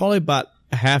 and probably about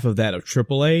half of that of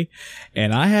AAA.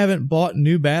 And I haven't bought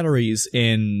new batteries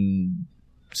in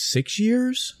 6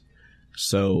 years.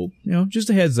 So, just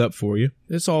a heads up for you.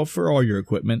 It's all for all your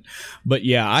equipment. But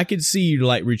yeah, I could see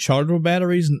rechargeable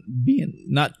batteries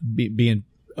being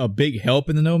a big help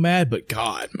in the Nomad, but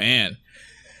God, man,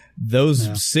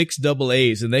 those 6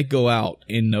 AA's and they go out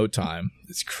in no time.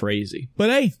 It's crazy. But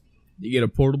hey, you get a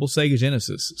portable Sega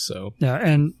Genesis. So yeah,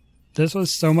 and this was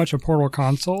so much a portable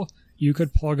console, you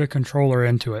could plug a controller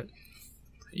into it.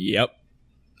 Yep.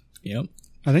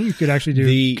 I think you could actually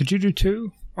do. Could you do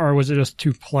 2, or was it just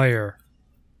 2-player?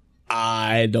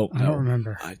 I don't know. I don't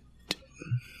remember.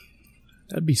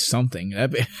 That'd be something.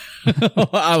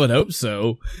 I would hope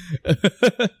so.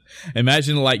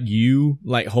 Imagine like you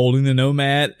like holding the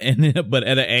Nomad but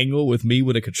at an angle with me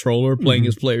with a controller playing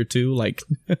as player 2. Like,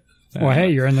 well,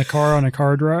 hey, you're in the car on a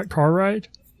car ride.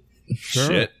 Sure.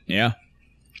 Shit, yeah.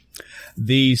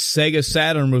 The Sega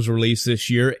Saturn was released this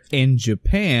year in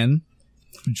Japan.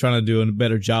 I'm trying to do a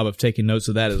better job of taking notes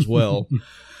of that as well.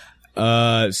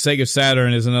 Sega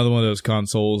Saturn is another one of those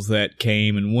consoles that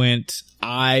came and went.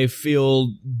 I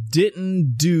feel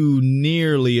didn't do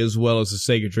nearly as well as the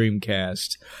Sega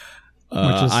Dreamcast.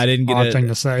 Which is I didn't get an odd thing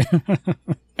to say.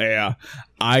 Yeah,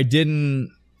 I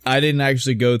didn't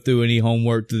actually go through any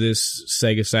homework to this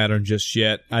Sega Saturn just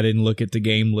yet. I didn't look at the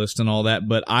game list and all that,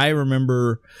 but I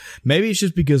remember, maybe it's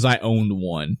just because I owned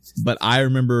one, but I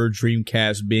remember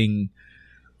Dreamcast being,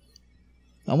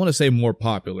 I want to say, more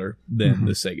popular than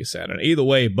the Sega Saturn. Either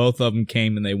way, both of them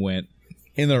came and they went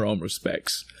in their own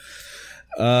respects.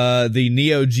 The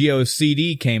Neo Geo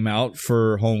CD came out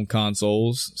for home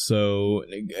consoles, so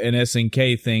an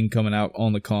SNK thing coming out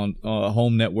on the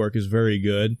home network is very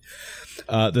good.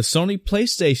 The Sony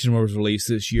PlayStation was released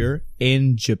this year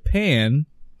in Japan,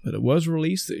 but it was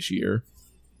released this year.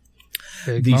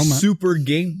 Big moment.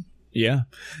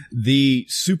 The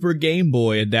Super Game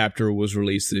Boy adapter was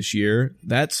released this year.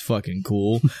 That's fucking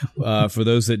cool. For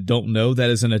those that don't know, that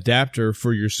is an adapter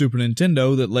for your Super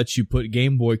Nintendo that lets you put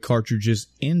Game Boy cartridges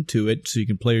into it so you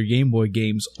can play your Game Boy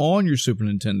games on your Super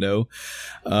Nintendo.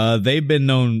 They've been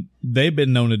known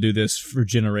to do this for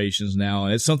generations now,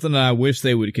 and it's something that I wish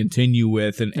they would continue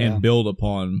with and build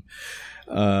upon.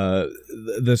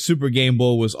 The Super Game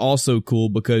Boy was also cool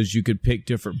because you could pick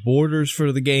different borders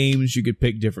for the games, you could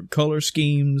pick different color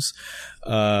schemes,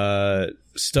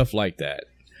 stuff like that.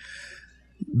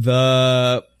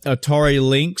 The Atari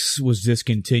Lynx was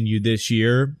discontinued this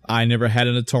year. I never had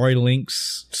an Atari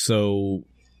Lynx, so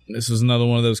this was another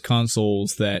one of those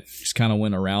consoles that just kind of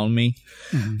went around me.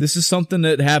 This is something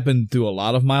that happened through a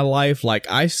lot of my life. Like,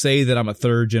 I say that I'm a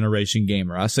third generation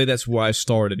gamer. I say that's where I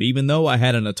started, even though I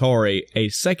had an Atari, a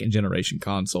second generation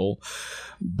console.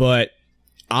 But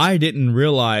I didn't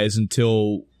realize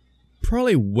until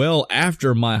probably well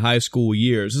after my high school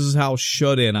years, this is how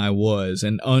shut in I was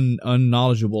and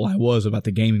unknowledgeable I was about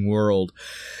the gaming world,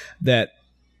 that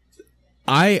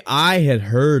I had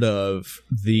heard of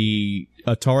the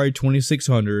Atari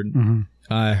 2600.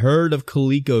 I heard of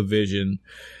ColecoVision,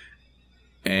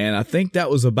 and I think that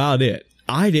was about it.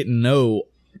 I didn't know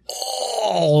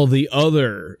all the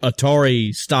other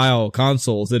Atari-style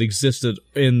consoles that existed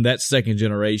in that second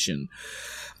generation.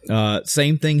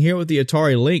 Same thing here with the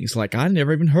Atari Lynx. Like, I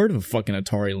never even heard of a fucking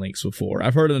Atari Lynx before.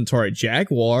 I've heard of an Atari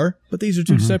Jaguar, but these are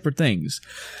two separate things.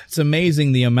 It's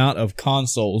amazing the amount of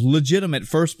consoles, legitimate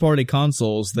first-party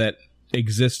consoles that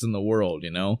exist in the world,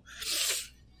 you know?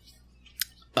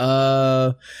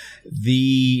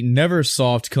 The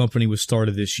Neversoft company was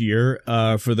started this year.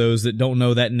 For those that don't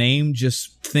know that name,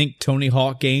 just think Tony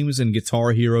Hawk Games and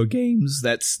Guitar Hero Games.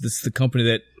 That's the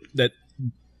company that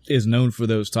is known for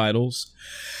those titles.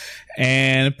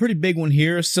 And a pretty big one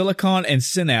here, Silicon and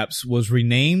Synapse was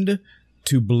renamed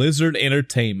to Blizzard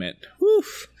Entertainment.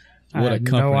 Woof. What a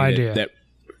company. No idea. That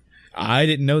I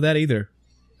didn't know that either.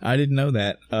 I didn't know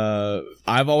that.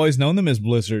 I've always known them as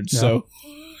Blizzard, so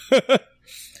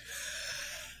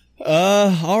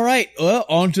all right. Well,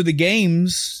 on to the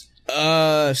games.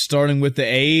 Starting with the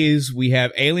A's, we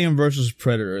have Alien vs.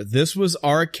 Predator. This was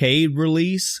arcade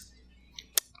release.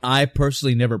 I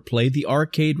personally never played the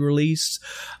arcade release.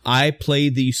 I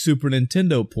played the Super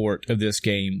Nintendo port of this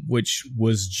game, which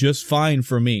was just fine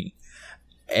for me.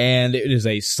 And it is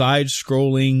a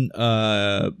side-scrolling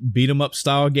beat-em-up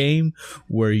style game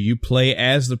where you play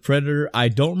as the Predator. I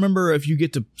don't remember if you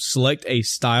get to select a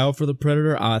style for the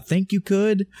Predator. I think you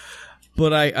could,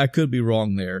 but I could be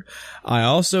wrong there. I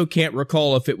also can't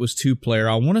recall if it was two-player.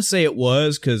 I want to say it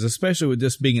was, because especially with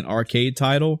this being an arcade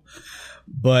title,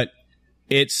 but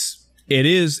it's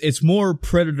more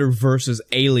Predator versus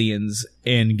Aliens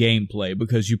in gameplay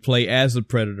because you play as the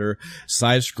Predator,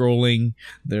 side-scrolling.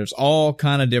 There's all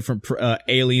kind of different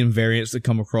alien variants that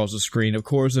come across the screen. Of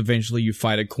course, eventually you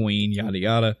fight a queen, yada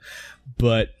yada.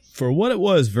 But for what it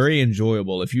was, very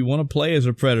enjoyable. If you want to play as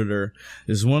a Predator,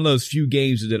 this is one of those few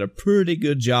games that did a pretty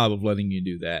good job of letting you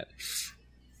do that.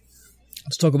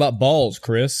 Let's talk about Balls,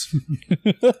 Chris.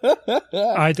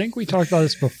 I think we talked about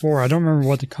this before. I don't remember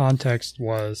what the context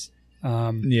was.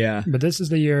 Yeah. But this is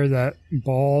the year that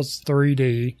Balls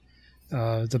 3D,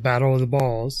 the Battle of the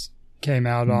Balls, came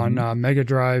out on Mega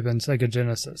Drive and Sega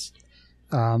Genesis.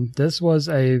 This was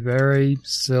a very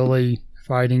silly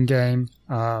fighting game.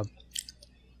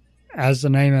 as the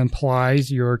name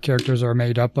implies, your characters are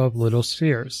made up of little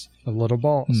spheres, of little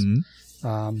balls.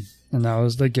 Mm-hmm. And that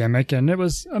was the gimmick, and it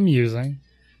was amusing.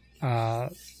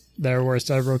 There were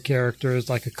several characters,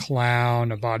 like a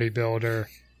clown, a bodybuilder.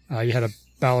 You had a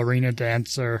ballerina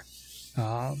dancer.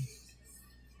 It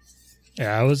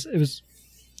was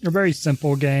a very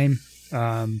simple game.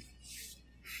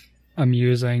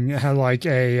 Amusing. It had like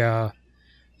a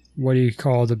what do you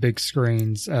call the big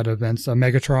screens at events? A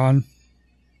Megatron.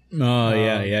 Oh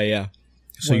yeah.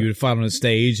 So you would fight on a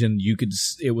stage, and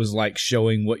it was like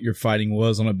showing what your fighting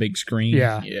was on a big screen.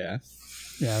 Yeah.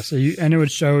 So and it would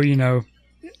show,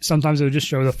 sometimes it would just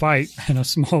show the fight in a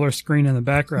smaller screen in the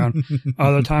background.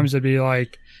 Other times it'd be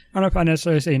like, I don't know if I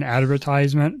necessarily say an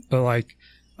advertisement, but like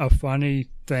a funny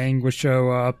thing would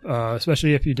show up,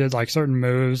 especially if you did like certain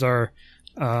moves or,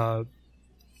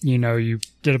 you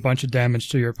did a bunch of damage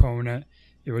to your opponent.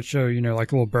 It would show,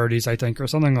 like little birdies, I think, or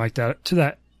something like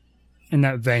that, in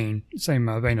that vein, same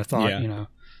vein of thought,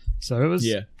 So it was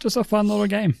just a fun little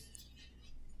game.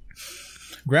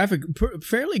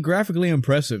 Fairly graphically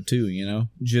impressive too,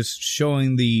 just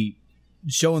showing the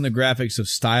graphics of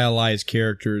stylized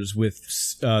characters with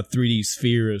 3D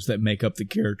spheres that make up the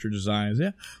character designs.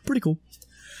 Yeah, pretty cool.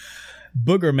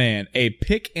 Boogerman, a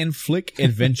pick and flick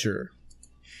adventure.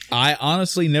 I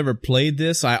honestly never played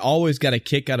this. I always got a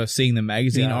kick out of seeing the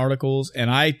magazine articles, and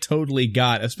I totally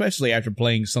got, especially after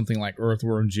playing something like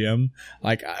Earthworm Jim,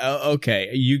 like, okay,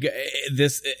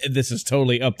 this is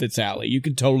totally up its alley. You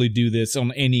can totally do this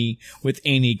with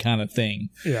any kind of thing.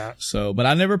 Yeah. So, but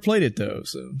I never played it though.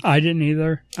 So I didn't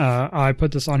either. I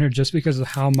put this on here just because of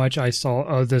how much I saw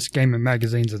of this game in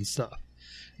magazines and stuff.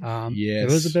 It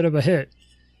was a bit of a hit.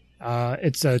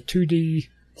 It's a 2D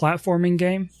platforming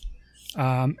game.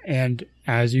 And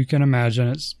as you can imagine,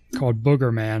 it's called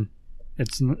Boogerman.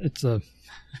 It's a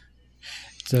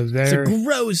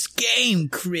gross game,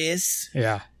 Chris.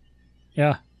 Yeah,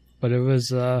 but it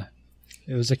was a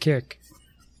kick.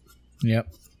 Yep.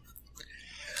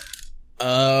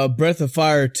 Breath of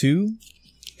Fire 2.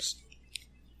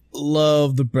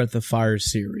 Love the Breath of Fire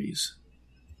series.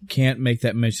 Can't make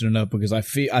that mention enough because I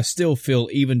still feel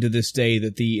even to this day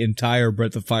that the entire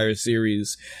Breath of Fire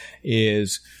series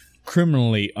is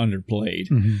criminally underplayed.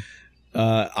 Mm-hmm.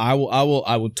 I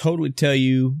will totally tell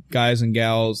you, guys and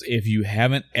gals, if you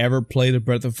haven't ever played a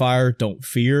Breath of Fire, don't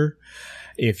fear.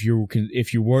 If you're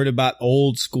worried about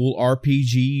old school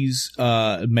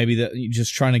RPGs, maybe that you're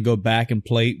just trying to go back and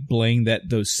playing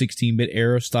those 16-bit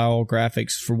era style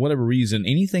graphics for whatever reason,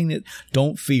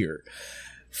 don't fear.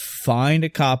 Find a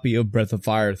copy of Breath of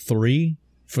Fire 3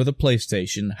 for the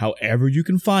PlayStation, however you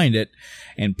can find it,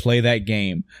 and play that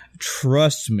game.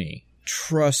 Trust me,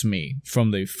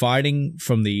 from the fighting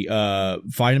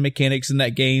mechanics in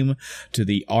that game, to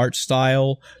the art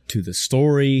style, to the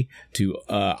story, to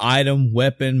item,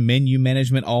 weapon, menu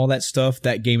management, all that stuff,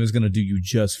 that game is going to do you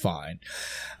just fine.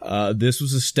 This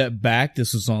was a step back.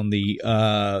 This was on the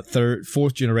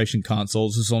fourth generation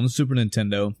consoles. This is on the Super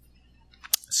Nintendo.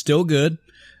 Still good.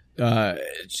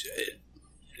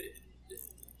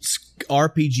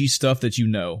 RPG stuff that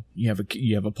you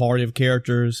have a party of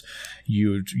characters,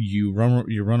 you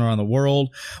run around the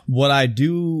world. What I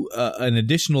do, an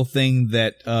additional thing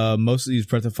that most of these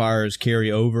Breath of Fires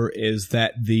carry over is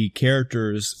that the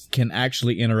characters can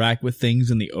actually interact with things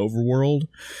in the overworld.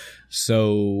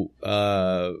 So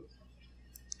an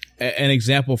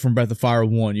example from Breath of Fire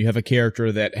 1, you have a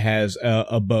character that has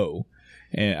a bow.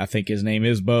 And I think his name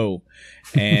is Bo,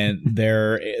 and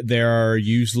there are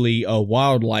usually a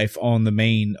wildlife on the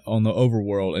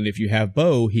overworld. And if you have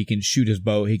Bo, he can shoot his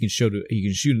bow. He can shoot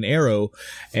an arrow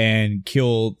and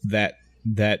kill that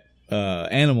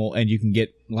animal, and you can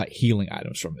get like healing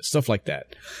items from it, stuff like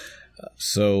that.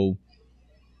 So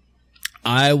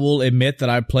I will admit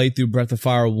that I played through Breath of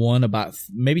Fire 1 about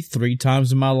maybe 3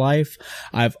 times in my life.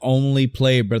 I've only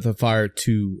played Breath of Fire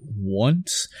 2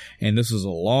 once, and this was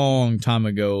a long time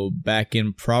ago, back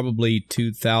in probably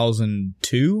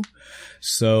 2002.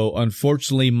 So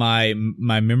unfortunately, my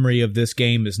memory of this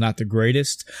game is not the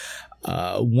greatest.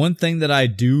 One thing that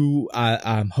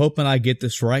I'm hoping I get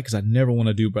this right, because I never want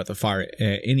to do Breath of Fire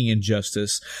any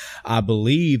injustice. I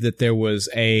believe that there was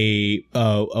a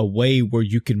way where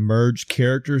you can merge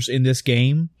characters in this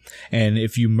game, and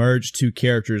if you merge 2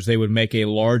 characters, they would make a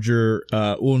larger,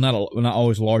 not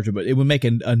always larger, but it would make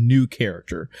a new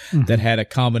character that had a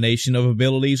combination of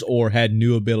abilities or had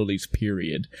new abilities,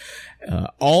 period.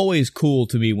 Always cool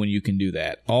to me when you can do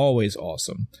that. Always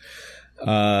awesome.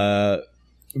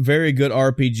 Very good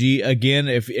RPG. Again,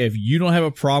 if you don't have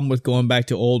a problem with going back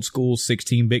to old school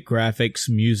 16-bit graphics,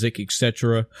 music,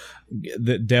 etc.,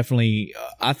 definitely,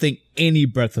 I think any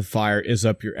Breath of Fire is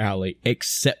up your alley,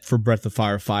 except for Breath of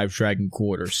Fire 5 Dragon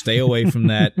Quarter. Stay away from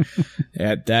that.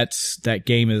 That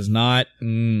game is not.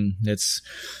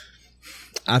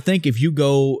 I think if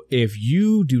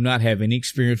you do not have any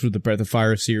experience with the Breath of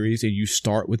Fire series and you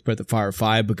start with Breath of Fire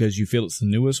 5 because you feel it's the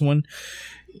newest one,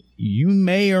 you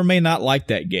may or may not like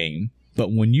that game.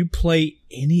 But when you play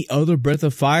any other Breath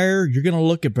of Fire, you're going to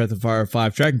look at Breath of Fire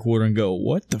 5 Dragon Quarter and go,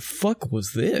 what the fuck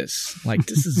was this? Like,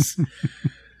 this is,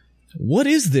 what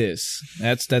is this?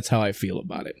 That's how I feel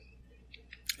about it.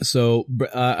 So,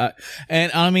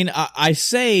 and I mean, I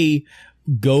say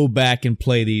go back and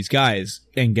play these guys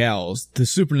and gals. The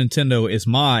Super Nintendo is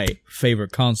my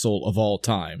favorite console of all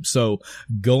time. So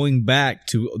going back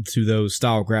to those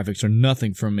style graphics are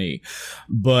nothing for me.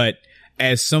 But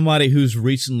as somebody who's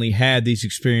recently had these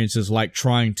experiences, like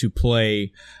trying to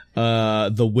play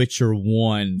The Witcher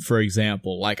 1, for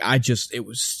example, like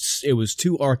it was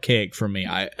too archaic for me.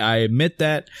 I admit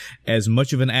that, as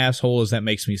much of an asshole as that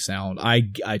makes me sound.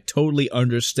 I totally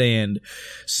understand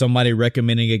somebody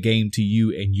recommending a game to you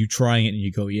and you trying it and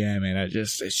you go, yeah, man,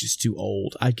 it's just too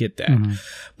old. I get that. Mm-hmm.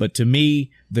 But to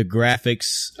me, the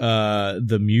graphics,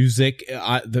 the music,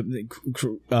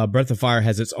 Breath of Fire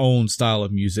has its own style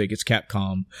of music. It's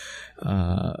Capcom.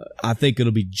 I think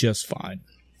it'll be just fine.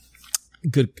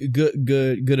 Good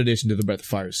addition to the Breath of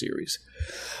Fire series.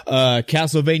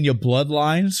 Castlevania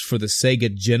Bloodlines for the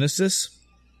Sega Genesis.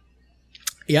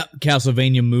 Yep,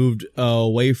 Castlevania moved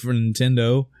away from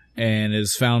Nintendo and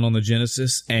is found on the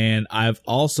Genesis. And I've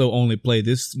also only played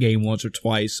this game once or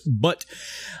twice, but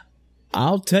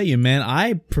I'll tell you, man,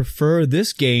 I prefer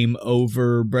this game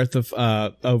over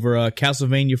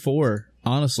Castlevania 4.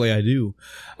 Honestly, I do.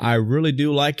 I really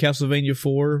do like Castlevania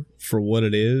 4 for what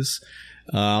it is.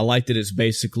 I like that it's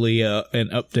basically an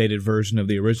updated version of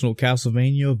the original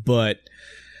Castlevania, but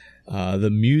the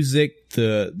music,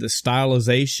 the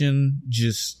stylization,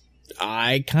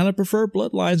 I kind of prefer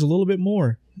Bloodlines a little bit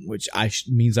more, which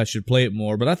means I should play it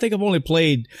more. But I think I've only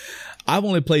played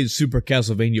Super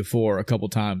Castlevania 4 a couple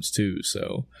times too,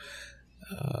 so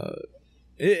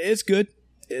it's good.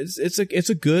 It's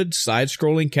a good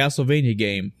side-scrolling Castlevania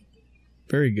game.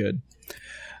 Very good.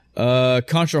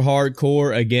 Contra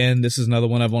Hardcore, again, this is another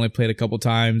one I've only played a couple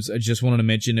times. I just wanted to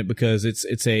mention it because it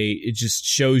just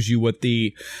shows you what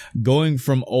going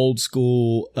from old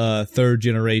school, third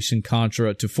generation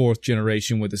Contra to fourth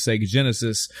generation with the Sega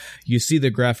Genesis, you see the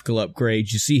graphical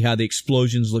upgrades, you see how the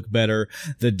explosions look better,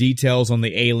 the details on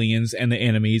the aliens and the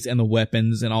enemies and the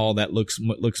weapons and all that looks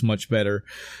much better.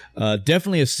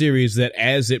 Definitely a series that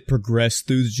as it progressed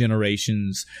through the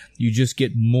generations, you just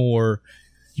get more.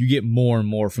 You get more and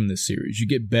more from this series. You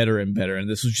get better and better, and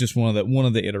this was just one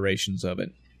of the iterations of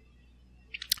it.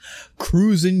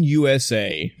 Cruisin'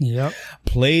 USA. Yep.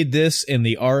 Played this in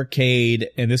the arcade,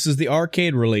 and this is the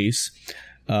arcade release.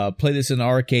 Played this in the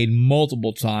arcade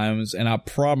multiple times, and I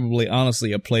probably,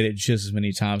 honestly, have played it just as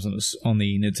many times on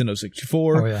the Nintendo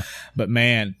 64. Oh, yeah. But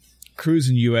man,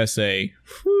 Cruisin' USA.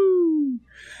 Whew.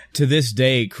 To this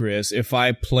day, Chris, if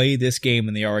I play this game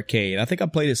in the arcade, I think I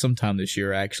played it sometime this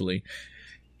year, actually.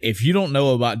 If you don't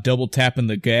know about double tapping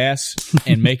the gas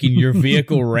and making your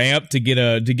vehicle ramp to get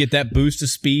that boost of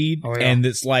speed, oh, yeah. And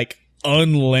it's like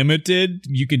unlimited,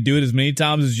 you can do it as many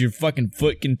times as your fucking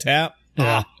foot can tap.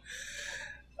 Yeah.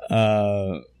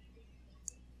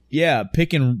 Yeah,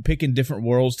 picking different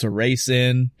worlds to race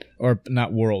in, or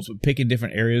not worlds, but picking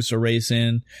different areas to race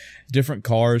in, different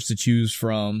cars to choose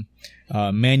from,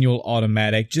 manual,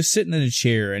 automatic, just sitting in a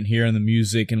chair and hearing the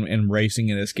music and racing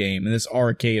in this game, and this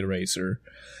arcade racer.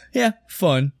 Yeah,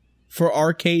 fun. For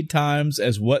arcade times,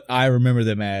 as what I remember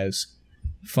them as.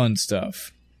 Fun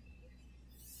stuff.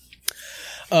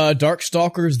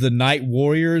 Darkstalkers The Night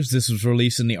Warriors. This was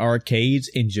released in the arcades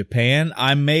in Japan.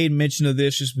 I made mention of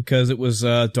this just because it was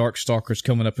Darkstalkers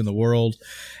coming up in the world.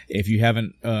 If you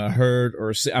haven't heard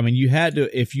or you had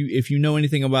to, if you know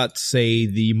anything about, say,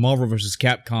 the Marvel vs.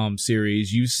 Capcom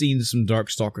series, you've seen some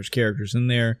Darkstalkers characters in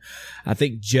there. I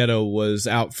think Jetto was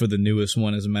out for the newest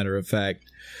one, as a matter of fact.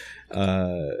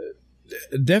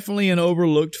 Definitely an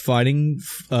overlooked fighting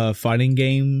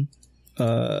game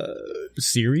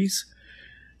series.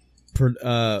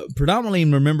 Predominantly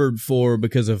remembered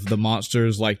because of the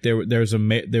monsters. Like there was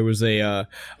a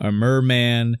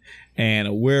merman and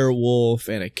a werewolf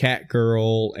and a cat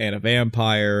girl and a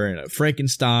vampire and a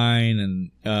Frankenstein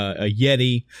and a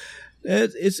Yeti.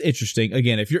 It's interesting.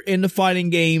 Again, if you're into fighting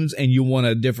games and you want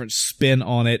a different spin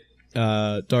on it,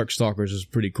 Darkstalkers is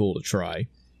pretty cool to try.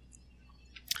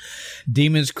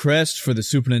 Demon's Crest for the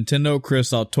Super Nintendo.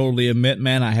 Chris, I'll totally admit,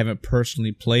 man, I haven't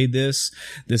personally played this.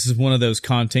 This is one of those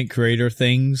content creator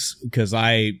things because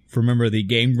I remember the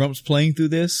Game Grumps playing through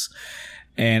this.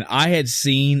 And I had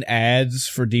seen ads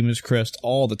for Demon's Crest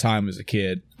all the time as a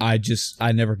kid. I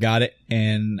never got it,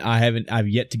 and I've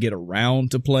yet to get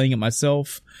around to playing it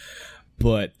myself.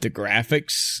 But the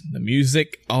graphics, the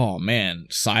music, oh man,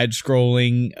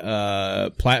 side-scrolling,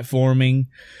 platforming,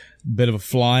 bit of a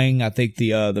flying. I think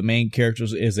the main character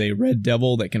is a red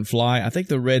devil that can fly. I think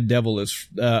the red devil is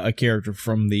a character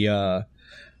from the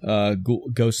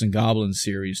Ghosts and Goblins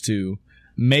series too.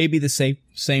 Maybe the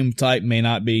same type, may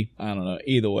not be. I don't know.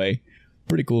 Either way,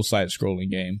 pretty cool side-scrolling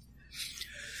game.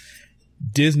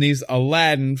 Disney's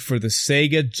Aladdin for the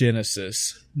Sega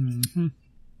Genesis. Mm-hmm.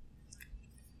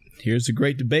 Here's a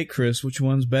great debate, Chris. Which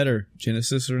one's better,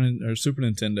 Genesis or Super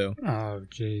Nintendo? Oh,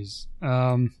 jeez.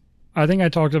 I think I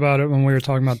talked about it when we were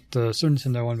talking about the Super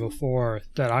Nintendo one before,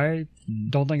 that I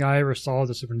don't think I ever saw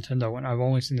the Super Nintendo one. I've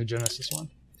only seen the Genesis one.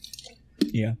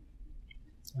 Yeah.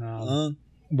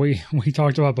 We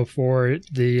talked about before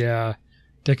the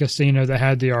casino that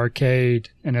had the arcade,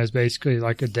 and it was basically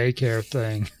like a daycare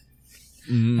thing.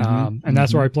 Mm-hmm. And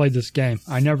that's where I played this game.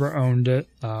 I never owned it.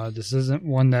 This isn't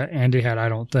one that Andy had, I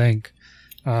don't think.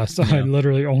 So I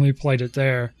literally only played it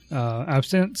there. I've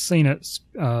seen it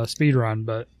speedrun,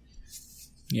 but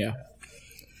yeah.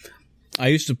 I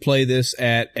used to play this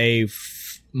at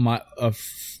one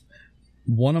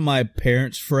of my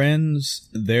parents' friends.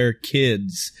 Their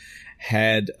kids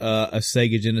had a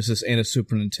Sega Genesis and a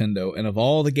Super Nintendo, and of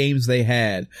all the games they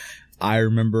had, I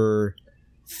remember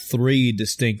 3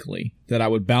 distinctly that I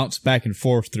would bounce back and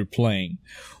forth through playing.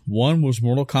 One was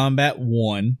Mortal Kombat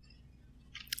 1.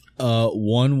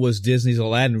 One was Disney's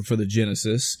Aladdin for the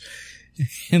Genesis,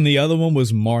 and the other one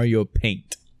was Mario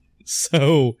Paint.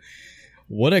 So,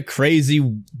 what a crazy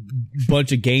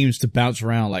bunch of games to bounce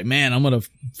around. Like, man, I'm gonna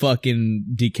fucking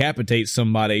decapitate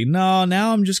somebody. No,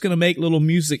 now I'm just gonna make little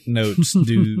music notes.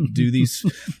 Do these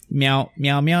meow,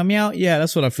 meow, meow, meow. Yeah,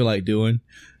 that's what I feel like doing.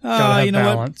 gotta have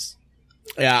balance.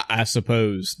 What? Yeah, I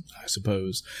suppose.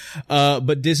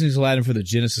 But Disney's Aladdin for the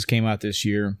Genesis came out this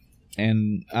year,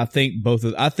 and I think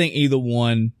either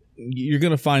one, you're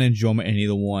going to find enjoyment in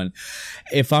either one.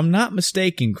 If I'm not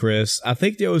mistaken, Chris, I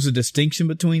think there was a distinction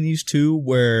between these two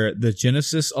where the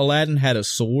Genesis Aladdin had a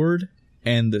sword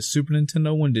and the Super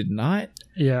Nintendo one did not.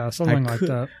 Yeah, something like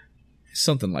that.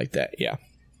 Something like that, yeah.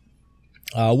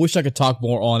 I wish I could talk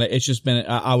more on it. It's just been,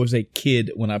 I was a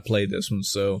kid when I played this one,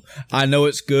 so I know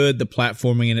it's good. The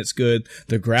platforming in it's good.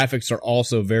 The graphics are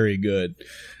also very good.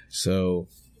 So,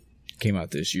 came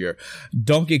out this year.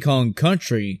 Donkey Kong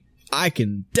Country, I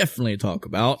can definitely talk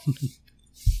about.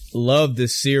 Love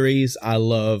this series. I've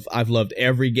loved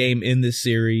every game in this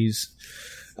series.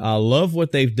 I love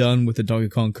what they've done with the Donkey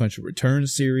Kong Country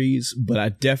Returns series, but I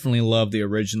definitely love the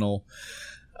original.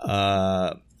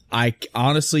 I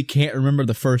honestly can't remember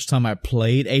the first time I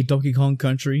played a Donkey Kong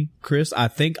Country, Chris. I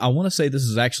want to say this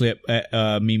is actually at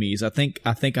Mimi's. I think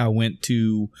I went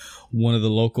to one of the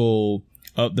local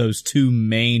those 2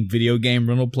 main video game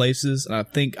rental places, and I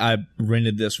think I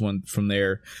rented this one from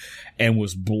there and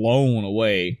was blown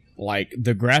away. Like,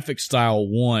 the graphic style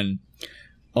one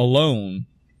alone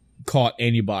caught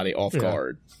anybody off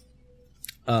guard.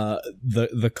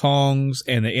 The Kongs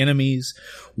and the enemies,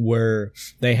 where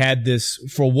they had this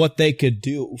for what they could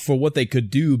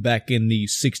do back in the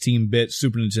 16-bit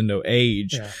Super Nintendo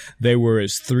age. Yeah. They were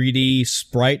as 3D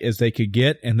sprite as they could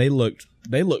get, and they looked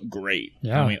great.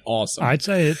 Yeah. I mean, awesome. I'd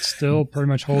say it still pretty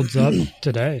much holds up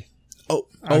today.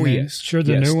 I mean, yes. Sure,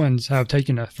 the new ones have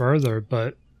taken it further,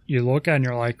 but you look at it and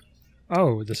you're like,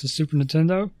 oh, this is Super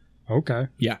Nintendo? Okay.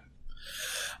 Yeah.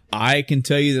 I can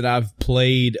tell you that I've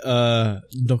played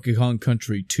Donkey Kong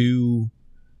Country 2,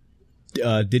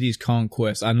 Diddy's Kong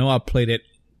Quest. I know I played it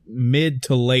mid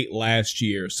to late last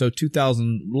year, so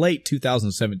late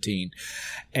 2017.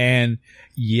 And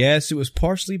yes, it was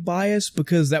partially biased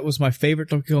because that was my favorite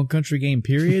Donkey Kong Country game,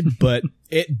 period. But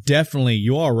it definitely,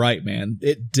 you are right, man.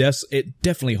 It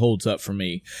definitely holds up for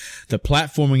me. The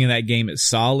platforming in that game is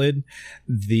solid.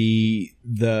 The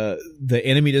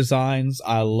enemy designs,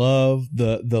 I love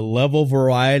the level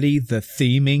variety, the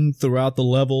theming throughout the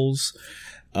levels,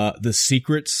 the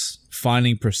secrets.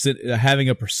 Having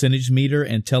a percentage meter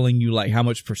and telling you like how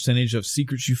much percentage of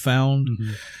secrets you found.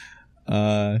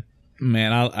 Mm-hmm.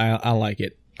 Man, I like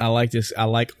it. I like this. I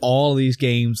like all of these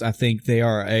games. I think they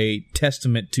are a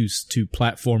testament to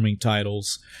platforming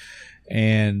titles.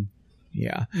 And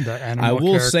yeah, I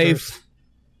will say,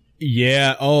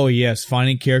 yeah. Oh yes.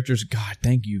 Finding characters. God,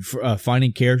 thank you for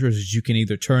finding characters that you can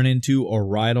either turn into or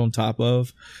ride on top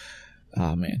of.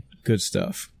 Oh man. Good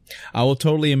stuff. I will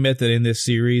totally admit that in this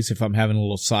series, if I'm having a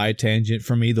little side tangent,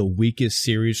 for me, the weakest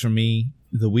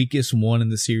one in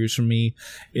the series for me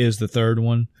is the third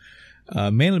one.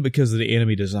 Mainly because of the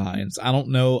enemy designs. I don't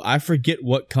know. I forget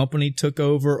what company took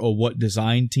over or what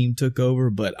design team took over,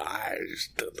 but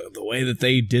the way that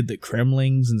they did the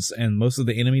Kremlings and most of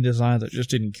the enemy designs, I just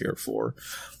didn't care for.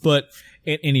 But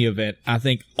in any event, I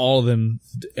think all of them,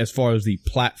 as far as the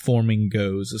platforming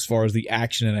goes, as far as the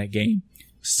action in that game,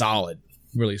 solid.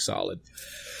 Really solid.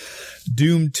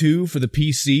 Doom 2 for the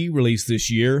PC released this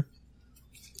year.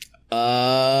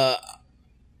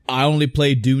 I only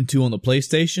played Doom 2 on the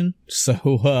PlayStation,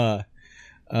 so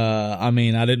I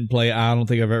mean, I don't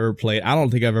think I've ever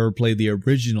played the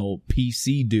original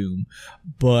PC Doom,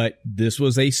 but this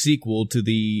was a sequel to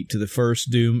the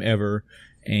first Doom ever,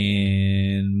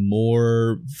 and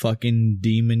more fucking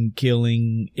demon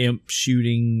killing, imp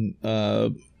shooting,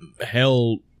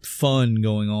 hell fun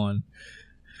going on.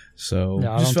 So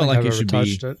yeah, I just don't felt think like I've it should ever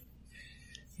be. touched it.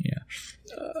 Yeah.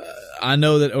 I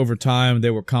know that over time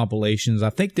there were compilations.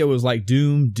 I think there was like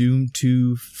Doom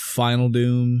 2, Final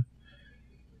Doom.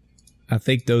 I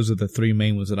think those are the three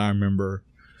main ones that I remember.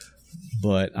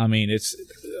 But I mean, it's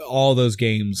all those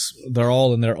games. They're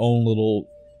all in their own little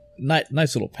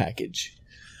nice little package.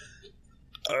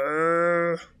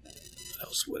 What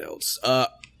else?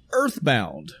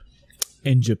 Earthbound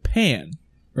in Japan.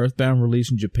 Earthbound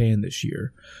released in Japan this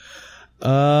year.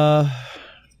 I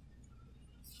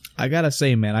gotta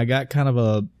say, man, I got kind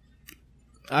of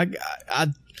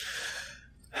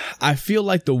I feel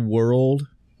like the world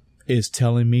is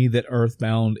telling me that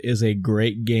Earthbound is a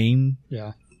great game.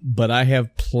 Yeah. But I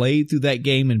have played through that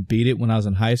game and beat it when I was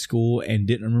in high school and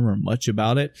didn't remember much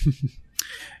about it.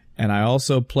 And I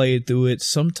also played through it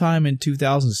sometime in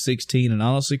 2016. And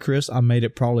honestly, Chris, I made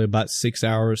it probably about 7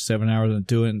 hours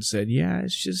into it and said, yeah,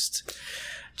 it's just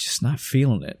not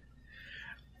feeling it.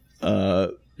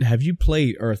 Have you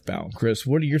played Earthbound, Chris?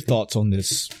 What are your thoughts on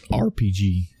this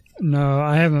RPG? No,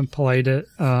 I haven't played it.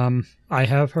 I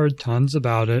have heard tons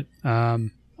about it.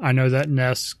 I know that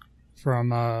Ness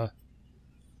from it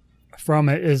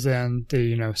is in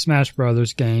the Smash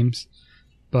Brothers games,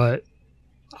 but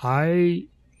I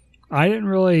didn't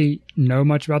really know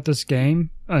much about this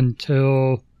game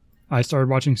until I started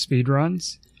watching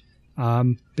speedruns,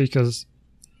 because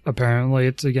apparently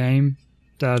it's a game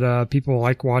that people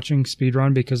like watching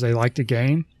speedrun because they like the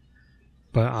game,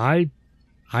 but I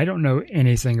don't know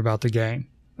anything about the game.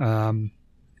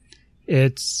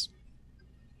 Is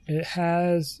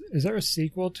there a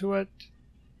sequel to it?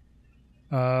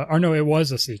 Or no, it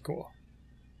was a sequel.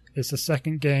 It's the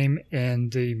second game in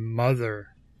the Mother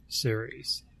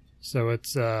series. So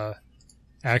it's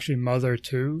actually Mother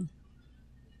 2,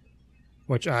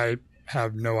 which I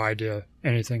have no idea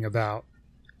anything about.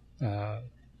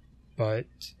 But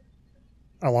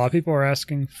a lot of people are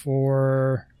asking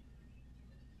for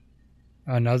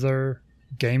another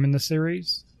game in the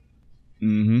series.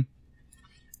 Mm-hmm.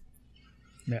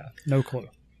 Yeah, no clue.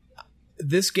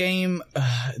 This game,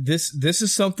 this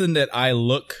is something that I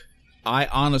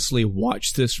honestly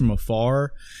watch this from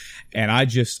afar, and I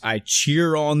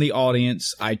cheer on the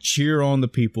audience. I cheer on the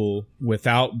people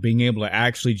without being able to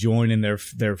actually join in their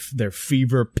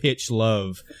fever pitch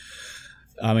love.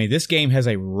 I mean, this game has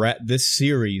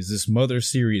this Mother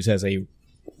series has a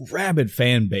rabid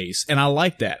fan base, and I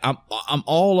like that. I'm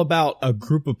all about a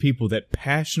group of people that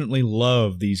passionately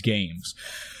love these games.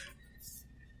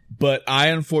 But I,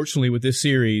 unfortunately, with this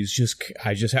series,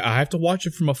 I have to watch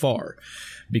it from afar,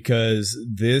 because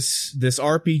this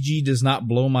RPG does not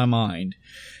blow my mind.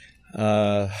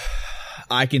 I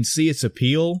can see its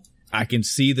appeal. I can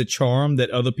see the charm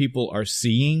that other people are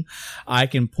seeing. I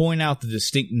can point out the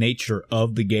distinct nature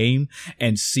of the game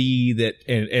and see that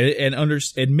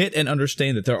admit and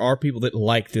understand that there are people that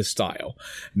like this style.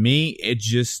 Me,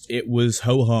 it was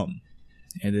ho-hum.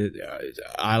 And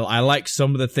I like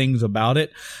some of the things about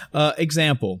it.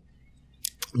 Example,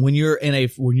 when you're in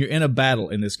a battle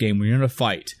in this game, when you're in a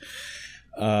fight,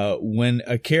 when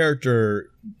a character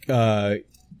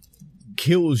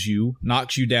kills you,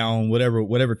 knocks you down,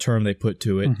 whatever term they put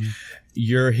to it, mm-hmm.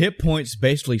 Your hit points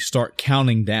basically start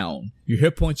counting down. Your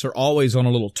hit points are always on a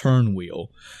little turn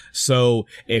wheel. So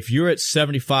if you're at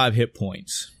 75 hit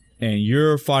points and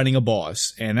you're fighting a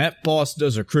boss, and that boss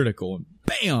does a critical and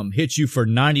bam, hits you for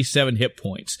 97 hit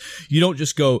points, you don't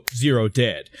just go 0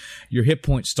 dead. Your hit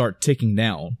points start ticking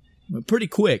down. pretty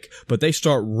quick, but they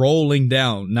start rolling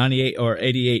down 98 or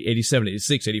 88, 87,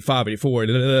 86, 85, 84,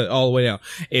 all the way down.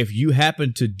 If you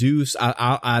happen to do,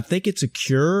 I think it's a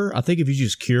cure. I think if you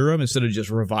just cure them instead of just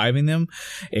reviving them,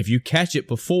 if you catch it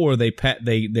before they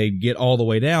get all the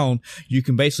way down, you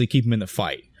can basically keep them in the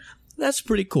fight. That's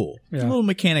pretty cool. Yeah. A little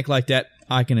mechanic like that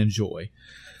I can enjoy.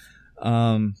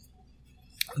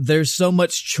 There's so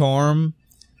much charm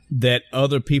that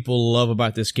other people love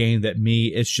about this game that me,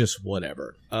 it's just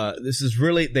whatever. This is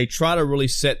really, they try to really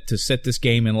set this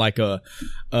game in like a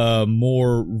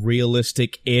more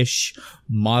realistic-ish,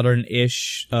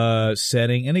 modern-ish,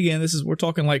 setting. And again, we're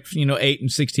talking like, 8 and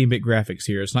 16-bit graphics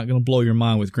here. It's not going to blow your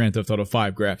mind with Grand Theft Auto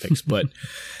 5 graphics, but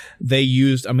they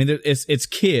used, it's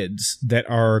kids that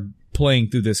are playing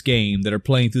through this game, that are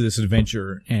playing through this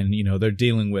adventure, and they're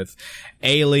dealing with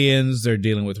aliens, they're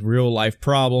dealing with real life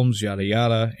problems, yada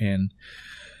yada. And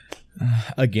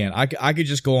again, I could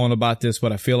just go on about this,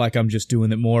 but I feel like I'm just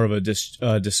doing it more of a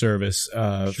disservice.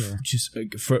 Sure. Just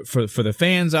for the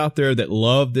fans out there that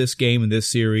love this game and this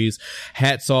series,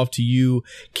 hats off to you.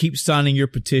 Keep signing your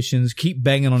petitions, keep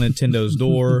banging on Nintendo's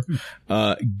door,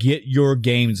 get your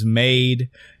games made.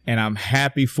 And I'm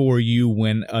happy for you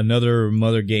when another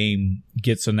mother game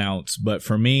gets announced. But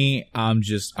for me, I'm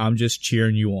just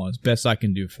cheering you on. It's the best I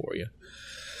can do for you.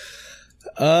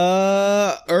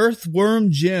 Earthworm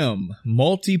Jim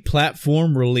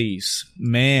multi-platform release.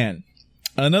 Man,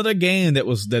 another game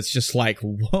that's just like,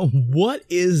 what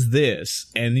is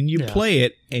this? And then you play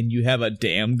it and you have a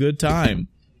damn good time.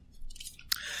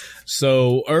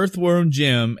 So Earthworm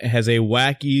Jim has a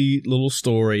wacky little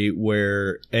story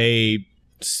where a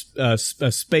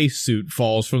spacesuit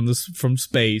falls from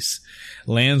space,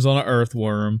 lands on an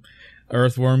earthworm.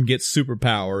 Earthworm gets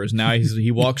superpowers. Now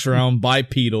he walks around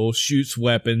bipedal, shoots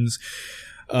weapons.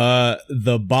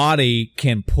 The body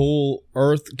can pull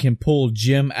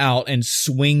Jim out and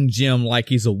swing Jim like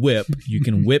he's a whip. You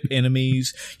can whip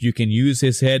enemies. You can use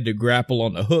his head to grapple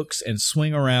on the hooks and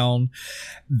swing around.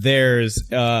 There's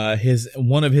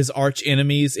one of his arch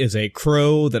enemies is a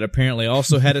crow that apparently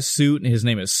also had a suit, and his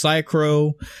name is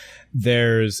Psycrow.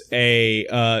 There's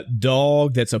a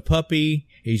dog that's a puppy.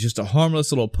 He's just a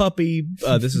harmless little puppy.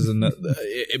 But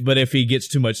if he gets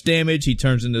too much damage, he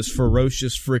turns into this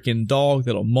ferocious freaking dog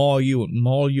that'll maul you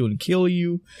and kill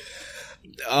you.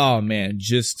 Oh man,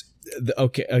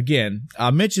 okay. Again, I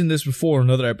mentioned this before in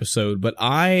another episode, but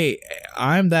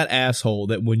I'm that asshole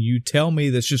that when you tell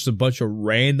me that's just a bunch of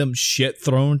random shit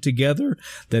thrown together,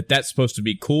 that's supposed to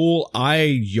be cool, I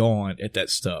yawn at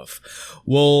that stuff.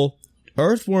 Well,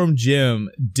 Earthworm Jim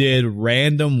did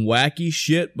random wacky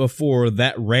shit before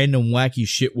that random wacky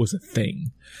shit was a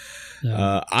thing.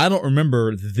 Yeah. I don't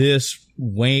remember this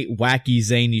wacky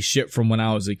zany shit from when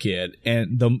I was a kid.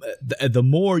 And the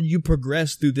more you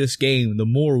progress through this game, the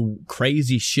more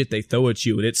crazy shit they throw at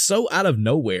you. And it's so out of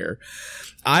nowhere.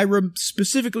 I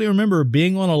specifically remember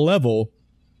being on a level,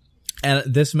 and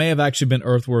this may have actually been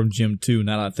Earthworm Jim 2,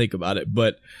 now that I think about it,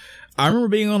 but I remember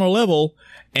being on a level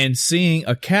and seeing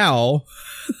a cow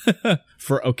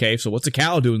so what's a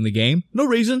cow doing in the game? No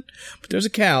reason, but there's a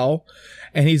cow,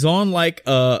 and he's on like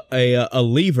a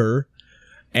lever,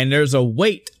 and there's a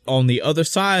weight on the other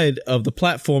side of the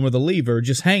platform of the lever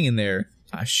just hanging there.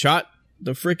 I shot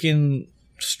the freaking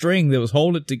string that was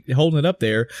holding it up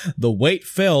there. The weight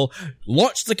fell,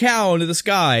 launched the cow into the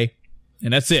sky,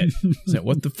 and that's it. So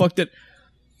what the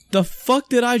fuck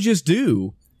did I just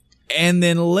do? And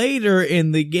then later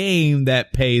in the game,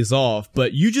 that pays off.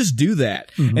 But you just do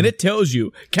that, and it tells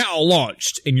you, cow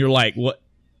launched. And you're like, what?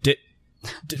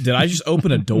 Did I just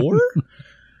open a door?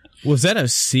 Was that a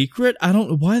secret?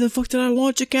 Why the fuck did I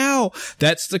launch a cow?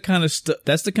 That's the kind of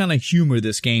that's the kind of humor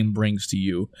this game brings to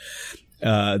you.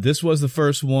 This was the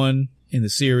first one in the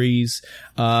series.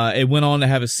 It went on to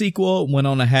have a sequel, went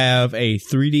on to have a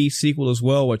 3D sequel as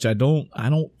well, which I don't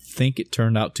think it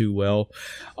turned out too well.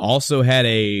 Also had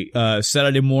a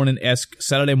Saturday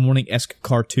morning-esque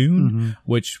cartoon,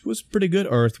 which was pretty good.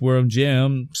 Earthworm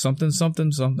Jim, something.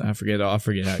 I forget how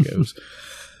it goes.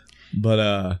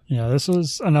 But this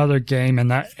was another game in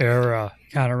that era,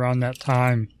 kind of around that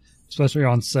time, especially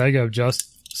on Sega, of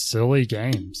just silly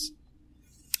games.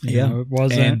 It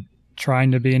wasn't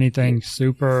trying to be anything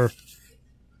super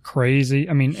crazy.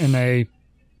 I mean, in a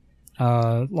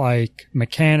like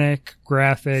mechanic,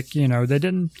 graphic, they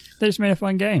just made a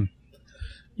fun game.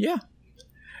 Yeah.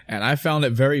 And I found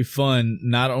it very fun,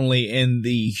 not only in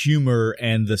the humor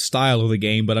and the style of the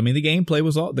game, but I mean, the game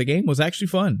was actually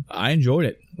fun. I enjoyed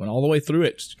it. Went all the way through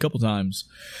it just a couple times.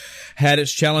 Had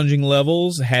its challenging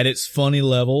levels, had its funny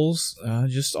levels,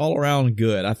 just all around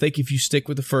good. I think if you stick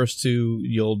with the first two,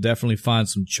 you'll definitely find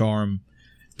some charm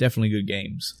Definitely good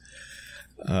games.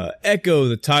 Echo,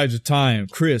 The Tides of Time.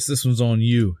 Chris, this one's on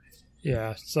you.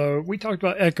 Yeah, so we talked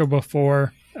about Echo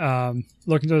before.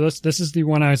 Looking through this is the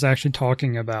one I was actually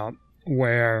talking about,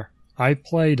 where I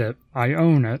played it. I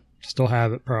own it. Still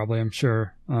have it, probably, I'm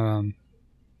sure.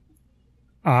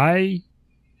 I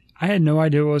had no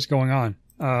idea what was going on.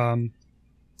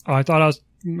 I thought I was,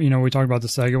 we talked about the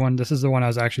Sega one. This is the one I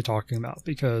was actually talking about,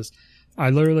 because I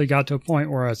literally got to a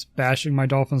point where I was bashing my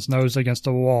Dolphin's nose against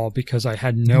a wall because I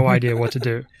had no idea what to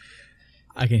do.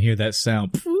 I can hear that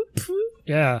sound.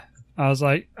 Yeah. I was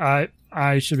like,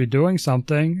 I should be doing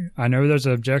something. I know there's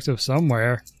an objective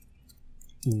somewhere.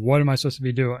 What am I supposed to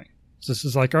be doing? So this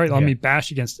is like, all right, let me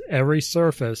bash against every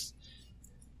surface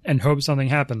and hope something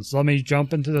happens. Let me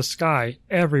jump into the sky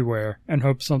everywhere and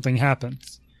hope something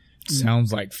happens.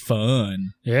 Sounds like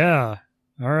fun. Yeah.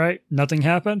 All right. Nothing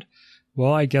happened.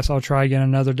 Well, I guess I'll try again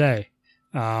another day.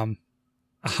 I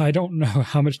don't know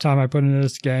how much time I put into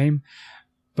this game,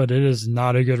 but it is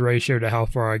not a good ratio to how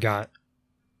far I got.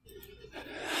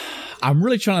 I'm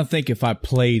really trying to think if I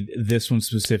played this one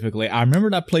specifically. I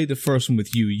remembered I played the first one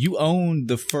with you. You owned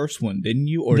the first one, didn't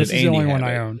you? Or this did is Andy the only have one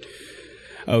it? I owned.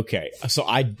 Okay, so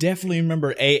I definitely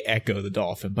remember Echo the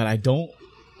Dolphin, but I don't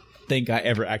think I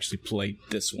ever actually played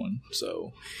this one.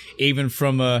 So even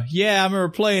from I remember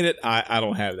playing it, I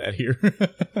don't have that here.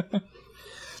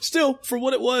 Still, for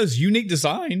what it was, unique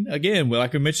design. Again,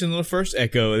 like I mentioned in the first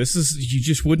Echo, you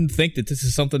just wouldn't think that this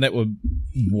is something that would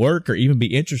work or even be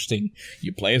interesting.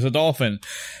 You play as a dolphin.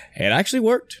 It actually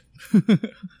worked.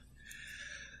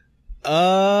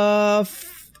 I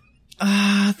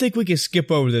think we can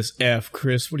skip over this F,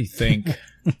 Chris. What do you think?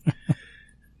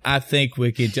 I think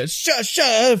we could just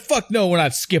shut. Fuck no, we're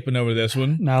not skipping over this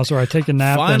one. Now, so I take a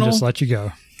nap and just let you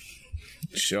go.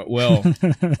 Sure. Well,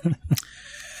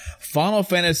 Final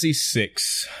Fantasy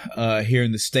VI here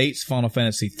in the States. Final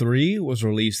Fantasy III was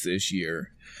released this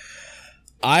year.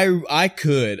 I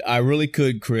really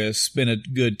could, Chris, spend a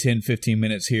good 10-15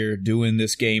 minutes here doing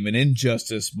this game an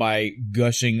injustice by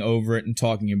gushing over it and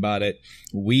talking about it.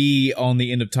 We, on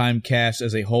the End of Time cast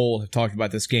as a whole, have talked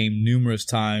about this game numerous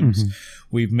times. Mm-hmm.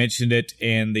 We've mentioned it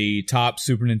in the top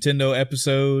Super Nintendo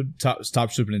episode,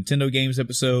 top Super Nintendo games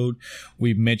episode.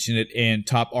 We've mentioned it in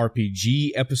top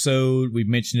RPG episode. We've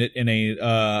mentioned it in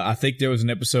I think there was an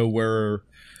episode where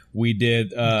we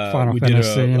did Final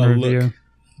Fantasy review.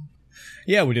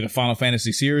 Yeah, we did a Final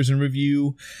Fantasy series and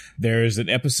review. There's an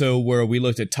episode where we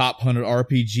looked at top 100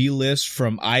 RPG lists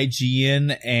from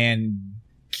IGN and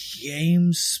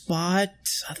GameSpot,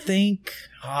 I think.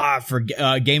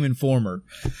 Game Informer.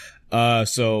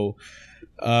 So,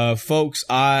 folks,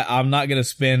 I'm not going to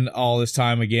spend all this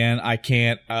time again. I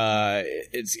can't.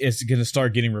 It's going to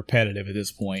start getting repetitive at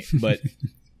this point. But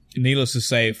needless to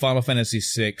say, Final Fantasy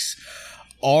VI,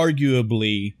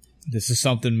 arguably, this is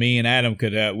something me and Adam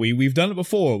could. We've done it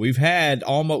before. We spent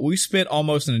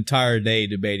almost an entire day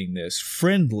debating this,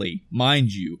 friendly,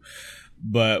 mind you,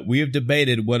 but we have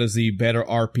debated what is the better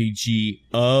RPG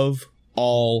of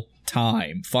all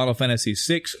time, Final Fantasy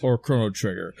VI or Chrono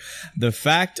Trigger. The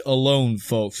fact alone,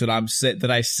 folks, that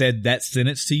I said that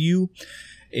sentence to you.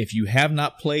 If you have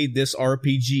not played this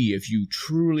RPG, if you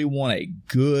truly want a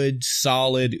good,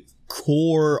 solid,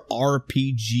 core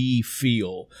RPG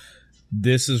feel,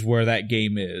 this is where that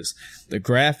game is. The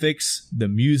graphics, the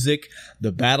music,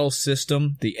 the battle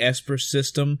system, the Esper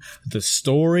system, the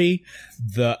story,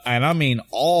 and I mean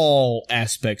all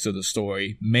aspects of the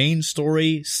story. Main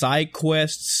story, side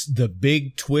quests, the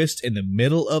big twist in the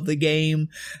middle of the game,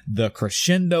 the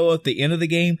crescendo at the end of the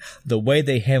game, the way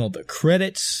they handle the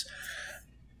credits,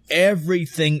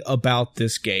 everything about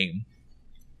this game.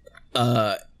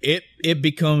 It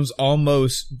becomes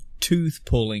almost tooth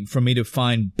pulling for me to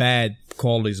find bad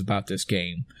qualities about this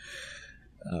game.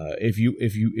 If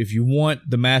you want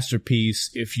the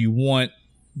masterpiece, if you want,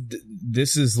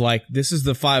 this is the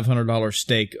 $500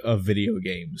 steak of video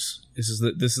games. This is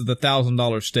the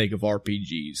 $1,000 steak of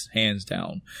RPGs, hands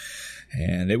down.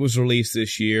 And it was released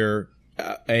this year,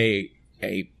 a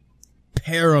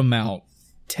paramount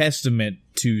testament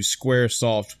to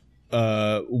Squaresoft,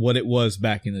 what it was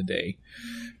back in the day.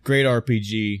 Great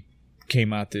RPG.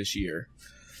 Came out this year.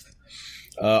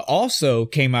 Also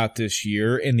came out this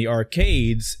year in the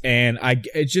arcades, and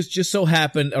it just so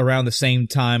happened around the same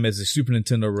time as the Super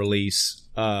Nintendo release.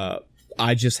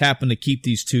 I just happened to keep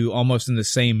these two almost in the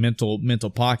same mental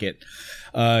pocket.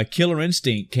 Killer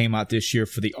Instinct came out this year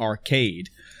for the arcade.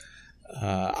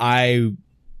 I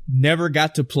never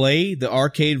got to play the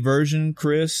arcade version,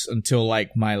 Chris, until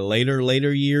like my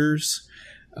later years.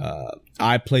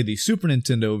 I played the Super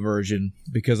Nintendo version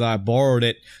because I borrowed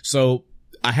it. So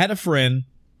I had a friend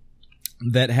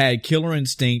that had Killer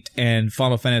Instinct and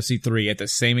Final Fantasy 3 at the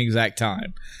same exact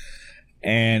time.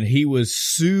 And he was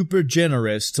super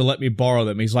generous to let me borrow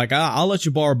them. He's like, I'll let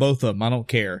you borrow both of them. I don't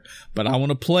care. But I want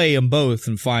to play them both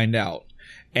and find out.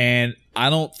 And I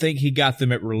don't think he got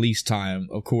them at release time,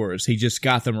 of course. He just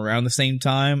got them around the same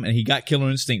time, and he got Killer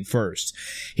Instinct first.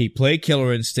 He played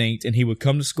Killer Instinct, and he would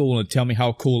come to school and tell me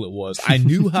how cool it was. I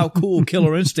knew how cool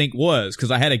Killer Instinct was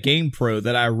because I had a Game Pro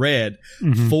that I read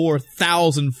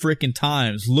 4,000 freaking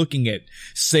times looking at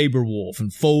Saberwolf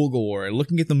and Fulgore and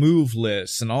looking at the move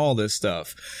lists and all this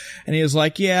stuff. And he was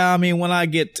like, yeah, I mean, when I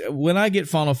get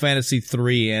Final Fantasy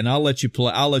 3 and I'll let you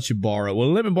borrow.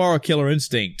 Well, let me borrow Killer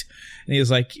Instinct. And he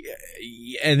was like,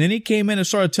 and then he came in and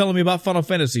started telling me about Final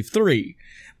Fantasy 3.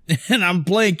 And I'm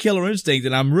playing Killer Instinct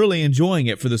and I'm really enjoying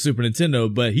it for the Super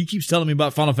Nintendo, but he keeps telling me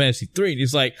about Final Fantasy 3. And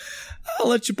he's like, I'll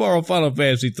let you borrow Final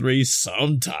Fantasy 3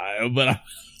 sometime, but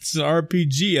it's an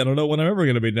RPG. I don't know when I'm ever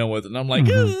going to be done with it. And I'm like,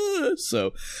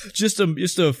 So just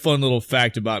a fun little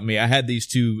fact about me. I had these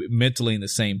two mentally in the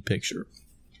same picture.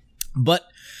 But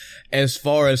as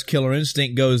far as Killer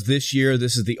Instinct goes this year,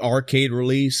 this is the arcade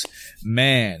release.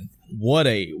 Man, what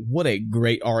a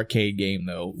great arcade game,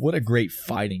 though. What a great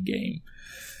fighting game.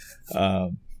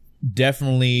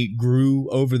 Definitely grew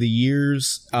over the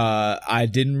years. I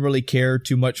didn't really care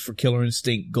too much for Killer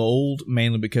Instinct Gold,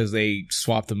 mainly because they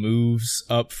swapped the moves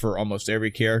up for almost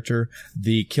every character.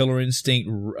 The Killer Instinct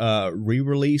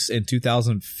re-release in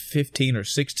 2015 or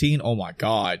 16, oh my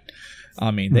god.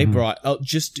 I mean, they brought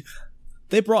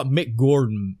Mick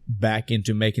Gordon back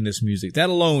into making this music. That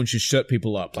alone should shut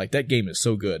people up. Like, that game is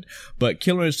so good. But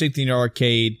Killer Instinct in the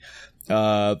arcade,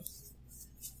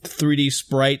 3D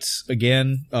sprites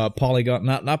again, polygon,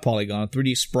 not polygon,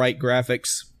 3D sprite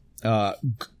graphics,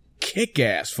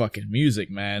 kick-ass fucking music,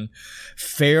 man.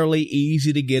 Fairly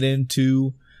easy to get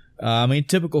into. I mean,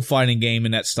 typical fighting game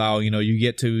in that style. You know, you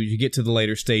get to the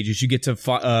later stages. You get to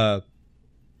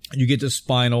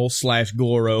Spinal /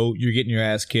 Goro, you're getting your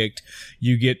ass kicked.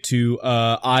 You get to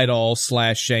Idol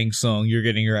 / Shang Tsung, you're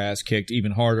getting your ass kicked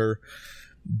even harder.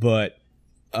 But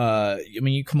I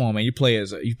mean, come on, man. You play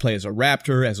as a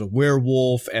raptor, as a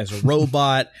werewolf, as a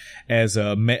robot, as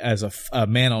a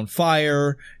man on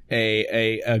fire,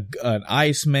 an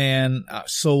iceman,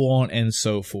 so on and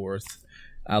so forth.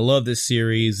 I love this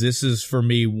series. This is, for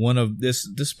me,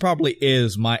 this probably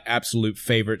is my absolute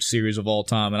favorite series of all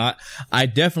time. And I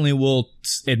definitely will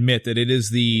admit that it is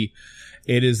the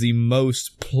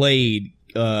most played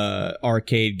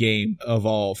arcade game of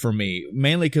all for me,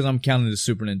 mainly because I'm counting the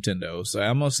Super Nintendo. So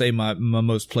I'm gonna say my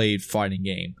most played fighting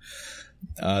game.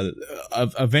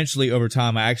 Eventually, over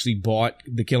time, I actually bought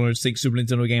the Killer Instinct Super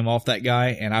Nintendo game off that guy,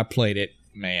 and I played it,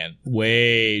 man,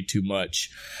 way too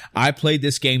much. I played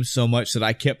this game so much that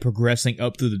I kept progressing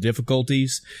up through the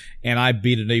difficulties, and I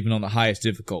beat it even on the highest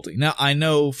difficulty. Now, I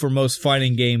know for most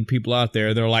fighting game people out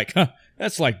there, they're like,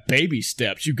 that's like baby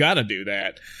steps. You gotta do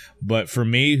that. But for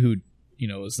me, who, you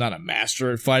know, is not a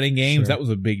master at fighting games, that was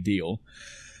a big deal.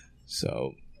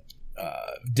 So,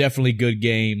 definitely good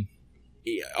game.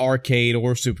 Arcade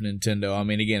or Super Nintendo. I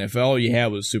mean, again, if all you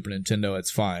had was Super Nintendo,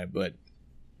 it's fine, but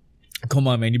come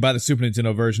on, man. You buy the Super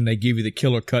Nintendo version, they give you the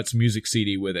Killer Cuts music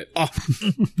CD with it. Oh,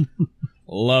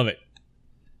 love it.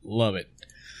 Love it.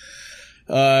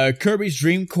 Kirby's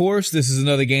Dream Course. This is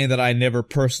another game that I never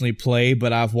personally played,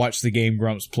 but I've watched the Game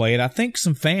Grumps play it. I think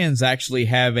some fans actually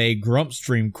have a Grumps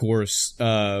Dream Course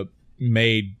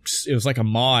made. It was like a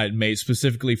mod made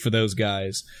specifically for those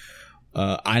guys.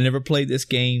 I never played this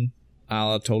game.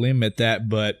 I'll totally admit that,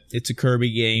 but it's a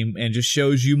Kirby game and just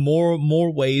shows you more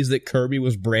ways that Kirby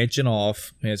was branching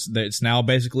off. It's now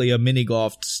basically a mini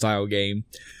golf style game.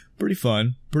 Pretty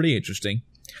fun, pretty interesting.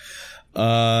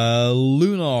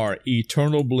 Lunar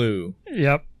Eternal Blue.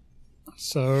 Yep.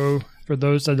 So for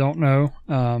those that don't know,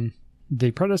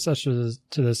 the predecessor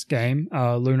to this game,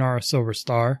 Lunar Silver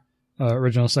Star,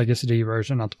 original Sega CD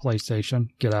version, not the PlayStation.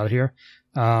 Get out of here.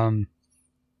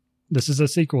 This is a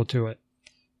sequel to it.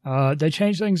 They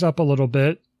changed things up a little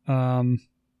bit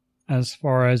as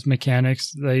far as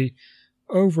mechanics.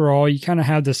 Overall, you kind of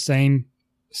have the same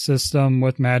system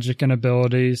with magic and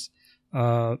abilities.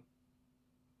 I'm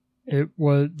trying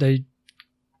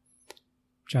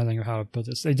to think of how to put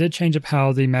this. They did change up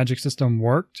how the magic system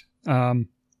worked.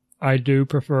 I do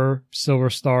prefer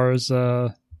Silver Star's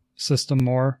system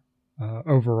more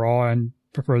overall and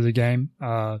prefer the game.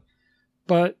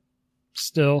 But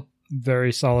still,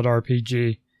 very solid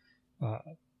RPG.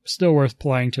 Still worth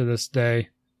playing to this day,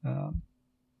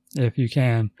 if you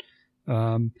can.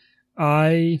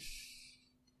 I'd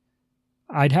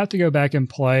have to go back and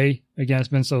play. Again, it's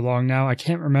been so long now. I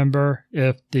can't remember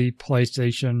if the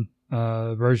PlayStation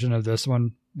version of this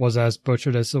one was as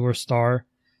butchered as Silver Star.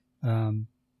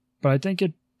 But I think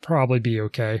it'd probably be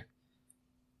okay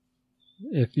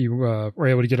if you were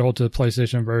able to get a hold of the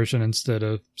PlayStation version instead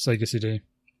of Sega CD.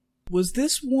 Was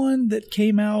this one that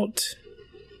came out?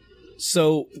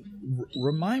 So,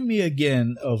 remind me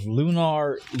again of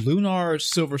Lunar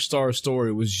Silver Star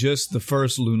Story was just the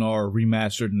first Lunar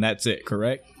remastered, and that's it,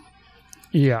 correct?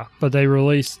 Yeah, but they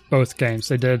released both games.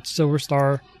 They did Silver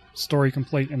Star Story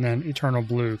Complete and then Eternal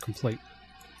Blue Complete.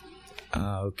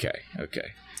 Okay.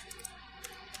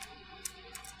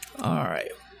 All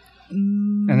right.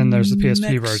 And then there's the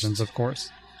PSP versions, of course.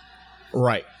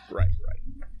 Right.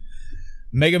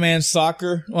 Mega Man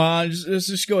Soccer. Well, let's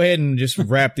just go ahead and just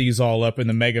wrap these all up in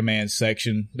the Mega Man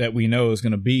section that we know is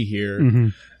going to be here.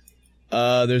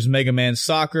 Mm-hmm. There's Mega Man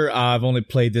Soccer. I've only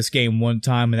played this game one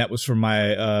time, and that was for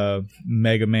my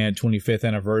Mega Man 25th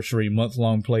anniversary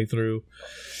month-long playthrough.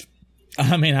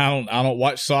 I mean, I don't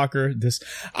watch soccer.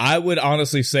 I would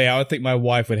honestly say I would think my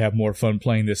wife would have more fun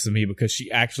playing this than me because she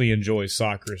actually enjoys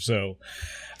soccer. So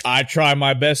I try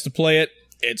my best to play it.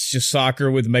 It's just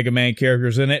soccer with Mega Man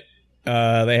characters in it.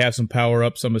 They have some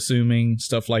power-ups, I'm assuming,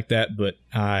 stuff like that. But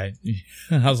I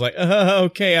was like,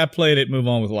 okay, I played it. Move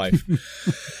on with life.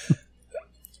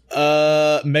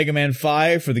 Mega Man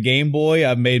 5 for the Game Boy.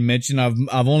 I've made mention.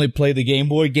 I've only played the Game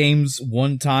Boy games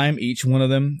one time, each one of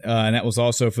them, and that was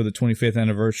also for the 25th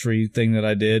anniversary thing that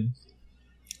I did.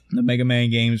 The Mega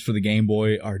Man games for the Game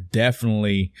Boy are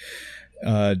definitely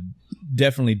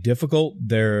difficult.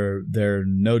 They're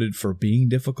noted for being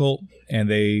difficult,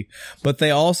 but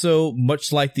they also,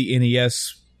 much like the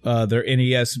NES, their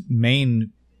NES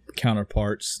main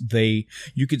counterparts,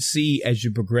 you could see as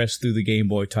you progress through the Game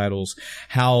Boy titles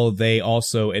how they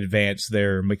also advance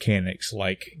their mechanics,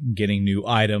 like getting new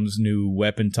items, new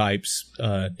weapon types,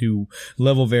 new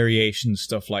level variations,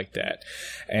 stuff like that.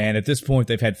 And at this point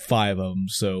they've had 5 of them,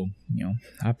 so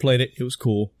I played it. It was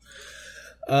cool.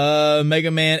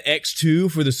 Mega Man X2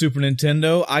 for the Super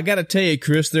Nintendo. I gotta tell you,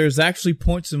 Chris, there's actually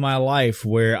points in my life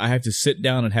where I have to sit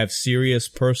down and have serious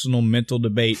personal mental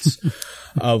debates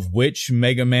of which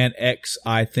Mega Man X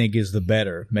I think is the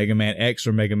better, Mega Man X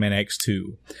or Mega Man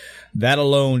X2. That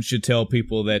alone should tell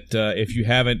people that if you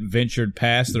haven't ventured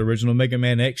past the original Mega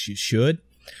Man X, you should.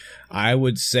 I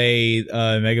would say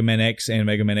Mega Man X and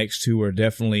Mega Man X2 are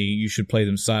definitely, you should play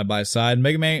them side by side.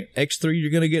 Mega Man X3,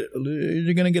 you're gonna get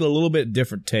a little bit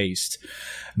different taste.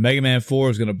 Mega Man 4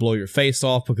 is gonna blow your face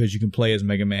off because you can play as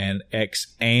Mega Man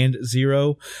X and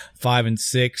 0. 5 and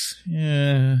 6,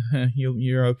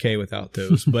 you're okay without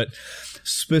those. But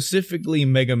specifically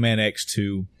Mega Man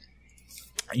X2,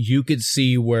 you could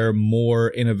see where more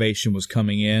innovation was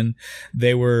coming in.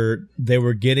 They were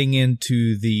getting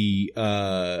into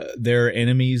their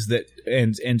enemies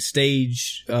and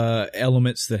stage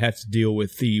elements that have to deal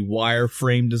with the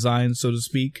wireframe design, so to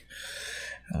speak.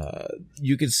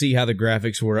 You could see how the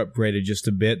graphics were upgraded just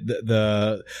a bit.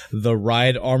 The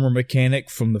ride armor mechanic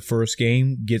from the first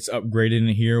game gets upgraded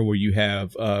in here, where you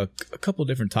have a couple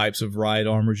different types of ride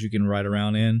armors you can ride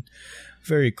around in.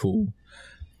 Very cool.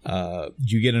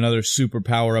 You get another super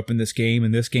power up in this game.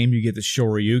 In this game, you get the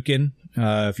Shoryuken.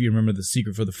 If you remember, the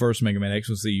secret for the first Mega Man X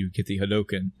was that you get the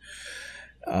Hadoken.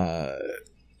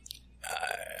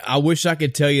 I wish I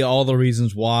could tell you all the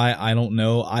reasons why. I don't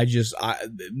know.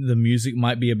 The music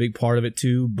might be a big part of it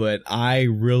too, but I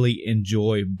really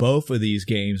enjoy both of these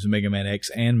games, Mega Man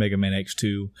X and Mega Man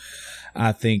X2.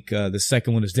 I think the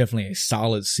second one is definitely a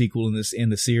solid sequel in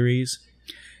the series,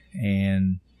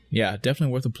 and yeah,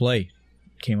 definitely worth a play.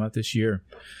 Came out this year.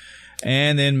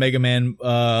 And then Mega Man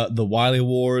the Wily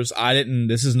Wars.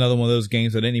 This is another one of those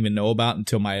games I didn't even know about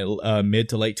until my mid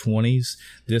to late 20s.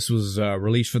 This was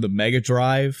released for the Mega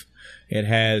Drive. It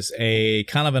has a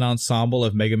kind of an ensemble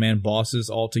of Mega Man bosses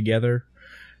all together,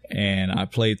 and I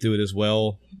played through it as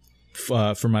well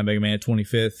for my Mega Man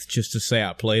 25th, just to say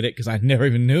I played it, because I never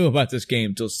even knew about this game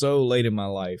until so late in my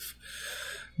life.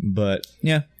 But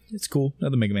yeah, it's cool.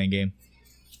 Another Mega Man game.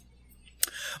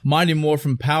 Mighty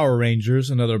Morphin Power Rangers,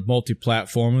 another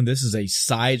multi-platform. This is a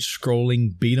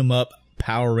side-scrolling beat-em-up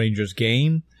Power Rangers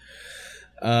game.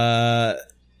 I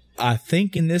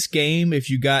think in this game, I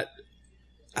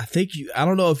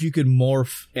don't know if you could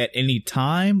morph at any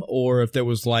time or if there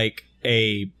was like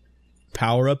a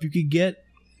power-up you could get,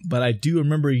 but I do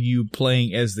remember you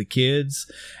playing as the kids,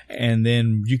 and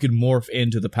then you could morph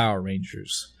into the Power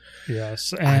Rangers.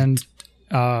 Yes, and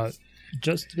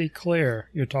just to be clear,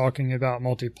 you're talking about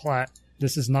multi-plat.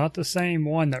 This is not the same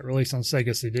one that released on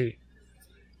Sega CD.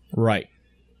 Right.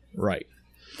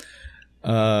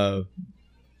 But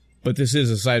this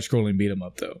is a side-scrolling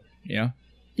beat-em-up, though. Yeah?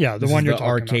 Yeah, the This one is you're the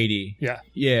talking arcadey. about.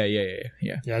 Yeah.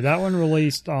 Yeah, that one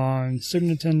released on Super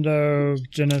Nintendo,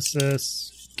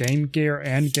 Genesis, Game Gear,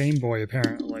 and Game Boy,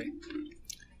 apparently.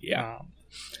 Yeah.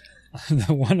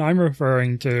 The one I'm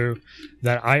referring to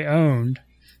that I owned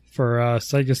for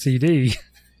Sega CD,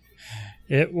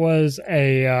 it was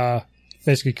a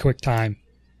basically QuickTime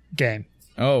game.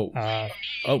 Oh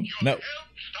no.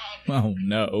 Oh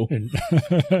no.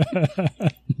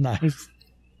 Nice.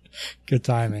 Good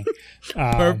timing.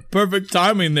 Perfect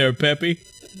timing there, Peppy.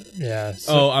 Yeah.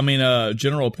 So,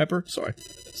 General Pepper. Sorry.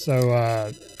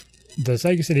 So the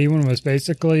Sega CD one was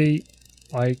basically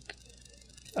like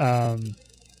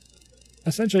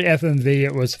essentially FMV.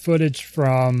 It was footage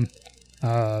from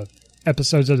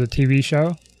episodes of the TV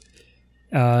show.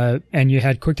 And you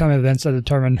had QuickTime events that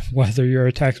determined whether your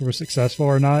attacks were successful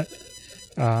or not.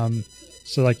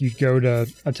 So like you'd go to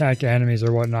attack enemies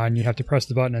or whatnot, and you'd have to press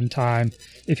the button in time.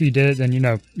 If you did it, then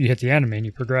you hit the enemy and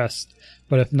you progressed.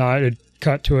 But if not, it'd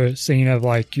cut to a scene of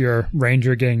like your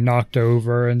ranger getting knocked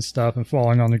over and stuff and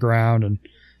falling on the ground, and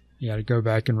you had to go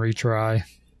back and retry.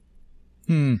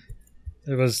 It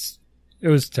was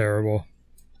terrible.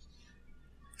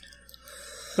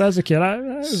 But as a kid, it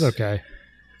was okay.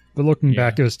 But looking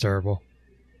back, it was terrible.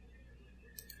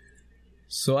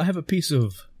 So I have a piece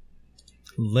of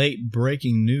late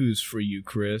breaking news for you,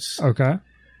 Chris. Okay.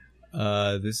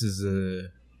 This is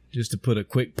just to put a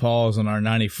quick pause on our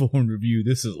 94 review.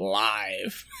 This is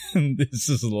live. This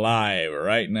is live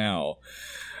right now.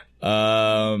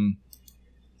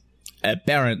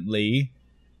 Apparently,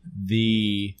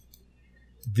 the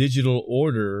digital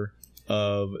order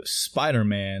of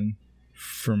Spider-Man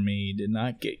for me did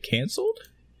not get canceled.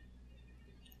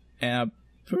 And I'm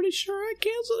pretty sure I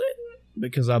canceled it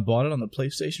because I bought it on the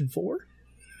PlayStation 4.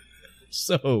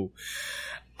 So,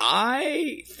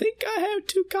 I think I have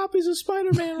 2 copies of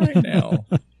Spider-Man right now.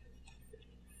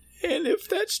 And if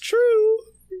that's true,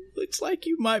 looks like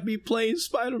you might be playing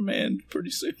Spider-Man pretty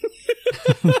soon.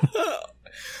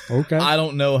 Okay. I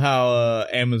don't know how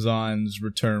Amazon's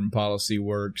return policy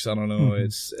works. I don't know.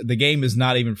 The game is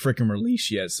not even freaking released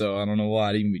yet, so I don't know why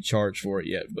I'd even be charged for it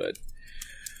yet, but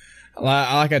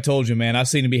like I told you, man, I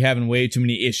seem to be having way too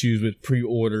many issues with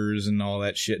pre-orders and all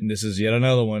that shit, and this is yet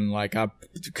another one. Like, I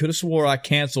could have swore I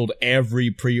canceled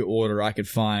every pre-order I could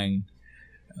find,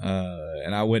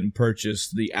 and I went and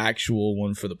purchased the actual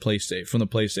one for the PlayStation from the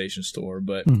PlayStation Store,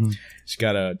 but it's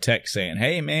got a text saying,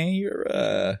 "Hey, man, you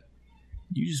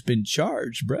just been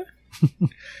charged, bruh."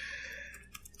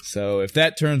 So if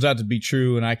that turns out to be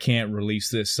true and I can't release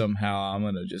this somehow, I'm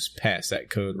gonna just pass that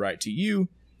code right to you.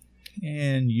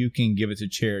 And you can give it to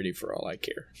charity for all I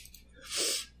care.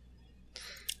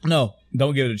 No,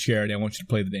 don't give it to charity. I want you to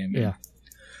play the damn game.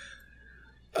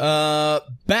 Yeah.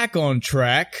 Back on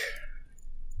track.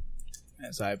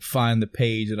 As I find the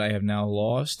page that I have now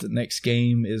lost, the next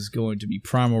game is going to be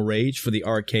Primal Rage for the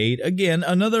arcade. Again,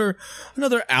 another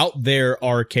out there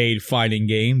arcade fighting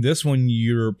game. This one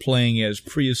you're playing as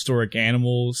prehistoric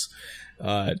animals,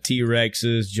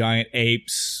 T-Rexes, giant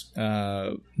apes,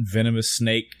 venomous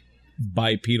snake,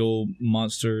 bipedal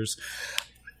monsters.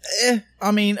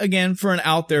 I mean, again, for an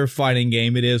out there fighting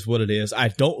game, it is what it is. I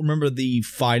don't remember the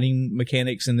fighting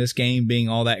mechanics in this game being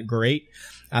all that great.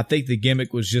 I think the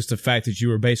gimmick was just the fact that you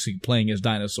were basically playing as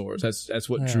dinosaurs. That's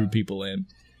what drew people in.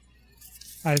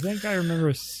 I think I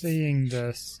remember seeing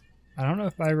this. I don't know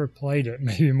if I ever played it.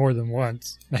 Maybe more than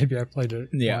once. Maybe I played it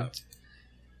once.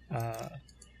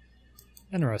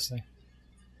 Interesting.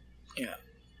 Yeah.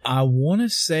 I want to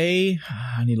say,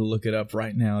 I need to look it up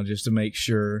right now just to make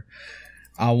sure.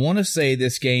 I want to say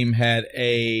this game had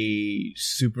a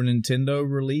Super Nintendo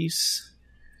release.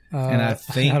 And I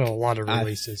think it had a lot of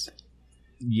releases.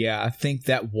 I think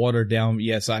that watered down.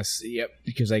 Yes,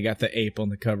 because I got the ape on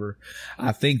the cover.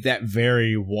 I think that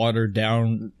very watered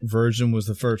down version was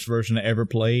the first version I ever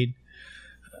played.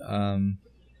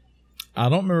 I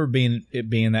don't remember it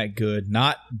being that good.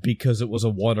 Not because it was a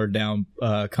watered down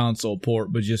console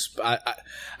port, but just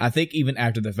I think even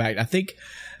after the fact, I think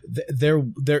there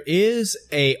is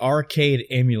a arcade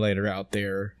emulator out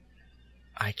there.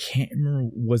 I can't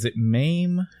remember. Was it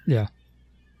MAME? Yeah.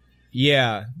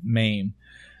 Yeah, MAME.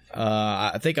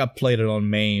 I think I played it on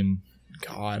MAME,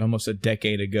 God, almost a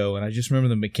decade ago, and I just remember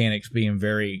the mechanics being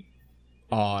very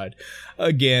odd.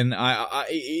 Again, I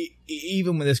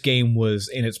even when this game was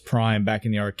in its prime back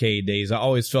in the arcade days, I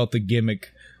always felt the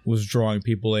gimmick was drawing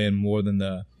people in more than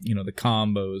the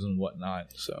combos and whatnot.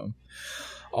 So,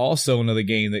 also another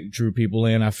game that drew people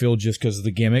in, I feel, just because of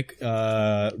the gimmick.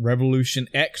 Revolution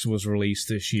X was released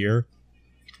this year.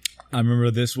 I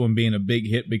remember this one being a big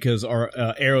hit because our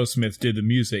Aerosmith did the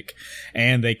music,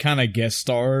 and they kind of guest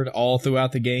starred all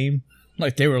throughout the game.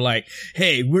 Like, they were like,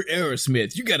 hey, we're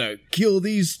Aerosmith. You gotta kill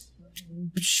these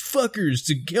fuckers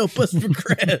to help us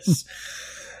progress.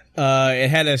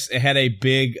 It had a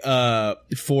big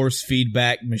force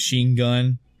feedback machine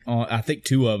gun. I think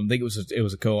 2 of them. I think it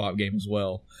was a co-op game as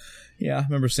well. Yeah, I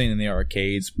remember seeing it in the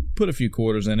arcades. Put a few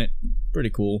quarters in it. Pretty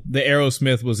cool. The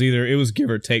Aerosmith was it was give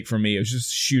or take for me. It was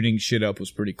just shooting shit up was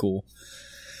pretty cool.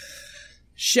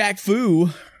 Shaq Fu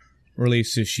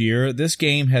released this year. This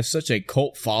game has such a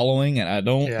cult following, and I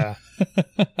don't. Yeah.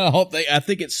 I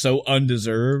think it's so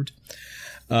undeserved.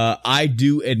 I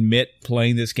do admit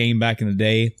playing this game back in the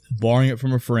day, borrowing it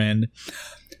from a friend,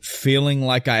 feeling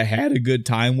like I had a good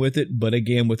time with it, but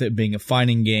again, with it being a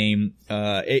fighting game,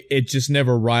 it just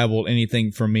never rivaled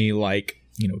anything for me like,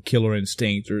 Killer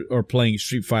Instinct or playing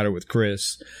Street Fighter with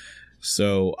Chris.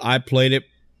 So I played it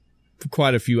for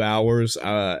quite a few hours.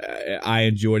 I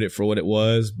enjoyed it for what it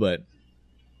was, but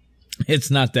it's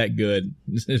not that good.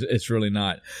 It's really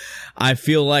not. I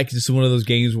feel like this is one of those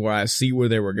games where I see where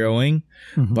they were going,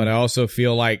 but I also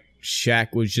feel like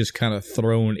Shaq was just kind of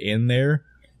thrown in there.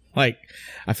 Like,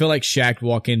 I feel like Shaq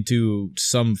walked into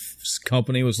some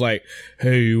company, was like,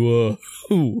 hey,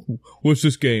 what's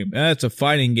this game? It's a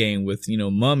fighting game with,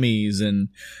 mummies and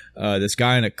this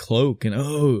guy in a cloak,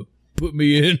 and put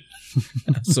me in.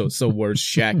 so worst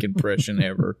Shaq impression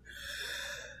ever.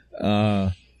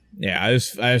 Yeah, I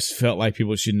just felt like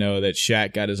people should know that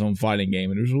Shaq got his own fighting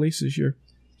game, and it was released this year.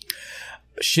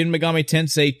 Shin Megami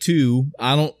Tensei 2.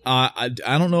 I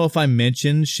don't know if I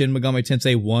mentioned Shin Megami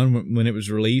Tensei 1 when it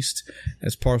was released.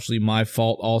 That's partially my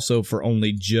fault also for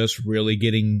only just really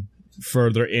getting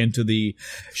further into the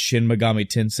Shin Megami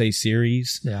Tensei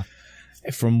series. Yeah.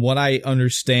 From what I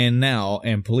understand now,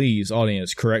 and please,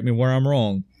 audience, correct me where I'm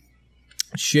wrong,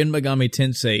 Shin Megami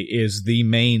Tensei is the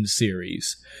main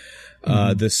series.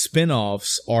 The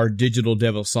spin-offs are Digital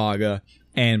Devil Saga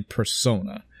and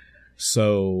Persona.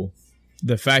 So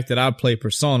the fact that I play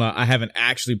Persona, I haven't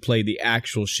actually played the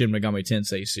actual Shin Megami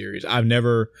Tensei series. I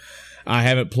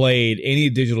haven't played any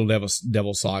Digital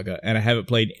Devil Saga, and I haven't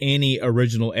played any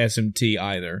original SMT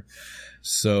either.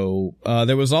 So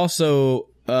there was also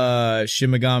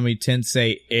Shin Megami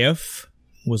Tensei F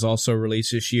was also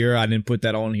released this year. I didn't put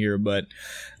that on here, but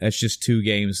that's just 2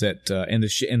 games that in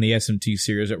the SMT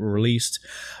series that were released.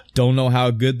 Don't know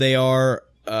how good they are.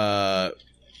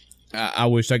 I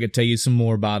wish I could tell you some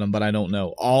more about them, but I don't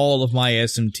know. All of my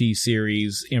SMT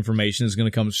series information is going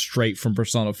to come straight from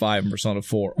Persona 5 and Persona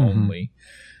 4 only.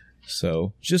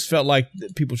 So just felt like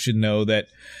people should know that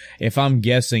if I'm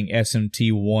guessing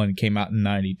SMT 1 came out in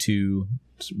 92,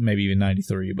 maybe even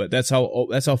 93, but that's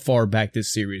how far back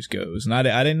this series goes. And I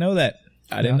didn't know that.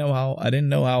 I didn't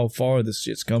know how far this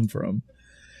shit's come from.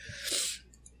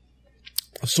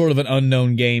 Sort of an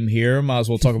unknown game here. Might as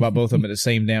well talk about both of them at the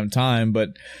same damn time,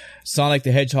 but Sonic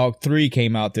the Hedgehog 3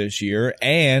 came out this year,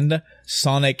 and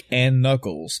Sonic and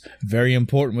Knuckles. Very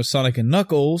important with Sonic and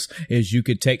Knuckles is you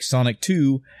could take Sonic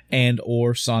 2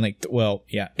 or Sonic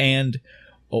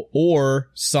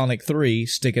 3,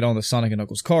 stick it on the Sonic and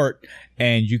Knuckles cart,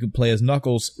 and you could play as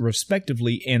Knuckles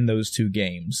respectively in those 2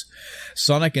 games.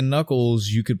 Sonic and Knuckles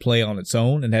you could play on its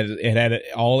own, and it had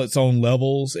all its own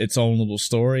levels, its own little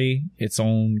story, its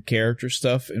own character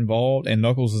stuff involved, and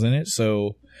Knuckles is in it.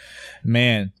 So,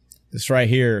 man, this right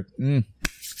here,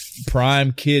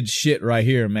 prime kid shit right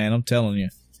here, man. I'm telling you.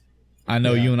 I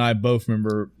know you and I both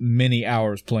remember many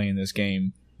hours playing this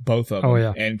game, both of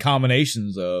them, and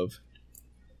combinations of.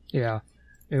 Yeah,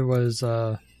 it was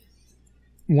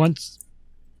once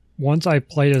I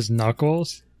played as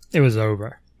Knuckles, it was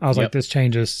over. I was like, this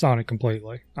changes Sonic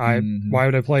completely. Why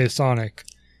would I play as Sonic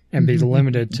and be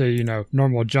limited to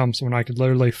normal jumps when I could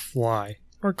literally fly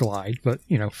or glide, but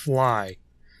fly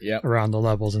around the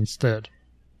levels instead?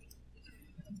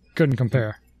 Couldn't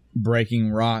compare.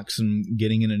 Breaking rocks and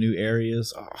getting into new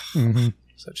areas.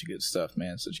 Such good stuff,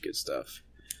 man. Such good stuff.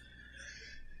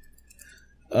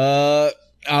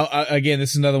 Again,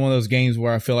 this is another one of those games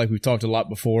where I feel like we've talked a lot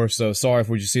before, so sorry if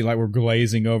we just seem like we're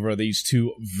glazing over these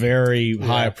 2 very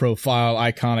high-profile,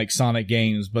 iconic Sonic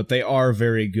games, but they are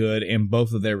very good in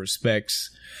both of their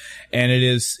respects, and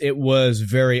it was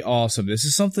very awesome. This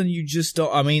is something you just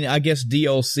don't. I mean, I guess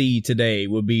DLC today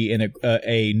would be in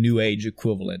a new age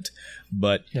equivalent,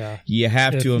 but you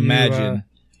have to imagine.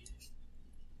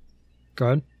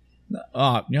 Go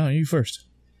ahead. You first.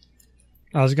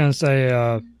 I was gonna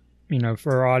say.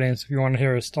 For our audience, if you want to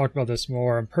hear us talk about this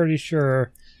more, I'm pretty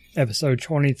sure episode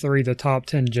 23, the top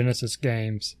 10 Genesis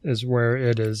games, is where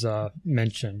it is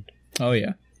mentioned. Oh,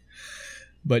 yeah.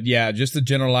 But yeah, just the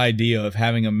general idea of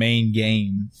having a main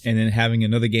game and then having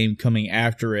another game coming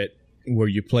after it where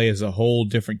you play as a whole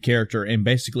different character and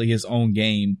basically his own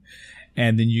game.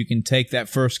 And then you can take that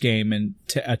first game and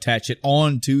attach it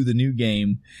onto the new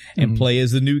game and play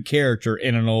as the new character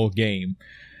in an old game.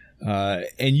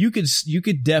 And you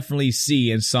could definitely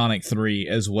see in Sonic 3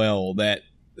 as well that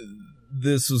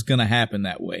this was going to happen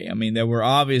that way. I mean, there were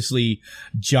obviously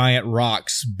giant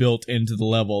rocks built into the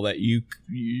level that you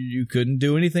couldn't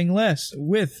do anything less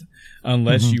with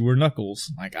unless you were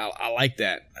Knuckles. Like, I like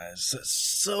that. It's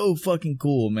so fucking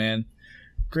cool, man.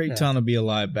 Great time to be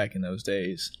alive back in those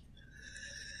days.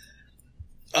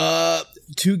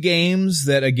 2 games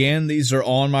that, again, these are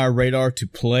on my radar to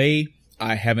play.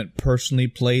 I haven't personally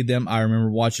played them. I remember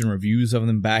watching reviews of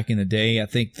them back in the day. I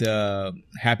think the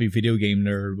Happy Video Game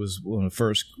Nerd was one of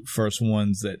the first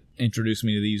ones that introduced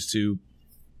me to these two.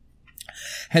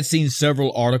 Had seen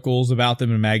several articles about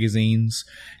them in magazines.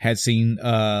 Had seen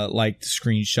like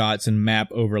screenshots and map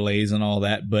overlays and all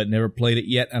that, but never played it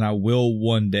yet. And I will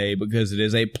one day because it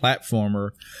is a platformer.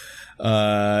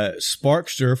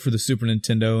 Sparkster for the Super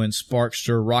Nintendo and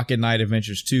Sparkster Rocket Knight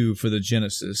Adventures 2 for the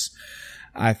Genesis.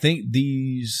 I think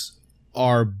these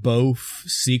are both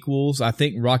sequels. I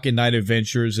think Rocket Knight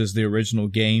Adventures is the original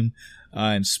game,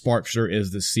 and Sparkster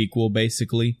is the sequel,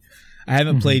 basically. I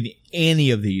haven't played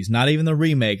any of these, not even the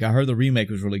remake. I heard the remake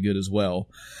was really good as well.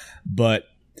 But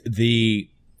the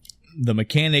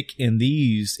mechanic in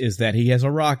these is that he has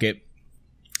a rocket,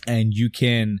 and you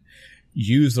can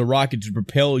use the rocket to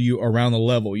propel you around the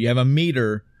level. You have a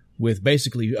meter with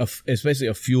it's basically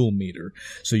a fuel meter.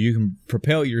 So you can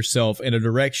propel yourself in a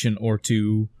direction or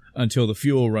two until the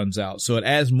fuel runs out. So it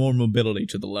adds more mobility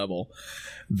to the level.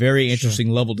 Very interesting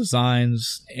level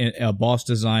designs, boss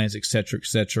designs, etc.,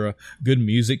 etc. Good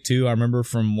music too. I remember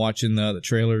from watching the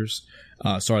trailers,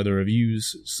 the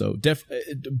reviews. So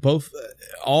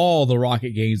all the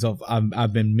Rocket games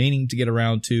I've been meaning to get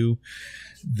around to.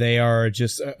 They are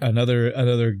just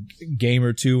another game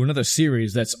or two, another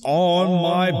series that's on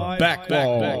my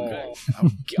backlog.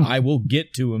 I will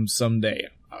get to them someday.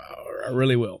 I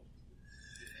really will.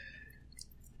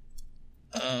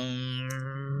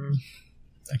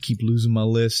 I keep losing my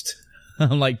list.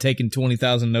 I'm like taking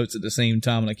 20,000 notes at the same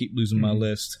time, and I keep losing my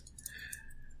list.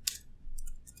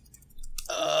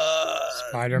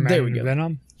 Spider-Man and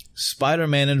Venom?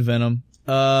 Spider-Man and Venom.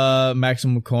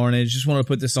 Maximum Carnage. Just want to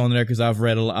put this on there because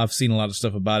I've seen a lot of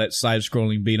stuff about it.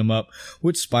 Side-scrolling beat 'em up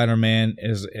with Spider-Man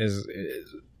is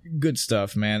good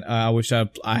stuff, man. I wish I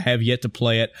have yet to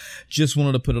play it. Just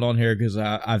wanted to put it on here because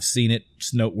I've seen it.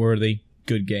 It's noteworthy.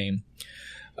 Good game.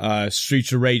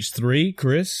 Streets of Rage 3,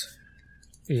 Chris.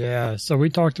 Yeah, so we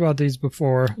talked about these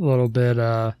before a little bit.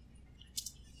 I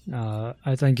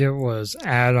think it was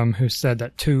Adam who said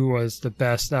that 2 was the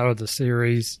best out of the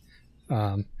series.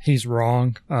 He's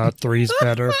wrong. 3's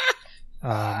better.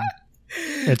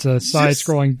 It's a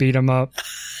side-scrolling beat 'em up.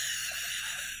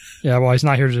 Yeah, well, he's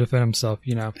not here to defend himself,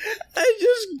 you know.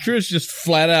 Chris just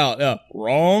flat out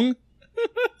wrong.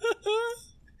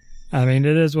 I mean,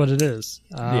 it is what it is.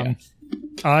 Yeah.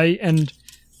 I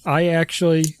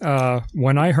actually,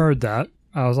 when I heard that,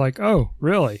 I was like, oh,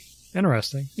 really?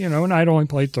 Interesting. You know, and I'd only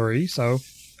played 3, so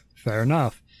fair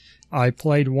enough. I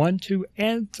played 1, 2,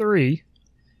 and 3.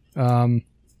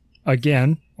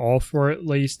 Again, all for at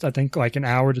least, I think, like an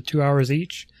hour to 2 hours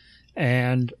each.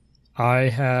 And I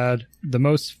had the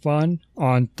most fun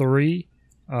on 3.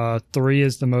 3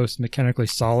 is the most mechanically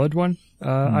solid one,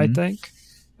 I think,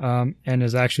 and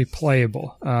is actually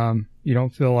playable. You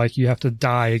don't feel like you have to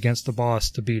die against the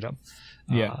boss to beat him.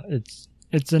 Yeah.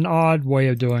 It's an odd way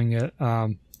of doing it.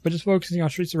 But just focusing on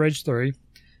Streets of Rage 3,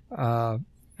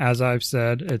 as I've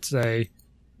said, it's a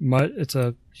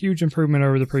huge improvement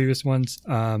over the previous ones.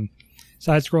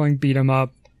 Side-scrolling beat 'em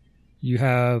up. You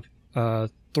have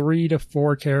 3 to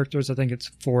 4 characters. I think it's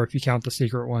 4 if you count the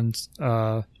secret ones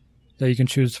that you can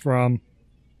choose from.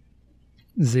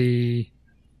 The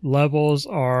levels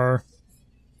are,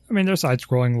 I mean, they're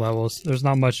side-scrolling levels. There's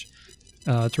not much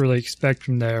to really expect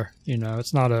from there. You know,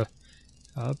 it's not a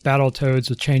Battletoads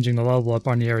with changing the level up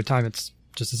on you every time. It's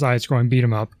just a side-scrolling beat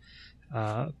 'em up.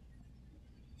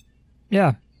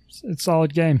 Yeah, it's a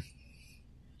solid game.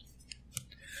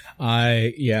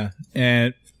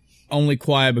 And only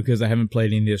quiet because I haven't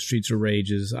played any of the Streets of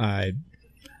Rages. I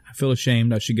feel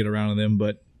ashamed. I should get around to them,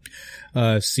 but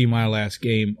see my last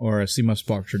game or see my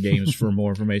Sparkster games for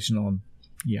more information on.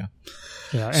 Yeah,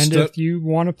 and if you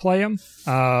want to play them,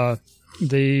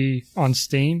 on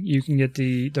Steam you can get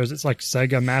it's like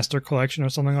Sega Master Collection or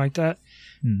something like that.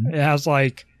 It has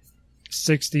like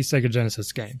 60 Sega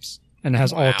Genesis games. and it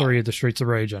has all Wow. 3 of the Streets of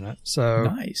Rage in it. So,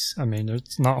 Nice. I mean,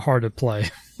 it's not hard to play.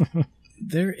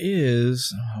 There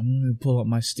is. I'm going to pull up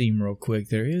my Steam real quick.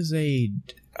 There is I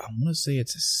want to say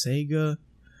it's a Sega.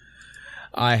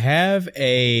 I have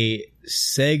a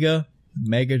Sega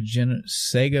Mega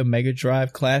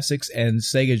Drive Classics and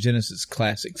Sega Genesis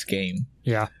Classics game.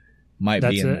 Yeah. Might be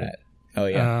That's in it. that. Oh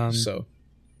yeah.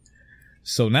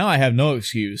 So now I have no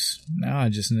excuse. Now I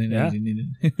just need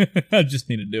I just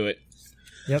need to do it.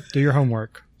 Yep. Do your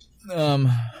homework. All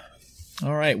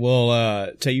right.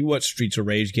 Well, tell you what, Streets of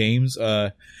Rage games.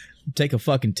 Take a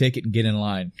fucking ticket and get in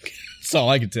line. That's all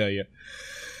I can tell you.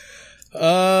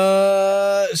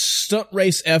 Stunt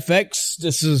Race FX.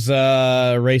 This is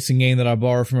a racing game that I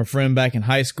borrowed from a friend back in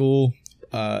high school.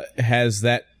 It has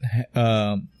that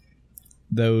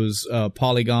those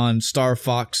Polygon Star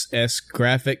Fox-esque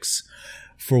graphics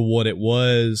for what it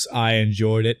was. I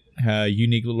enjoyed it.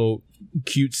 Unique little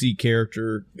cutesy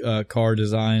character car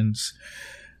designs.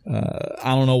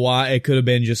 I don't know why. It could have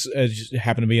been just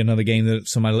happened to be another game that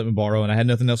somebody let me borrow, and I had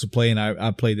nothing else to play, and I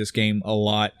played this game a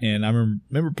lot, and I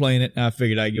remember playing it, and I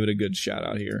figured I'd give it a good shout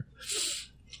out here.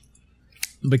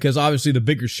 Because obviously the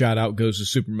bigger shout out goes to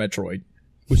Super Metroid,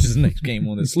 which is the next game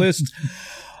on this list.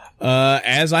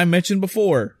 As I mentioned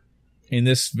before in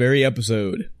this very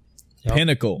episode, Yep.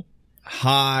 Pinnacle,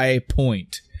 high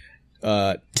point,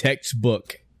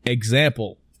 textbook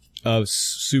example of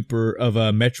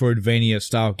a Metroidvania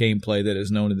style gameplay that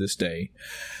is known to this day.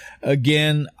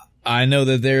 Again, I know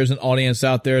that there's an audience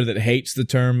out there that hates the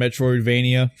term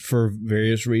Metroidvania for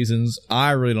various reasons.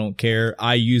 I really don't care.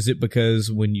 I use it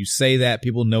because when you say that,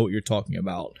 people know what you're talking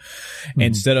about. Mm-hmm.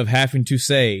 Instead of having to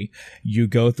say, you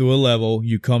go through a level,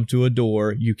 you come to a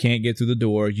door, you can't get through the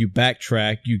door, you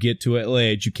backtrack, you get to a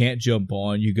ledge you can't jump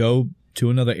on, you go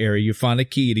to another area, you find a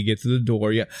key to get to the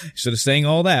door. Yeah. Instead of saying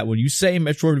all that, when you say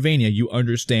Metroidvania, you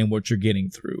understand what you're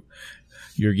getting through.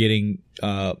 You're getting,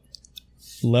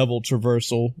 level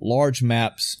traversal, large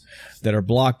maps that are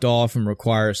blocked off and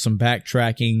require some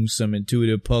backtracking, some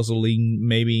intuitive puzzling,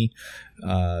 maybe,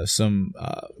 some,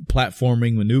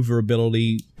 platforming,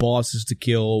 maneuverability, bosses to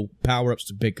kill, power-ups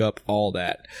to pick up, all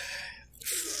that.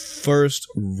 First,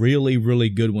 really, really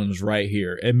good ones right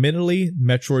here. Admittedly,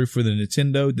 Metroid for the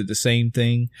Nintendo did the same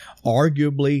thing.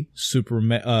 Arguably,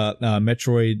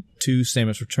 Metroid 2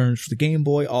 Samus Returns for the Game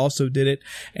Boy also did it.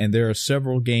 And there are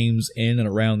several games in and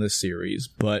around this series.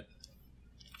 But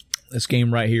this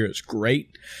game right here is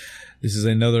great. This is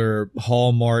another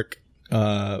hallmark,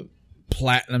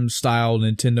 platinum-style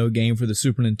Nintendo game for the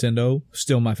Super Nintendo.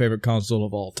 Still my favorite console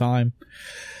of all time.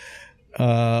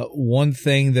 One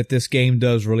thing that this game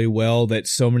does really well that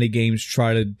so many games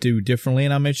try to do differently,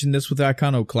 and I mentioned this with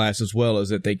Iconoclast as well, is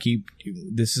that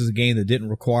this is a game that didn't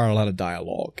require a lot of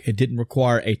dialogue. It didn't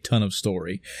require a ton of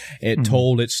story. It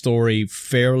told its story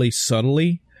fairly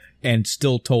subtly and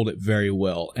still told it very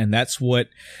well. And that's what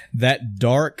that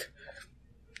dark,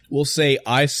 we'll say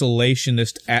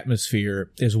isolationist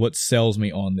atmosphere is what sells me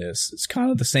on this. It's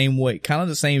kind of the same way, kind of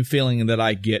the same feeling that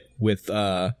I get with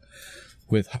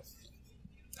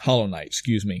Hollow Knight,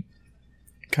 excuse me.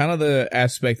 Kind of the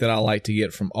aspect that I like to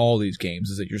get from all these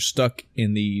games is that you're stuck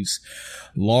in these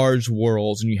large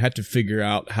worlds and you have to figure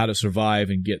out how to survive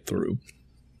and get through.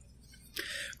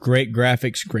 Great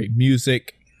graphics, great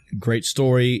music, great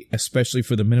story, especially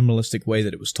for the minimalistic way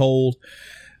that it was told.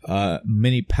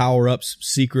 Many power-ups,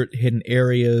 secret hidden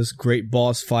areas, great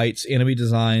boss fights, enemy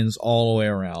designs all the way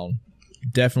around.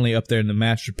 Definitely up there in the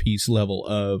masterpiece level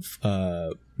of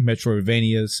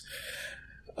Metroidvanias.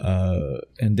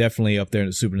 And definitely up there in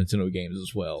the Super Nintendo games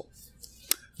as well.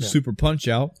 Yeah. Super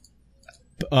Punch-Out.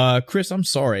 Chris, I'm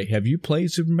sorry. Have you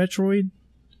played Super Metroid?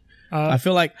 I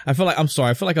feel like I've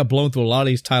blown through a lot of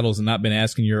these titles and not been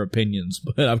asking your opinions,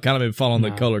 but I've kind of been following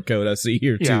the color code I see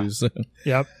here too. So.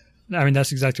 Yep. I mean,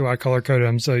 that's exactly why I color coded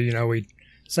them. So, we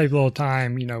save a little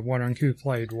time, wondering who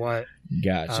played what.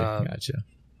 Gotcha.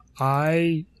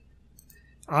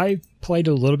 I played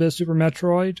a little bit of Super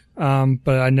Metroid,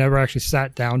 but I never actually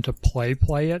sat down to play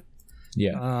it.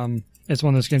 Yeah. It's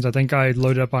one of those games I think I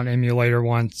loaded up on emulator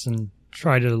once and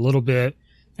tried it a little bit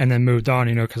and then moved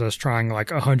on, because I was trying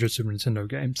like 100 Super Nintendo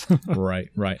games. Right.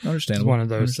 Understandable. It's one of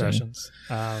those sessions.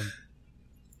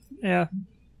 Yeah.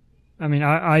 I mean,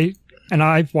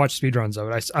 I've watched speedruns of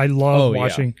it. I love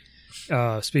watching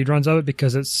speedruns of it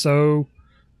because it's so,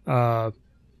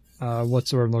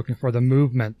 what's the word I'm looking for? The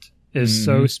movement is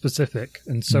so specific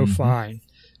and so fine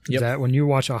that when you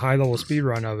watch a high-level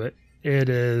speedrun of it, it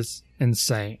is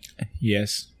insane.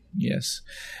 Yes.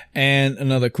 And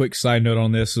another quick side note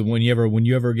on this is when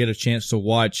you ever get a chance to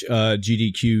watch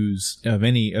GDQs of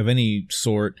any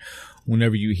sort,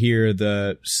 whenever you hear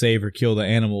the save or kill the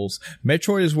animals.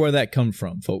 Metroid is where that comes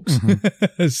from, folks.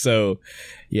 So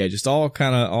yeah, just all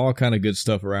kind of good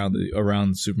stuff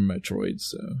around Super Metroid.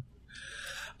 So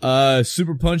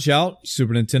Super Punch Out,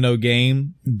 Super Nintendo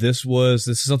game. This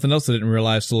is something else I didn't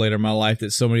realize till later in my life,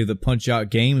 that so many of the Punch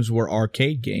Out games were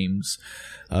arcade games.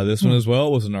 This one as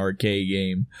well was an arcade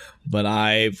game, but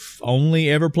I've only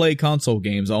ever played console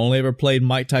games. I only ever played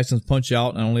Mike Tyson's Punch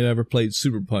Out, and I only ever played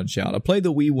Super Punch Out. I played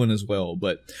the Wii one as well,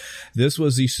 but this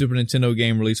was the Super Nintendo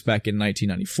game released back in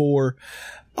 1994.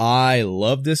 I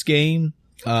love this game.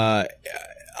 I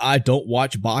don't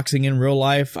watch boxing in real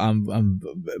life. I'm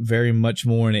very much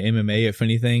more into MMA, if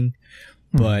anything,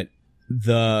 but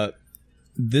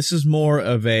this is more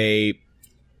of a,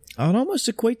 I would almost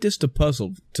equate this to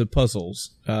puzzles.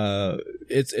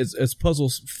 It's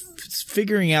puzzles,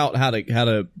 figuring out how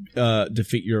to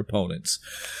defeat your opponents.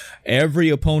 Every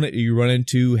opponent you run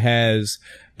into has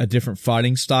a different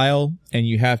fighting style, and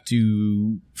you have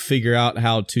to figure out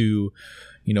how to,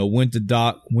 when to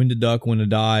duck, when to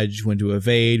dodge, when to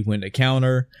evade, when to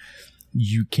counter.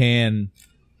 You can,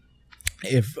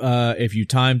 if you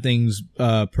time things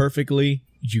perfectly,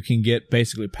 you can get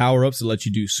basically power-ups that let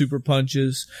you do super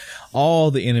punches.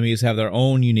 All the enemies have their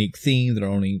own unique theme, their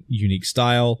own unique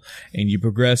style, and you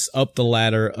progress up the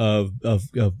ladder of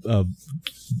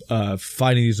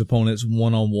fighting these opponents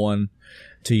one-on-one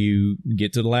till you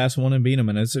get to the last one and beat them.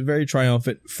 And it's very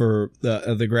triumphant for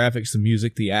the graphics, the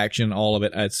music, the action, all of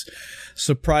it. It's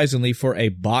surprisingly, for a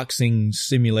boxing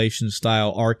simulation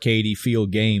style arcadey feel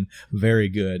game, very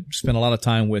good. Spent a lot of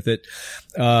time with it.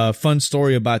 Fun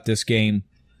story about this game.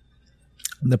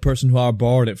 The person who I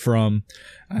borrowed it from,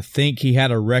 I think he had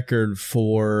a record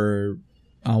for,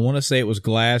 I want to say it was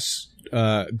Glass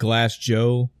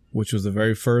Joe, which was the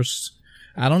very first.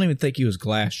 I don't even think he was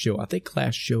Glass Joe. I think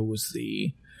Glass Joe was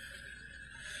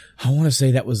I want to say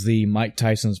that was the Mike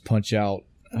Tyson's Punch Out.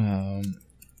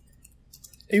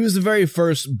 He was the very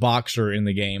first boxer in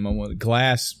the game.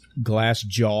 Glass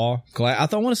Jaw. I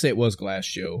want to say it was Glass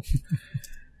Joe.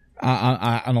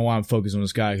 I don't know why I'm focused on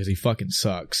this guy, because he fucking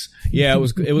sucks. Yeah,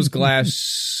 it was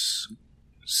Glass.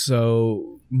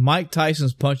 So Mike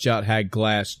Tyson's Punch Out had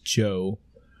Glass Joe,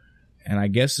 and I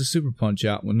guess the Super Punch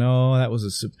Out. Well, no, that was a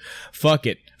super. Fuck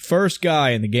it, first guy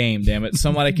in the game. Damn it,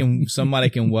 somebody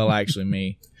can well actually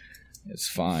me. It's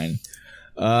fine.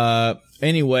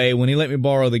 Anyway, when he let me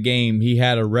borrow the game, he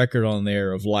had a record on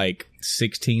there of like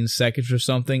 16 seconds or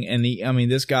something, and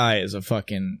this guy is a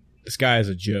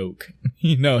joke.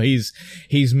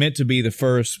 He's meant to be the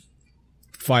first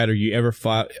fighter you ever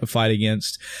fight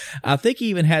against. I think he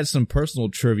even had some personal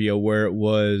trivia where it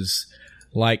was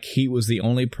like he was the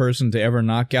only person to ever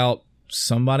knock out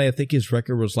somebody. I think his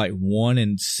record was like 1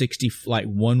 win,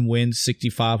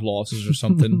 65 losses or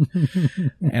something.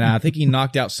 And I think he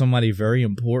knocked out somebody very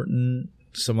important.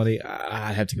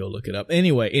 I have to go look it up.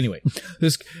 Anyway,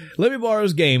 let me borrow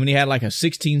his game, and he had like a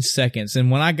 16 seconds.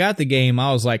 And when I got the game,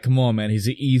 I was like, come on, man, he's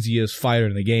the easiest fighter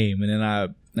in the game. And then I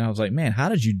was like, man, how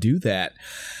did you do that?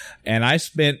 And I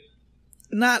spent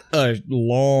not a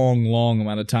long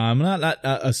amount of time,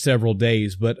 not several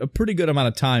days, but a pretty good amount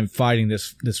of time fighting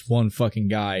this one fucking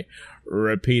guy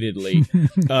repeatedly.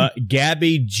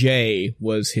 Gabby J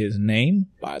was his name,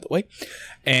 by the way.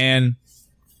 And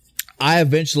I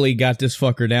eventually got this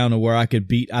fucker down to where I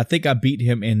think I beat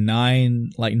him in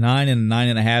 9 and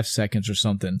 9.5 seconds or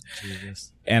something.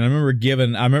 Jesus. And I remember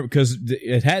because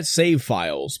it had save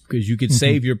files, because you could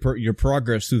save your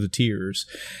progress through the tiers.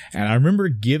 And I remember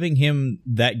giving him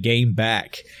that game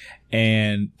back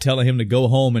and telling him to go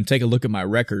home and take a look at my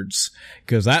records,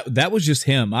 because that was just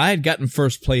him. I had gotten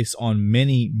first place on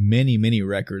many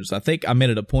records. I think I made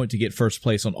it a point to get first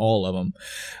place on all of them.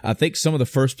 I think some of the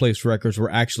first place records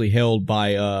were actually held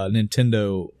by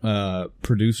Nintendo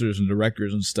producers and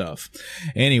directors and stuff.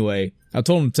 Anyway, I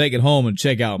told him to take it home and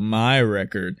check out my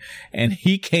record, and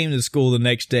he came to school the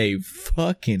next day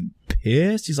fucking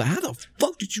pissed. He's like, how the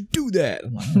fuck did you do that?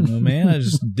 I'm like, I don't know, man. I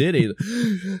just did it.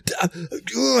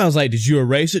 I was like, did you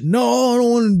erase it? No, I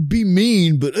don't want to be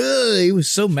mean, but he was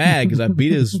so mad because I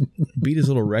beat his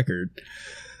little record.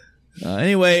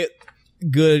 Anyway,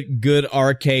 good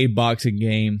arcade boxing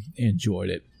game. Enjoyed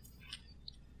it.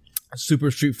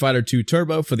 Super Street Fighter 2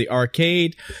 Turbo for the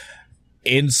arcade.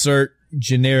 Insert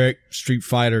generic Street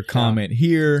Fighter comment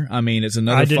here. It's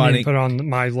another I didn't even put it on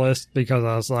my list because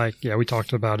I was like, we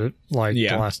talked about it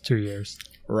the last 2 years.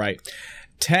 Right.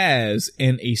 Taz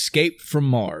in Escape from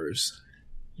Mars.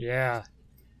 Yeah.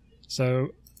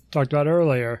 So, talked about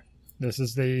earlier, this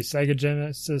is the Sega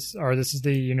Genesis, or this is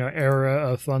the,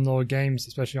 era of fun little games,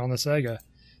 especially on the Sega.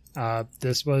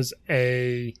 This was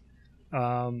a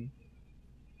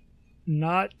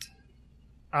not.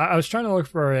 I was trying to look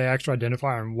for an actual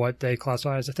identifier on what they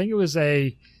classify as. I think it was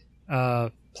a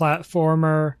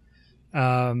platformer,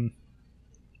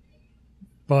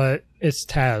 but it's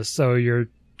Taz, so you're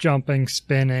jumping,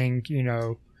 spinning,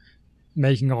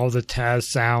 making all the Taz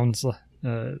sounds.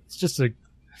 It's just a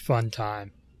fun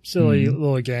time. Silly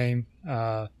little game.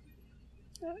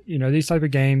 These type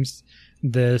of games,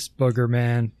 this,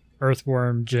 Boogerman,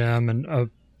 Earthworm Jim, and a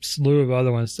slew of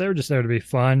other ones, they were just there to be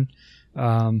fun.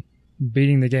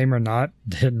 Beating the game or not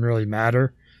didn't really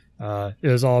matter. It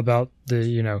was all about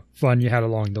the, fun you had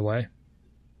along the way.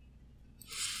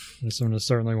 This one is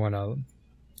certainly one of them.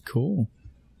 Cool.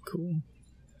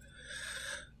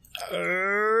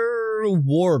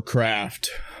 Warcraft.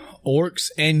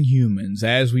 Orcs and humans.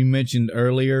 As we mentioned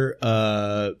earlier,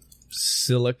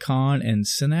 Silicon and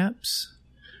Synapse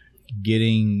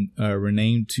getting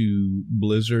renamed to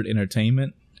Blizzard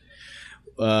Entertainment.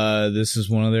 This is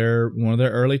one of their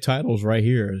early titles right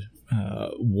here.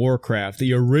 Warcraft,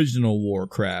 the original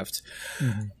Warcraft.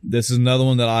 Mm-hmm. This is another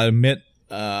one that I admit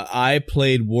I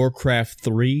played Warcraft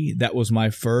 3. That was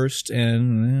my first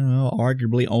and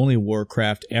arguably only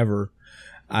Warcraft ever.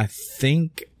 I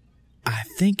think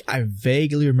I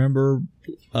vaguely remember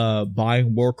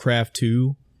buying Warcraft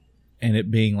 2 and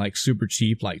it being like super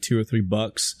cheap, like $2 or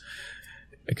 $3,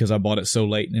 because I bought it so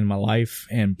late in my life,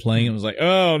 and playing it was like,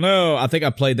 oh no, I think I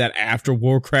played that after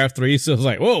Warcraft 3, so I was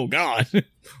like, whoa, God,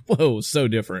 whoa, so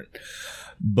different.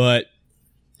 But,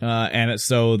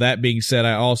 so that being said,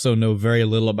 I also know very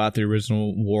little about the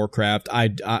original Warcraft.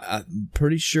 I'm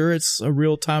pretty sure it's a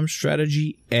real-time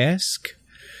strategy-esque.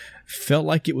 Felt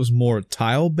like it was more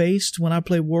tile-based when I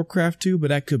played Warcraft 2, but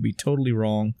that could be totally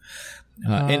wrong.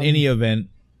 In any event,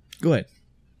 go ahead.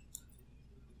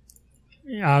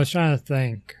 Yeah, I was trying to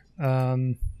think.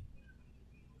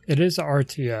 It is a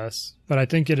RTS, but I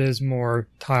think it is more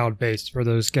tile-based for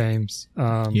those games.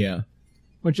 Yeah.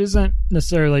 Which isn't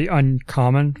necessarily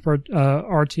uncommon for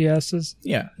RTSs.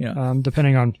 Yeah.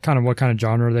 Depending on kind of what kind of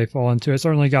genre they fall into. It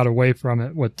certainly got away from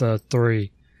it with the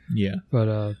 3. Yeah.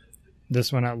 But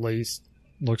this one at least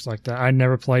looks like that. I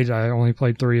never played it. I only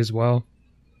played 3 as well.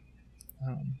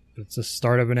 It's the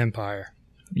start of an empire.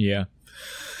 Yeah.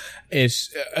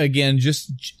 It's, again,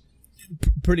 just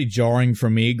pretty jarring for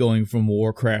me going from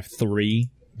Warcraft 3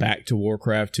 back to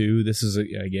Warcraft 2. This is,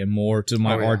 again, more to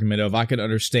my argument of I could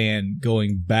understand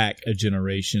going back a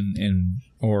generation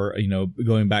or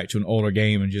going back to an older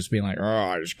game and just being like, oh,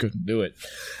 I just couldn't do it.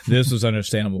 This was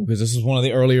understandable because this is one of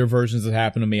the earlier versions that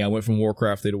happened to me. I went from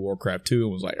Warcraft 3 to Warcraft 2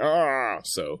 and was like,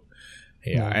 so...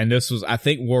 Yeah, and this was, I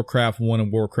think Warcraft 1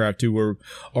 and Warcraft 2 were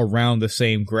around the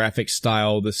same graphic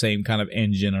style, the same kind of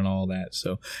engine and all that.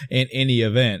 So, in any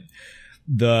event,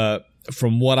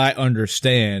 from what I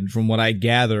understand, from what I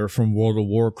gather from World of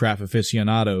Warcraft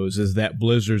aficionados, is that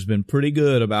Blizzard's been pretty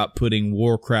good about putting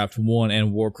Warcraft 1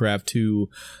 and Warcraft 2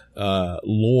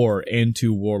 lore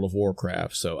into World of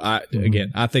Warcraft. So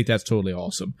again, I think that's totally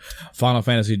awesome. Final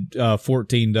Fantasy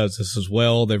 14 does this as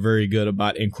well. They're very good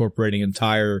about incorporating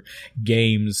entire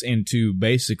games into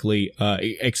basically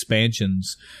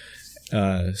expansions.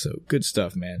 So good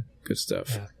stuff, man. Good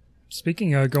stuff. Yeah.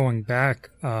 Speaking of going back,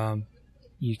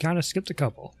 you kind of skipped a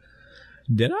couple.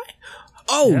 Did I?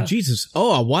 Oh, yeah. Jesus.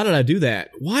 Oh, why did I do that?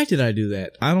 Why did I do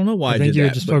that? I don't know why I did that. I think you were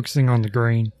just focusing on the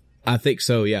green. I think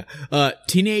so, yeah.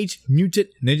 Teenage Mutant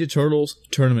Ninja Turtles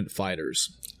Tournament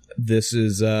Fighters. This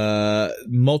is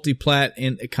multi-plat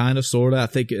and kind of, sort of. I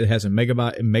think it has a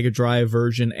Mega Drive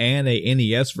version and a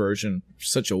NES version.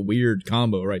 Such a weird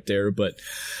combo right there, but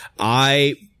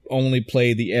I only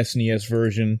play the SNES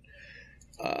version.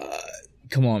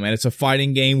 Come on, man. It's a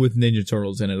fighting game with Ninja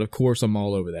Turtles in it. Of course, I'm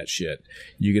all over that shit.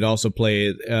 You could also play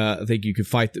it. I think you could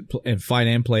fight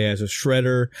and play as a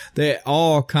Shredder. They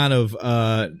all kind of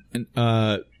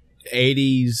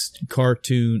 80s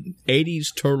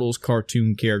Turtles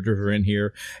cartoon characters are in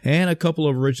here, and a couple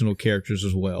of original characters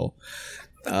as well.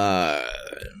 Man,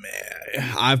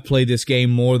 I've played this game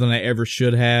more than I ever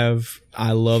should have.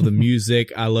 I love the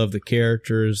music. I love the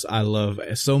characters. I love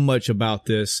so much about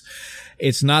this.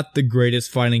 It's not the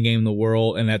greatest fighting game in the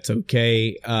world, and that's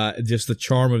okay. Just the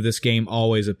charm of this game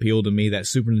always appealed to me. That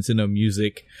Super Nintendo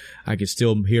music, I can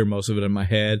still hear most of it in my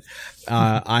head.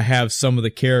 I have some of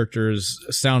the characters'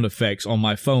 sound effects on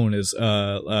my phone as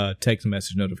text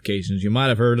message notifications. You might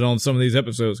have heard it on some of these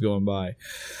episodes going by,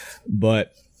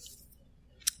 but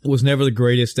was never the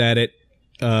greatest at it.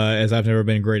 As I've never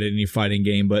been great at any fighting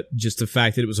game, but just the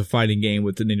fact that it was a fighting game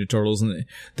with the Ninja Turtles and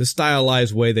the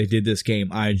stylized way they did this game,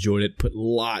 I enjoyed it. Put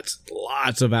lots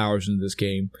of hours into this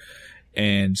game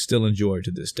and still enjoy it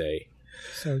to this day.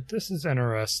 So this is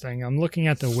interesting. I'm looking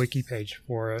at the wiki page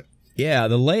for it. Yeah,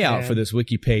 the layout for And- this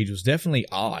wiki page was definitely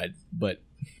odd, but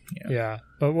Yeah,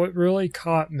 but what really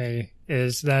caught me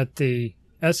is that the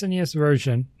SNES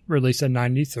version released in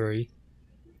 93,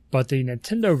 but the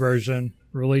Nintendo version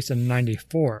released in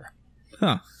 94.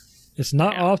 huh. It's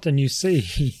not often you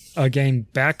see a game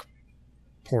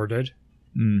back-ported,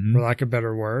 Mm-hmm. for lack of a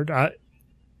better word.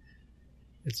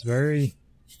 It's very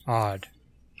odd.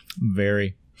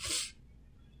 Very.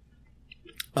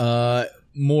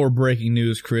 More breaking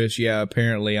news, Chris. Yeah,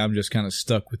 apparently I'm just kind of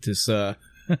stuck with this.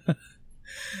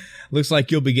 Looks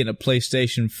like you'll be getting a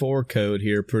PlayStation 4 code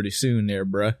here pretty soon there,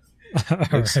 bruh.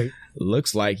 Alright.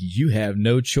 Looks like you have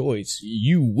no choice.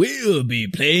 You will be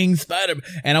playing Spider-Man.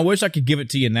 And I wish I could give it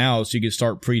to you now so you could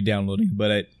start pre-downloading,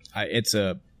 but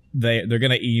they're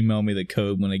going to email me the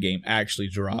code when the game actually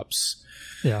drops.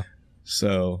 Yeah.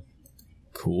 So,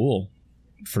 cool.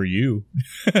 For you.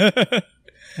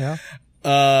 Yeah.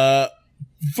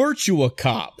 Virtua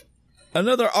Cop.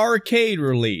 Another arcade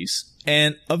release.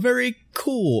 And a very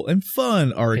cool and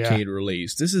fun arcade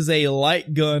release. This is a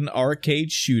light gun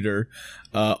arcade shooter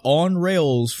on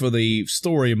rails for the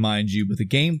story, mind you, but the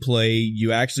gameplay,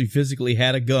 you actually physically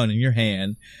had a gun in your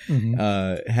hand,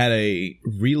 had a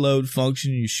reload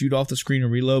function, you shoot off the screen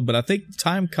and reload, but I think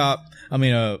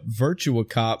Virtua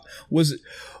Cop was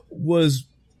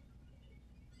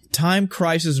Time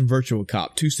Crisis and Virtua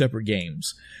Cop, two separate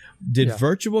games. Did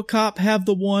Virtua Cop have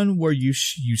the one where you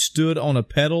stood on a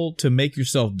pedal to make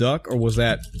yourself duck, or was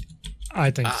that? I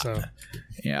think so.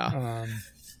 Yeah.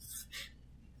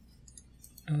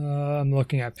 I'm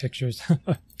looking at pictures.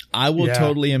 I will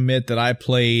totally admit that I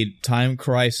played Time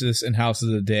Crisis and House of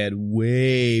the Dead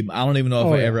I don't even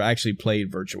know if I ever actually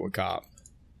played Virtua Cop.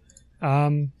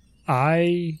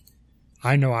 I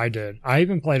know I did. I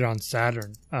even played it on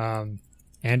Saturn.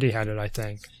 Andy had it, I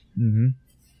think. Mm-hmm.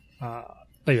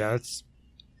 But yeah,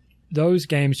 those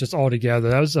games just all together.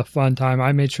 That was a fun time.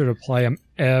 I made sure to play them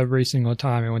every single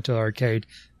time I went to the arcade.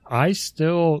 I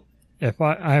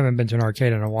haven't been to an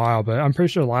arcade in a while, but I'm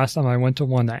pretty sure the last time I went to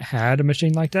one that had a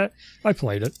machine like that, I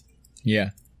played it. Yeah.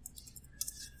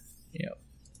 Yeah.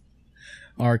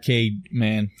 Arcade,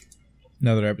 man.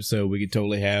 Another episode we could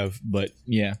totally have, but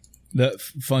yeah. The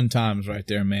fun times right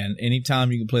there, man.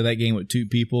 Anytime you can play that game with two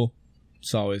people,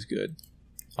 it's always good.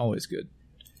 Always good.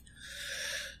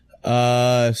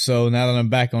 So now that I'm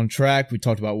back on track, we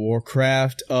talked about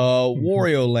Warcraft,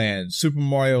 Wario Land, Super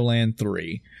Mario Land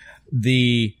 3.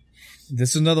 This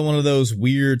is another one of those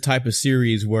weird type of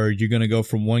series where you're going to go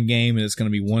from one game and it's going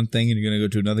to be one thing, and you're going to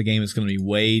go to another game it's going to be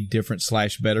way different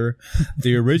 / better.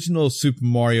 The original Super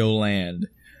Mario Land,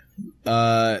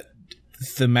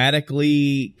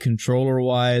 thematically,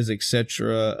 controller-wise,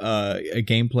 etc.,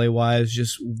 gameplay-wise,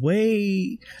 just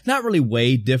not really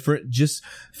way different, just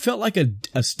felt like a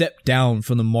step down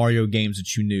from the Mario games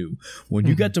that you knew. When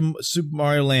you got to Super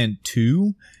Mario Land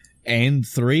 2 and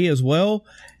 3 as well,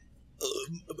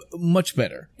 much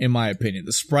better, in my opinion.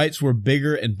 The sprites were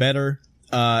bigger and better,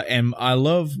 and I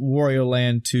love Wario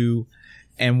Land 2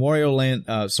 and Wario Land,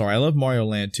 I love Mario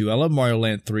Land 2. I love Mario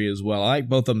Land 3 as well. I like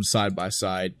both of them side by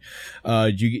side.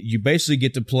 You basically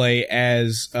get to play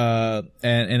as an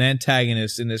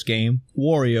antagonist in this game,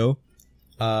 Wario.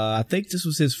 I think this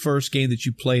was his first game that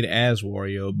you played as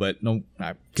Wario, but no,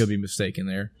 I could be mistaken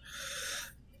there.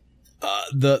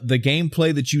 The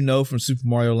gameplay that you know from Super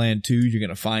Mario Land 2, you're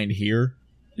going to find here.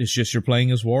 It's just you're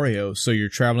playing as Wario. So you're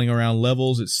traveling around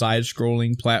levels. It's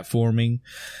side-scrolling, platforming.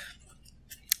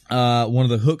 One of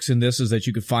the hooks in this is that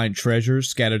you can find treasures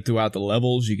scattered throughout the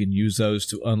levels. You can use those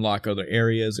to unlock other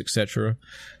areas, etc.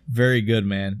 Very good,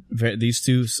 man. These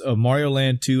two, Mario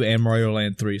Land 2 and Mario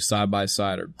Land 3, side by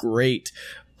side, are great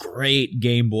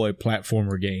Game Boy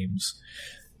platformer games.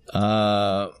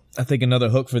 I think another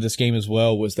hook for this game as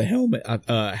well was the helmet,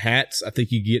 hats. I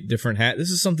think you get different hats. This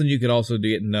is something you could also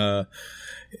get in,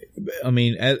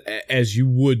 as you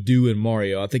would do in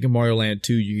Mario. I think in Mario Land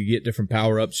 2, you could get different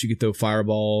power-ups. You could throw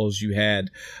fireballs. You had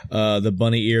the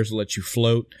bunny ears to let you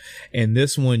float. And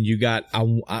this one, you got,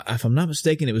 if I'm not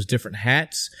mistaken, it was different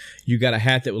hats. You got a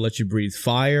hat that would let you breathe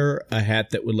fire, a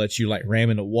hat that would let you like ram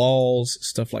into walls,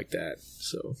 stuff like that.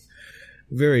 So,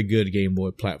 very good Game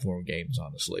Boy platform games,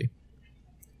 honestly.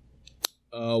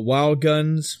 Wild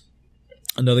Guns,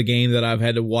 another game that I've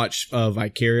had to watch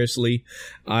vicariously.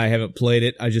 I haven't played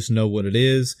it. I just know what it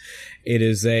is. It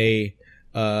is it's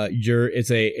a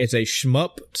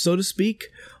shmup, so to speak,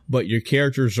 but your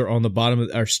characters are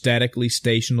are statically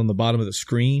stationed on the bottom of the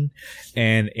screen,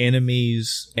 and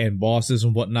enemies and bosses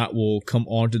and whatnot will come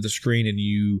onto the screen, and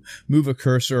you move a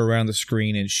cursor around the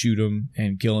screen and shoot them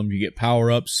and kill them. You get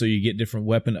power-ups, so you get different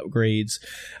weapon upgrades.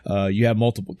 You have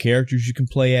multiple characters you can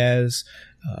play as.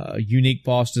 Unique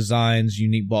boss designs,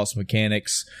 unique boss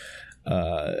mechanics.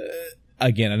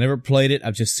 Again, I never played it.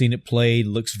 I've just seen it played.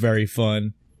 Looks very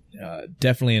fun.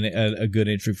 Definitely a good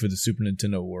entry for the Super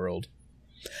Nintendo world.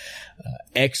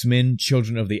 X-Men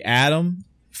Children of the Atom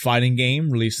fighting game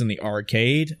released in the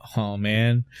arcade. Oh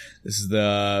man, this is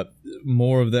the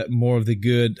more of the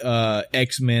good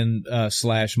X-Men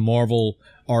 / Marvel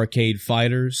arcade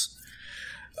fighters.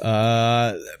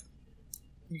 Yeah,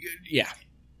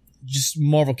 just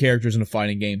Marvel characters in a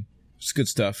fighting game. It's good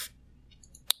stuff.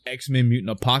 X-Men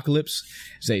Mutant Apocalypse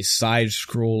is a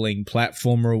side-scrolling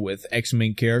platformer with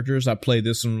X-Men characters. I played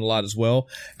this one a lot as well.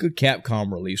 Good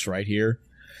Capcom release right here.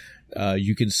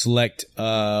 You can select,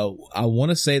 I want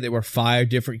to say there were 5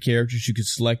 different characters you could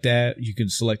select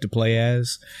to play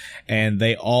as, and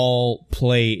they all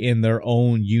play in their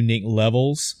own unique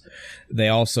levels. They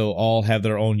also all have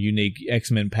their own unique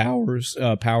X-Men powers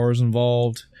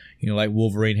involved. You know, like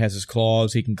Wolverine has his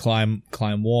claws, he can climb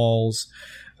walls.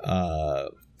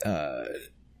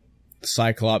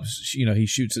 Cyclops, you know, he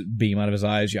shoots a beam out of his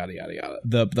eyes, yada yada yada.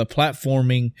 The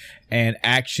platforming and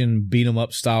action beat 'em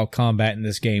up style combat in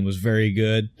this game was very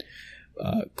good.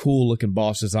 Cool looking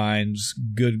boss designs,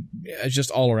 good,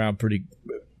 just all around pretty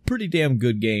damn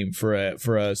good game for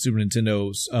a Super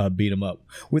Nintendo's beat 'em up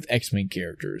with X-Men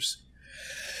characters.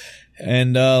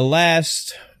 And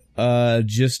last,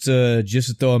 just to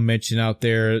throw a mention out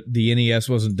there, the NES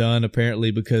wasn't done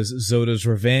apparently because Zoda's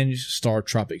Revenge Star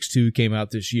Tropics 2 came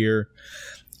out this year.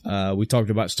 We talked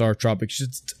about Star Tropics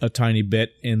just a tiny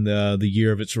bit in the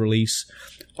year of its release.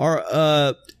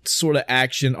 Our sort of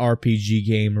action RPG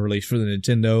game released for the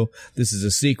Nintendo. This is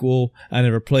a sequel. I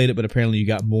never played it, but apparently you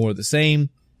got more of the same.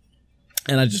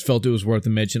 And I just felt it was worth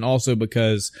a mention, also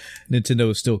because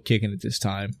Nintendo is still kicking at this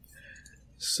time.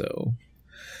 So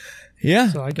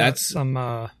yeah, so I got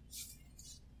some,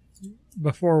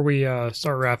 before we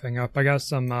start wrapping up, I got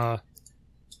some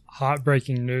hot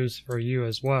breaking news for you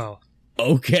as well.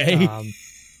 Okay.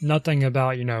 Nothing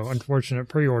about, unfortunate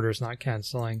pre-orders not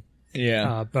canceling.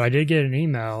 Yeah. But I did get an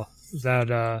email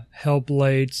that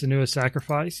Hellblade Senua's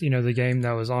Sacrifice, the game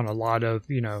that was on a lot of,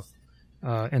 in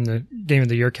the Game of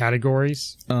the Year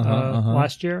categories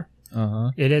last year,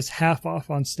 it is half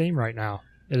off on Steam right now.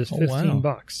 It is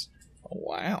 $15.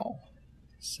 Wow.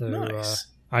 So nice.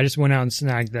 I just went out and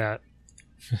snagged that.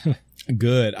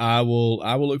 Good. I will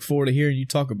look forward to hearing you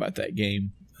talk about that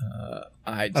game.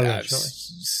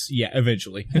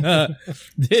 Eventually.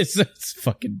 This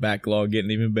fucking backlog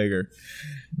getting even bigger.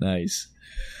 Nice.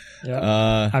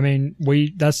 Yeah.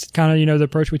 That's kind of, the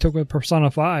approach we took with Persona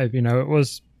 5. It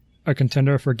was a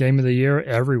contender for Game of the Year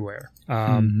everywhere.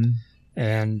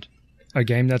 And a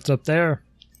game that's up there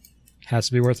has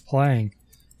to be worth playing.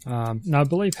 Now, I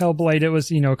believe Hellblade, it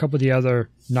was, a couple of the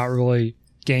other not really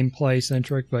gameplay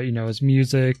centric, but, it's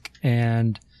music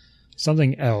and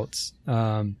something else.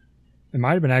 It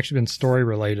might have actually been story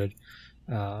related.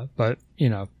 But,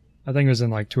 I think it was in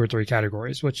like 2 or 3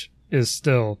 categories, which is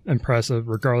still impressive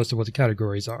regardless of what the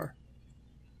categories are.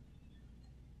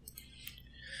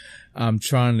 I'm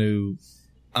trying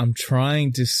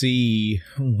to see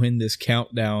when this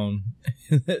countdown.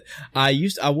 I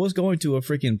was going to a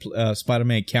freaking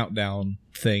Spider-Man countdown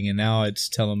thing, and now it's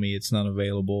telling me it's not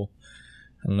available.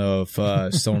 I don't know if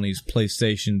Sony's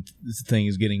PlayStation thing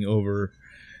is getting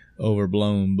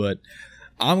overblown, but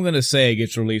I'm gonna say it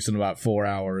gets released in about 4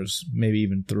 hours, maybe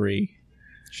even 3.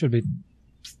 Should be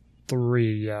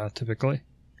 3, yeah, typically.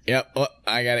 Yep,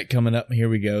 I got it coming up. Here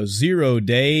we go. 0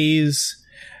 days.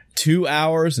 2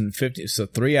 hours and 50, so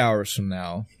 3 hours from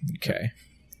now. Okay,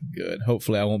 good.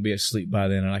 Hopefully I won't be asleep by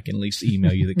then and I can at least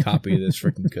email you the copy of this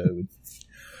freaking code.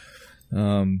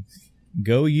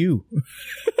 Go you.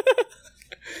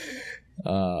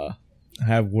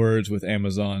 Have words with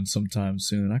Amazon sometime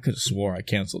soon. I could have swore I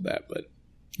canceled that, but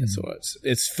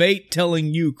it's fate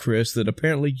telling you, Chris, that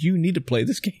apparently you need to play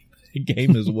this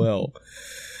game as well.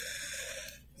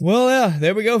 Well, yeah,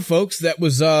 there we go, folks. That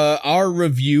was our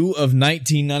review of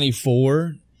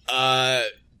 1994.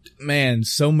 Man,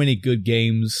 so many good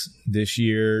games this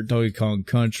year. Donkey Kong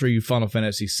Country, Final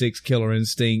Fantasy VI, Killer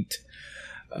Instinct,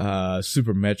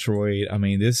 Super Metroid. I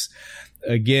mean, this,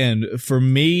 again, for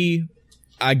me,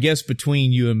 I guess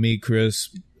between you and me, Chris,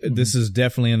 this is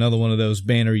definitely another one of those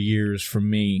banner years for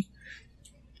me.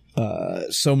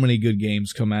 So many good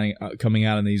games coming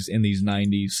out in these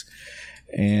 90s.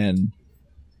 And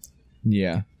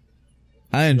yeah,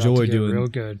 I enjoy doing real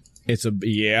good. This is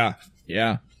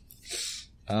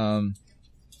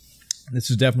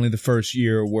definitely the first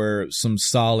year where some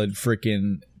solid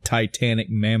freaking Titanic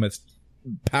mammoth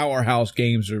powerhouse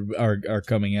games are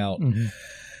coming out.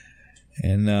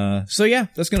 And so yeah,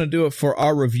 that's gonna do it for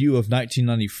our review of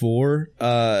 1994.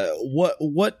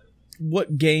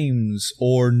 What games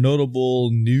or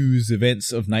notable news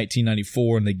events of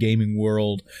 1994 in the gaming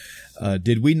world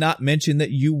did we not mention that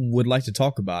you would like to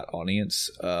talk about, audience?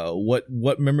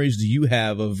 What memories do you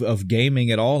have of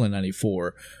gaming at all in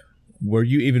 94? Were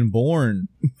you even born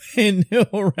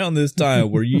around this time?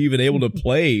 Were you even able to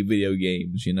play video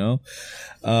games, you know?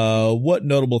 What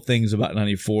notable things about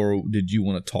 94 did you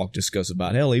want to discuss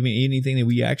about? Hell, even anything that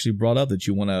we actually brought up that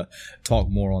you want to talk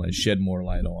more on and shed more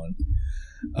light on?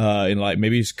 And like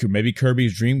maybe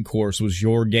Kirby's Dream Course was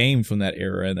your game from that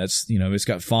era, and that's, you know, it's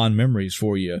got fond memories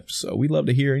for you. So we'd love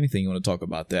to hear anything you want to talk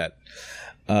about that.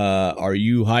 Are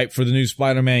you hyped for the new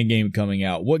Spider-Man game coming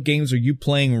out? What games are you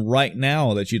playing right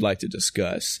now that you'd like to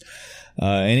discuss?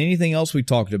 And anything else we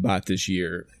talked about this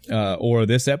year, or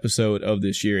this episode of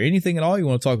this year, anything at all you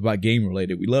want to talk about game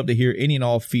related. We'd love to hear any and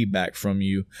all feedback from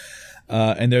you.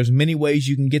 And there's many ways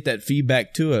you can get that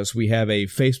feedback to us. We have a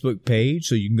Facebook page,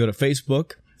 so you can go to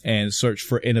Facebook and search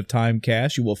for End of Time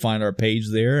Cast. You will find our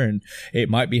page there, and it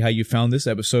might be how you found this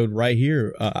episode right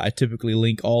here. I typically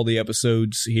link all the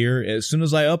episodes here as soon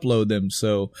as I upload them,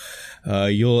 so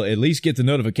you'll at least get the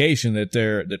notification that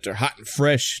they're hot and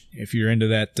fresh if you're into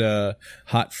that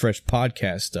hot, fresh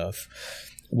podcast stuff.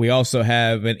 We also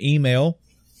have an email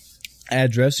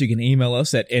address. You can email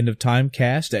us at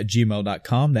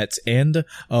endoftimecast@gmail.com. That's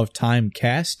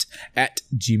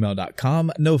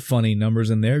endoftimecast@gmail.com. No funny numbers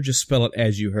in there. Just spell it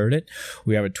as you heard it.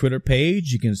 We have a Twitter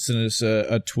page. You can send us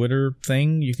a Twitter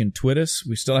thing. You can twit us.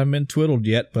 We still haven't been twiddled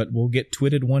yet, but we'll get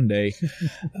twitted one day.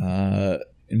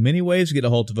 In many ways to get a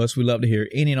hold of us. We love to hear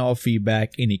any and all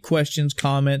feedback, any questions,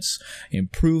 comments,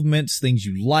 improvements, things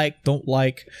you like, don't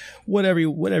like, whatever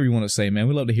you want to say, man.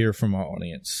 We love to hear from our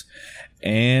audience.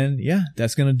 And yeah,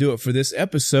 that's going to do it for this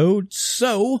episode.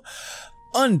 So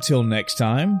until next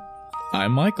time,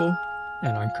 I'm Michael.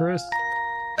 And I'm Chris.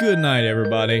 Good night,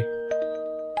 everybody.